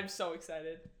conceptually. I'm so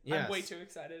excited. Yes. I'm way too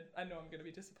excited. I know I'm gonna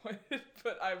be disappointed,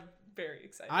 but I'm very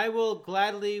excited. I will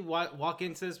gladly walk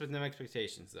into this with no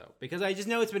expectations though, because I just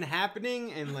know it's been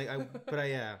happening and like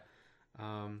yeah.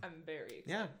 I'm very excited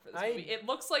Yeah. for this movie. It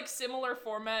looks like similar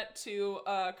format to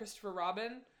Christopher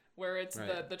Robin, where it's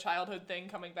Right. the childhood thing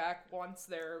coming back once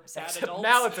they're sad Except adults.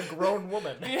 now it's a grown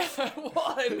woman. yeah,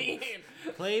 well, I mean,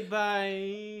 Played by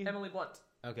Emily Blunt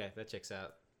Okay, that checks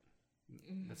out.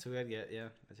 That's who I'd get. Yeah,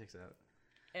 that checks out.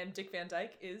 and Dick Van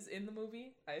Dyke is in the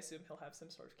movie. I assume he'll have some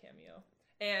sort of cameo.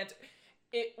 And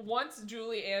once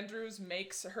Julie Andrews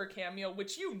makes her cameo,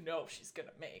 which you know she's gonna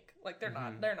make, like they're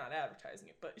not advertising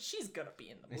it, but she's gonna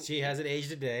be in the movie. And she hasn't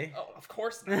aged a day. Oh, of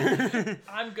course not.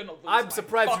 I'm gonna lose. I'm my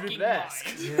surprised you fucking didn't ask.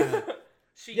 mind. Yeah,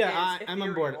 She yeah, is I'm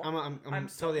on board. ethereal. I'm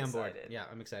so totally on board. excited. Yeah,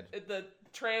 I'm excited. The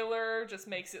trailer just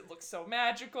makes it look so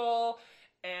magical,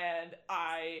 and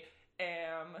I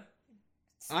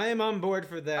am on board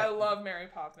for that. I love Mary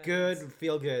Poppins. Good,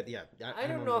 feel good. Yeah, I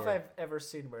don't know if I've ever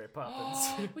seen Mary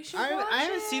Poppins. We should I watch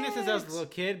haven't seen it since I was a little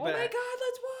kid, Oh but my god,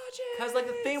 let's watch it! Because like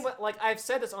the thing, like I've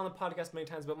said this on the podcast many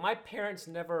times, but my parents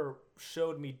never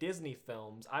showed me Disney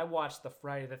films. I watched the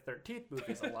Friday the 13th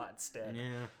movies a lot instead,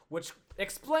 yeah, which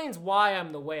explains why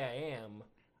I'm the way I am.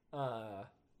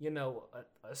 You know,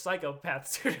 a psychopath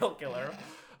serial killer.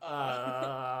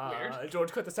 Weird.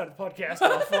 George, cut this out of the podcast.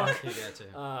 Oh, fuck. okay,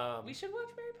 gotcha. we should watch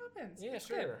Mary Poppins. Yeah, It's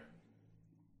sure. good.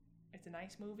 It's a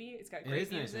nice movie. It's got It great is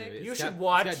a nice music. movie. You It's should got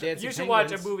watch. dancing You should watch a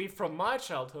penguins. movie from my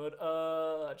childhood.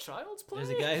 Child's Play. There's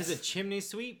a guy who's a chimney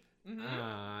sweep,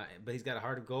 but he's got a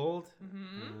heart of gold.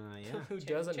 Yeah. Who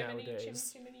doesn't Chimney,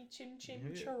 nowadays? chimney, chim,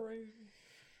 Yeah. cherry.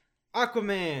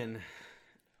 Aquaman.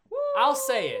 I'll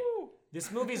say it. This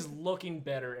movie's looking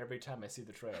better every time I see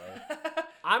the trailer.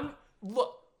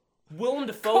 Willem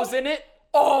Dafoe's in it.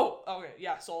 Oh, okay,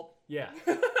 yeah, sold. Yeah.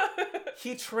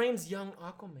 He trains young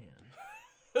Aquaman.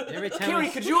 Every time Kiri,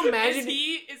 could you imagine?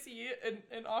 Is he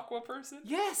an aqua person?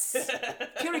 Yes.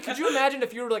 Kiri, could you imagine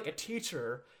if you were like a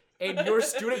teacher and your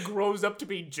student grows up to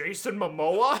be Jason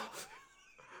Momoa?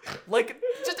 Like,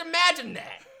 just imagine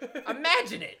that.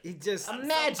 Imagine it. he just.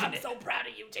 Imagine it. So proud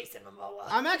of you, Jason Momoa.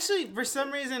 I'm actually, for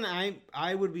some reason,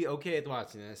 I would be okay with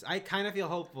watching this. I kind of feel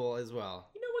hopeful as well.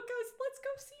 You know what, guys? Let's go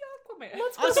see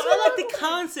Aquaman. Also, I like the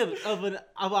concept of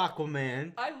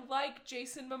Aquaman. I like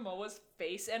Jason Momoa's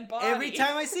face and body. Every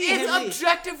time I see him, It's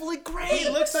objectively great. he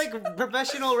looks like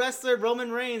professional wrestler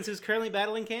Roman Reigns, who's currently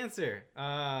battling cancer.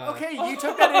 Okay, you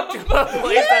took that into a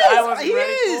place that I wasn't he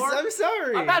ready is. for. I'm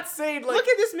sorry. I'm not saying like. Look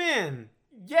at this man.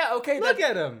 Yeah. Okay. Look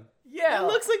at him. Yeah. It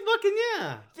looks like fucking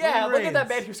Yeah. Roman Look at that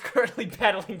man Reigns. who's currently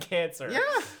battling cancer.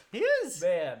 Yeah, he is.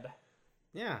 Man.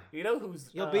 Yeah. You know who's?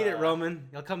 You'll beat it, Roman.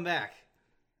 You'll come back.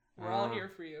 We're all here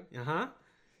for you. Uh-huh.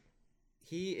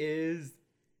 He is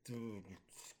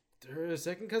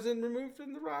second cousin removed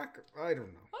from The Rock. I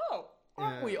don't know. Oh,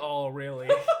 Aren't we all really?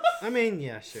 I mean,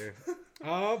 yeah, sure.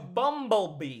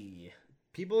 Bumblebee.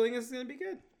 People think it's gonna be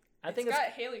good. I think it's got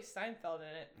Haley Steinfeld in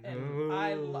it, and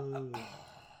I love.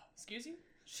 Excuse you?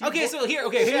 Okay, so here,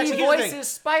 okay, She actually, here's the thing. voices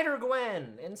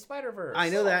Spider-Gwen in Spider-Verse. I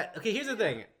know that. Okay, here's the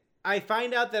thing. I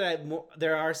find out that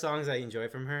there are songs I enjoy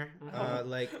from her.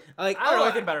 Like I don't know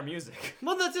anything about her music.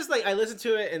 Well, that's just like I listen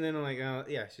to it and then I'm like, oh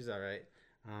yeah, she's all right.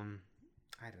 I don't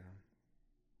know.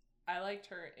 I liked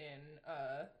her in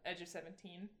Edge of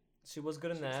 17. She was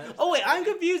good in that. Oh wait, I'm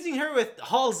confusing her with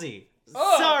Halsey.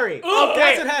 Oh. Sorry. Okay.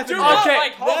 That's what happened. Do there. not Okay,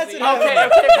 like Halsey. That's what Okay,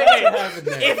 happened. okay. That's what happened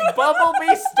there. If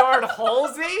Bumblebee starred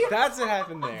Halsey, That's what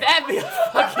happened there. that'd be a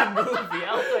fucking movie.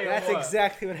 I'll tell you That's what.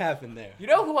 exactly what happened there. You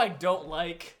know who I don't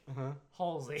like? Uh-huh.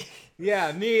 Halsey.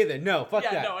 Yeah, me either. No, fuck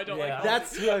Yeah, that. no, I don't Yeah. like Halsey.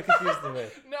 That's who I confused her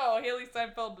with. No, Haley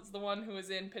Steinfeld was the one who was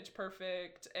in Pitch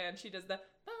Perfect, and she does the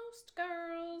most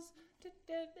girls.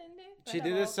 She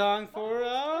did a song for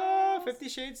 50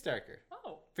 Shades Darker.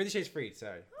 Oh. 50 Shades Freed,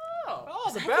 sorry. Oh.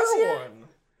 Oh, the that better this year? one.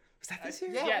 Was that this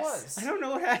year? Yeah, Yes. it was. I don't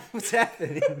know what's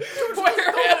happening. Where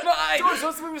am I? George,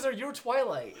 those movies are your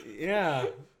Twilight. Yeah.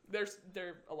 There's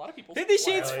a lot of people. 50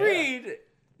 Shades yeah. Freed,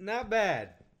 not bad.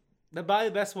 But probably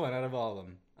the best one out of all of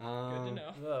them. Good to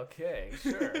know. Okay,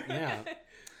 sure. Yeah.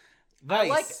 I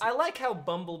Vice. like how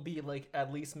Bumblebee like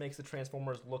at least makes the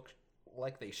Transformers look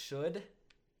like they should.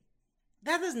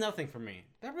 That does nothing for me.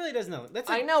 That really does nothing. That's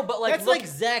like, I know, but like, that's look, like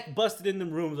Zach busted in the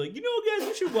room, like, you know, guys,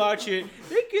 you should watch it.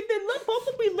 They let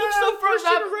Bumblebee look no, so first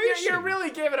you're, generation. you're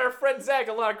really giving our friend Zach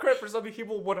a lot of credit for something he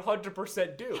will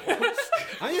 100% do.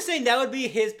 I'm just saying that would be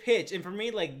his pitch, and for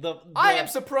me, like the I am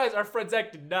surprised our friend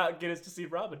Zach did not get us to see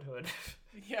Robin Hood.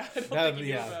 Yeah, I don't That- think he knew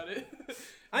yeah. about it.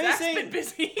 I'm just Zach's saying- been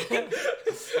busy.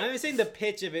 I'm just saying the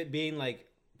pitch of it being like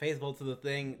faithful to the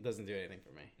thing doesn't do anything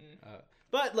for me.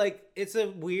 But like, it's a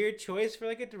weird choice for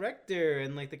like a director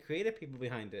and like the creative people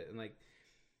behind it, and like.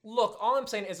 Look, all I'm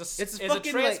saying is It's a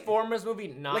fucking, Transformers movie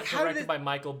not like, how did directed it- by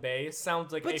Michael Bay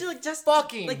sounds like But a like, just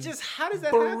fucking like, just how does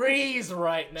that happen? breeze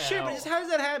right now. Sure, but just how does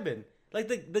that happen? Like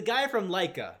the guy from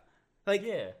Laika, like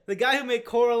Yeah. the guy who made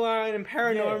Coraline and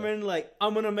Paranorman, like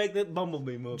I'm gonna make the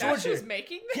Bumblebee movie. George is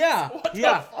making this? Yeah, What the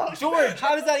yeah. fuck? George,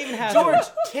 how does that even happen? George,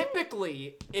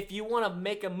 typically, if you want to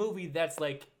make a movie that's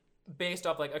like based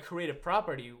off like a creative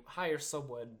property, you hire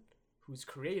someone who's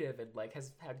creative and like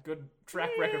has had good track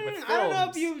record with films. I don't know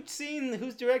if you've seen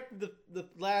who's directed the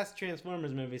last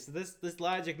Transformers movie, so this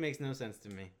logic makes no sense to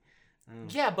me.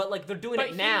 Yeah, but like they're doing But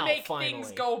it now. he make finally,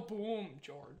 things go boom,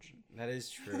 George. That is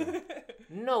true.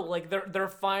 no, like they're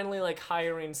finally like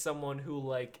hiring someone who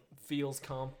like feels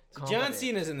John competent.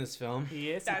 Cena's in this film.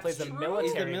 He is. That's he plays the true. military.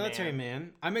 He's the military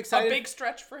man. I'm A excited. big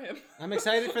stretch for him. I'm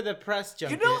excited for the press You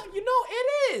junket. know,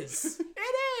 it is.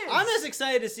 It is. I'm just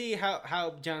excited to see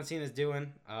how John Cena's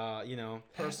doing. You know,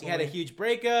 he had a huge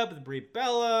breakup with Brie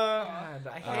Bella.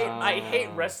 God, I hate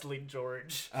wrestling,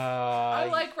 George. I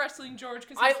like wrestling George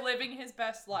because he's living his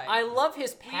best life. I love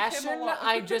his him passion. alone.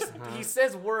 I just he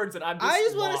says words and I'm just. I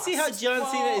just want to see how lost. John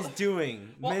Cena Well- is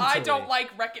doing. well, mentally. I don't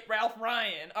like Wreck-It Ralph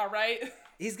Ryan, alright?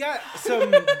 He's got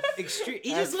some extreme.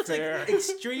 He That's just looks fair. like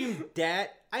extreme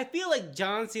dad. I feel like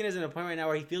John Cena's in a point right now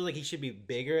where he feels like he should be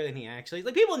bigger than he actually is.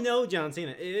 Like people know John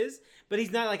Cena is, but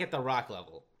he's not like at the Rock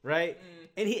level, right?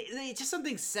 And it's just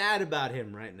something sad about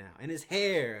him right now, and his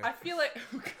hair. I feel like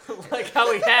like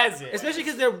how he has it. Especially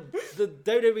because the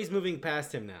WWE's moving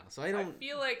past him now, so I I don't.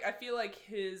 feel like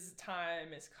his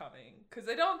time is coming because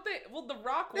I don't think. Well, The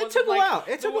Rock It wasn't took a like, while.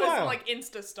 It took a wasn't while. like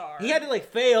Insta star. He had to like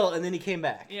fail, and then he came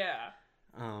back. Yeah.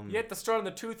 You had to star in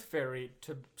the Tooth Fairy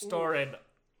to star in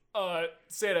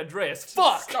San Andreas.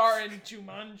 Fuck. Star in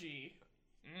Jumanji.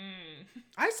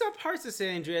 I saw parts of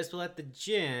San Andreas while at the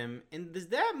gym, and does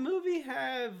that movie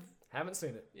have? Haven't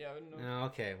seen it. Yeah. No. Oh,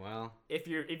 okay, well, If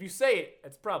you say it,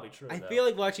 it's probably true. I though. feel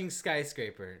like watching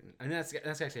Skyscraper. I mean, not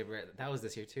Skyscraper. That was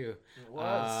this year too. It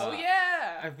was. Oh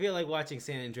yeah. I feel like watching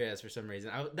San Andreas for some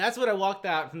reason. That's what I walked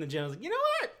out from the gym. I was like, you know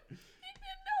what?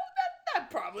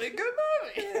 That's probably a good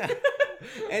movie.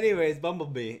 Anyways,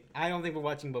 Bumblebee. I don't think we're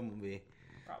watching Bumblebee.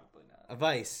 Probably not. A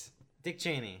Vice. Dick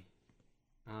Cheney.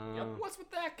 What's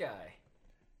with that guy?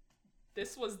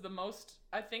 This was the most.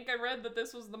 I think I read that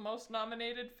this was the most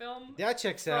nominated film. That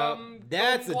checks out. From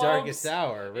That's the Golden Darkest Globes.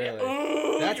 Hour, really.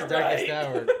 Ooh, That's the you're Darkest right.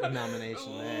 Hour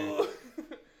nomination there. Ooh.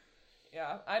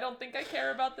 Yeah, I don't think I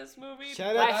care about this movie.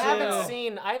 Shout but out I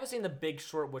to- haven't seen The Big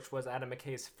Short, which was Adam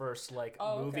McKay's first like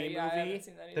Oh, movie. okay, yeah, I haven't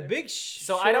seen that either. The Big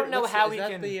So I don't know how is he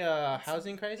that can- the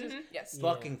housing crisis? Yes.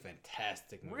 Fucking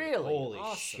fantastic movie. Really? Holy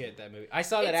Awesome. shit, that movie. I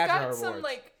saw that It's after got our some awards.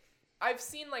 like I've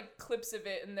seen like clips of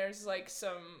it, and there's like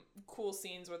some cool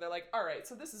scenes where they're like, "All right,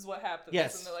 so this is what happens."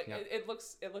 Yes, and they're like, yep. it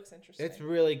looks interesting. It's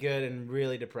really good and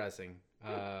really depressing.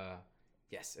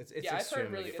 Yes, it's Yeah, I've heard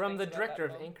extremely really good. good From the things about director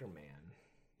of that film. Anchorman.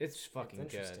 It's fucking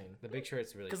It's good. interesting. The Big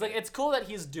Short's really Because good. like it's cool that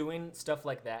he's doing stuff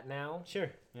like that now.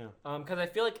 Sure, yeah. Because I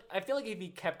feel like if he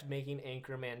kept making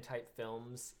Anchorman type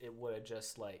films, it would have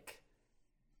just like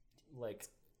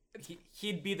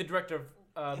he'd be the director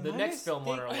of the Am I next film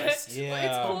on our mistaken? list.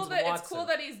 Yeah. It's cool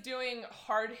that he's doing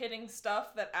hard hitting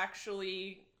stuff that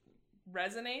actually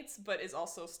resonates, but is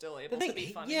also still able to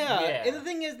be funny. yeah, Yeah. and the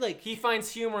thing is, like, He finds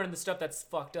humor in the stuff that's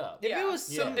fucked up. if it was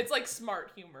Yeah. some, It's like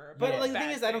smart humor. but about like the bad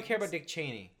thing is, I don't care about things. Dick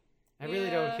Cheney. I really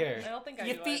don't Yeah, care. I don't think I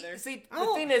You do thi- either. see, I the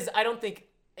don't- thing is, I don't think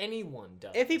anyone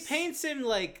does. If he paints him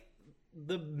like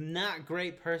the not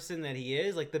great person that he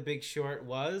is, like The Big Short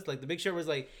was, like The Big Short was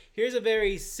like, here's a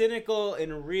very cynical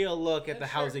and real look at the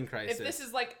Sure. housing crisis. If this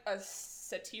is like a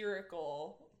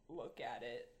satirical look at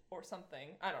it or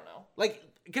something, I don't know. like,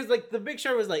 because like The Big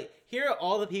Short was like, here are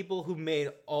all the people who made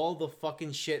all the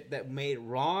fucking shit that made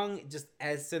wrong just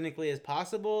as cynically as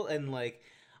possible, and like,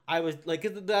 I was like,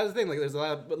 'cause that was the thing, like, there's a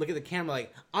lot of, look at the camera,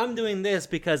 like, I'm doing this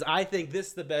because I think this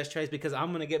is the best choice because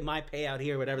I'm gonna get my payout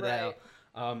here, whatever the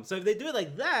hell. So if they do it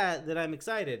like that, then I'm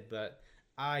excited, but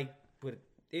it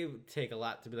would take a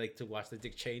lot to be like to watch the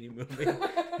Dick Cheney movie,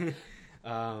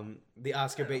 the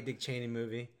Oscar bait Dick Cheney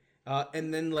movie,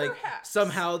 and then like Perhaps.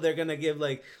 somehow they're gonna give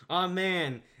like, oh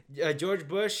man, George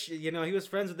Bush, he was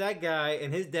friends with that guy,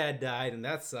 and his dad died, and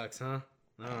that sucks, huh?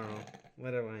 I don't know.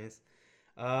 Otherwise.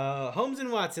 Holmes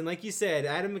and Watson, like you said,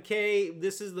 Adam McKay.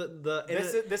 This is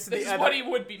This is what he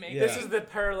would be making. This is the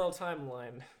parallel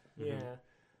timeline. Mm-hmm.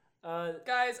 Yeah.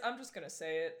 Guys, I'm just gonna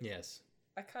say it. Yes.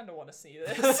 I kind of want to see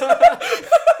this.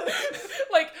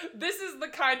 Like, this is the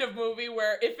kind of movie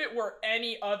where if it were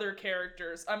any other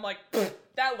characters, I'm like,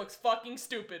 that looks fucking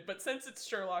stupid. But since it's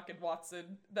Sherlock and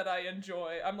Watson that I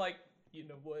enjoy, I'm like, you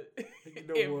know what?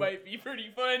 It might be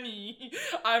pretty funny.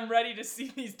 I'm ready to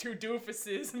see these two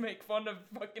doofuses make fun of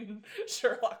fucking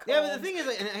Sherlock Holmes. Yeah, but the thing is,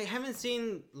 and I haven't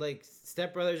seen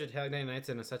Step Brothers or Talladega Nights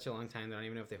in such a long time that I don't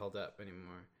even know if they hold up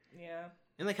anymore. Yeah.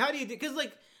 And how do you do? Because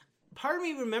part of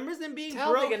me remembers them being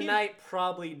Talladega broken. Night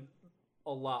probably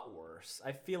a lot worse.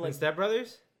 I feel like And Step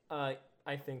Brothers. I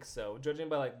think so. Judging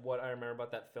by what I remember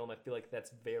about that film, I feel like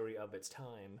that's very of its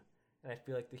time. And I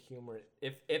feel like the humor,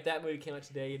 if that movie came out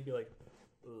today, you'd be like,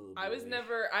 oh, I boy.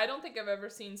 I don't think I've ever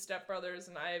seen Step Brothers,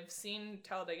 and I've seen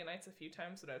Talladega Nights a few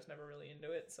times, but I was never really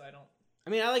into it, so I don't. I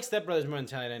mean, I like Step Brothers more than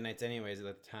Talladega Nights, anyways,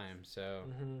 at the time. So,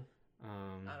 I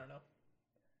don't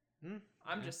know.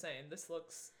 I'm just saying,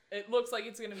 it looks like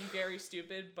it's gonna be very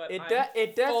stupid, but It I'm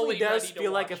definitely fully does ready to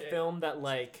feel like a watch it. film that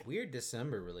weird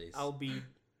December release. I'll be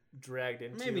dragged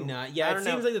into. Maybe not. I Yeah, don't it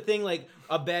know. seems like the thing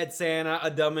A Bad Santa, A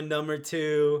Dumb and Dumber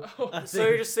 2. So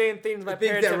you're just saying things my things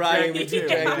parents that have Ryan dragged me would be to.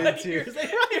 dragged into. It's like,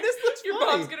 Ryan, this looks Your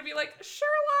funny. mom's gonna be like,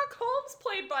 Sherlock Holmes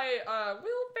played by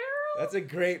Will Ferrell. That's a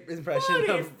gregreat impression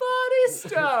Funny, of funny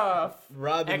stuff.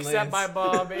 Robin Except my Lance.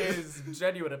 mom is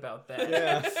genuine about that.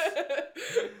 Yeah.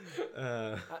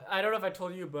 I don't know if I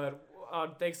told you, but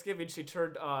on Thanksgiving she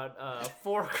turned on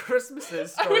Four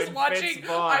Christmases. I was starring watching. Vince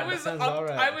Vaughn. sounds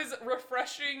alright. I was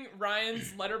refreshing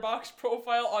Ryan's Letterboxd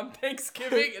profile on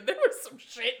Thanksgiving, and there was some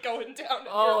shit going down. In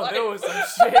your Oh, life. there was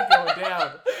some shit going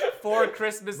down. Four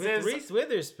Christmases. With Reese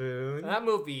Witherspoon. That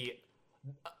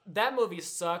movie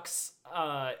sucks.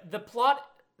 The plot,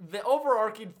 the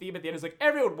overarching theme at the end is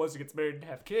everyone wants to get married and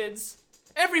have kids.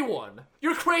 Everyone!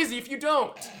 You're crazy if you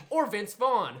don't! Or Vince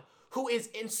Vaughn, who is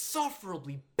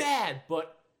insufferably bad,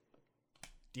 but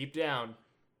deep down,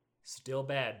 still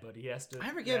bad, but he has to. I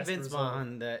forget Vince resolve.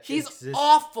 Vaughn that He's exists.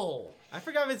 awful! I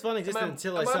forgot Vince Vaughn existed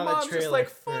until I my saw mom's the trailer. just like,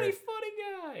 for- funny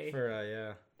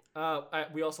guy. yeah.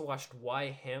 We also watched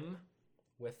Why Him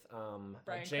with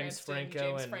Bryan James Cranston, Franco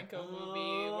James and Franco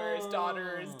movie where his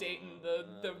daughter is dating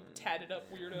the tatted up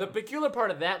weirdo. the peculiar part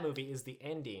of that movie is the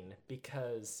ending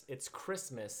because it's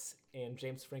Christmas and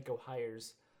James Franco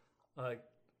hires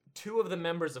two of the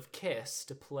members of Kiss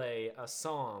to play a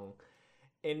song,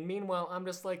 and meanwhile I'm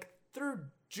just like, they're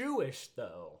Jewish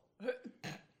though.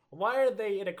 Why are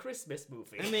they in a Christmas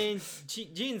movie? I mean,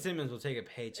 Gene Simmons will take a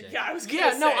paycheck. yeah, I was gonna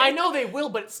yeah, no, say, I know they will,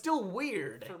 but it's still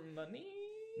weird. for money.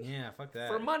 Yeah, fuck that.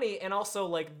 For money, and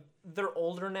also they're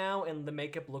older now and the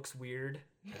makeup looks weird.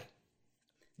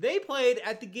 They played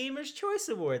at the Gamers' Choice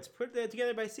Awards, put that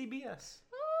together by CBS.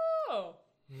 Oh.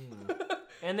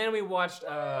 And then we watched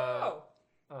Oh.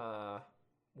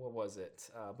 what was it?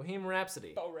 Bohemian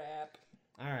Rhapsody. Bo rap.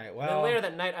 All right, And then well, later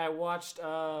that night I watched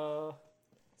So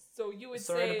you would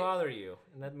Sorry say. to Bother You,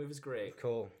 and that movie's great.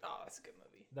 cool. Oh, that's a good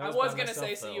movie. That I was was by gonna say,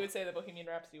 myself, so though. you would say that Bohemian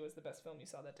Rhapsody was the best film you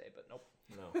saw that day, but nope.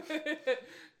 No.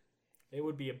 It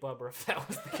would be a bummer if that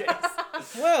was the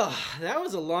case. Well, that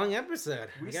was a long episode.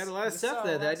 We got a lot of we stuff saw a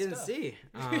there lot that I of didn't stuff. see.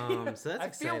 So that's I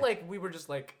exciting. feel like we were just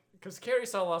because Carrie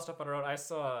saw a lot of stuff on her own. I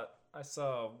saw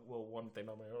one thing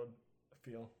on my own. I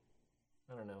feel.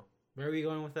 I don't know. Where are we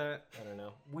going with that? I don't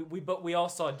know. But we all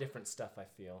saw different stuff. I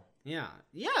feel. Yeah.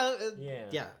 Yeah.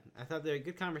 I thought they were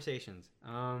good conversations.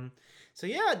 So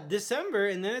yeah, December,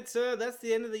 and then it's that's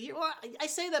the end of the year. Well, I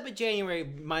say that, but January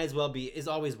might as well is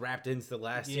always wrapped into the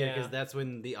last year Yeah. because that's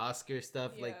when the Oscar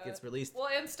stuff Yeah. gets released. Well,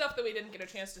 and stuff that we didn't get a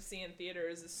chance to see in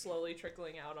theaters is slowly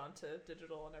trickling out onto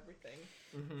digital and everything.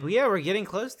 But yeah, we're getting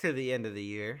close to the end of the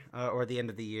year, or the end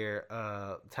of the year.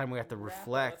 Time we have to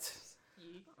reflect.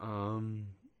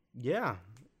 Yeah.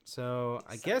 So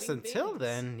I guess Exciting until things.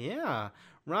 then, yeah.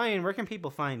 Ryan, where can people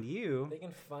find you? They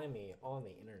can find me on the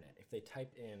internet if they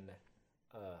type in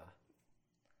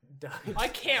I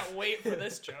can't wait for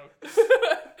this joke.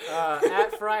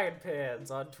 at Frying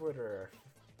Pans on Twitter.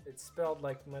 It's spelled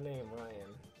like my name, Ryan.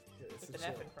 It's With a an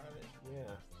F joke. in front of it.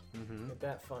 Yeah, Mm-hmm. get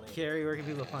that funny. Carrie, where can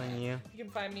people find you? You can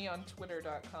find me on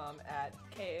twitter.com at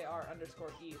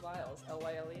KAR_E Lyles,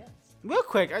 Lyles. Real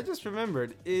quick, I just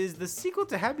remembered, is the sequel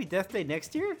to Happy Death Day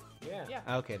next year? Yeah.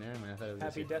 Yeah. Okay, never mind. I thought it was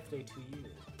Happy this year. Death Day to you.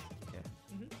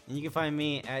 And you can find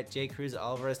me at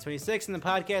jcruzalvarez26 and the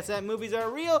podcast at Movies Are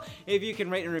Real. If you can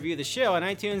rate and review the show on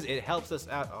iTunes, it helps us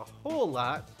out a whole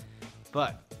lot.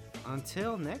 But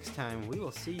until next time, we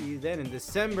will see you then in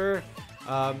December.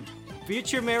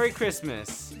 Future Merry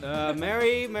Christmas.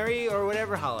 Merry or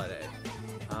whatever holiday.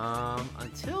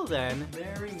 Until then,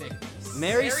 Merry Nicholas.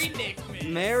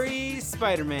 Merry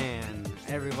Spider-Man,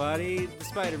 everybody. The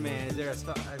Spider-Man. Is there a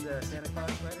Santa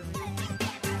Claus Spider-Man?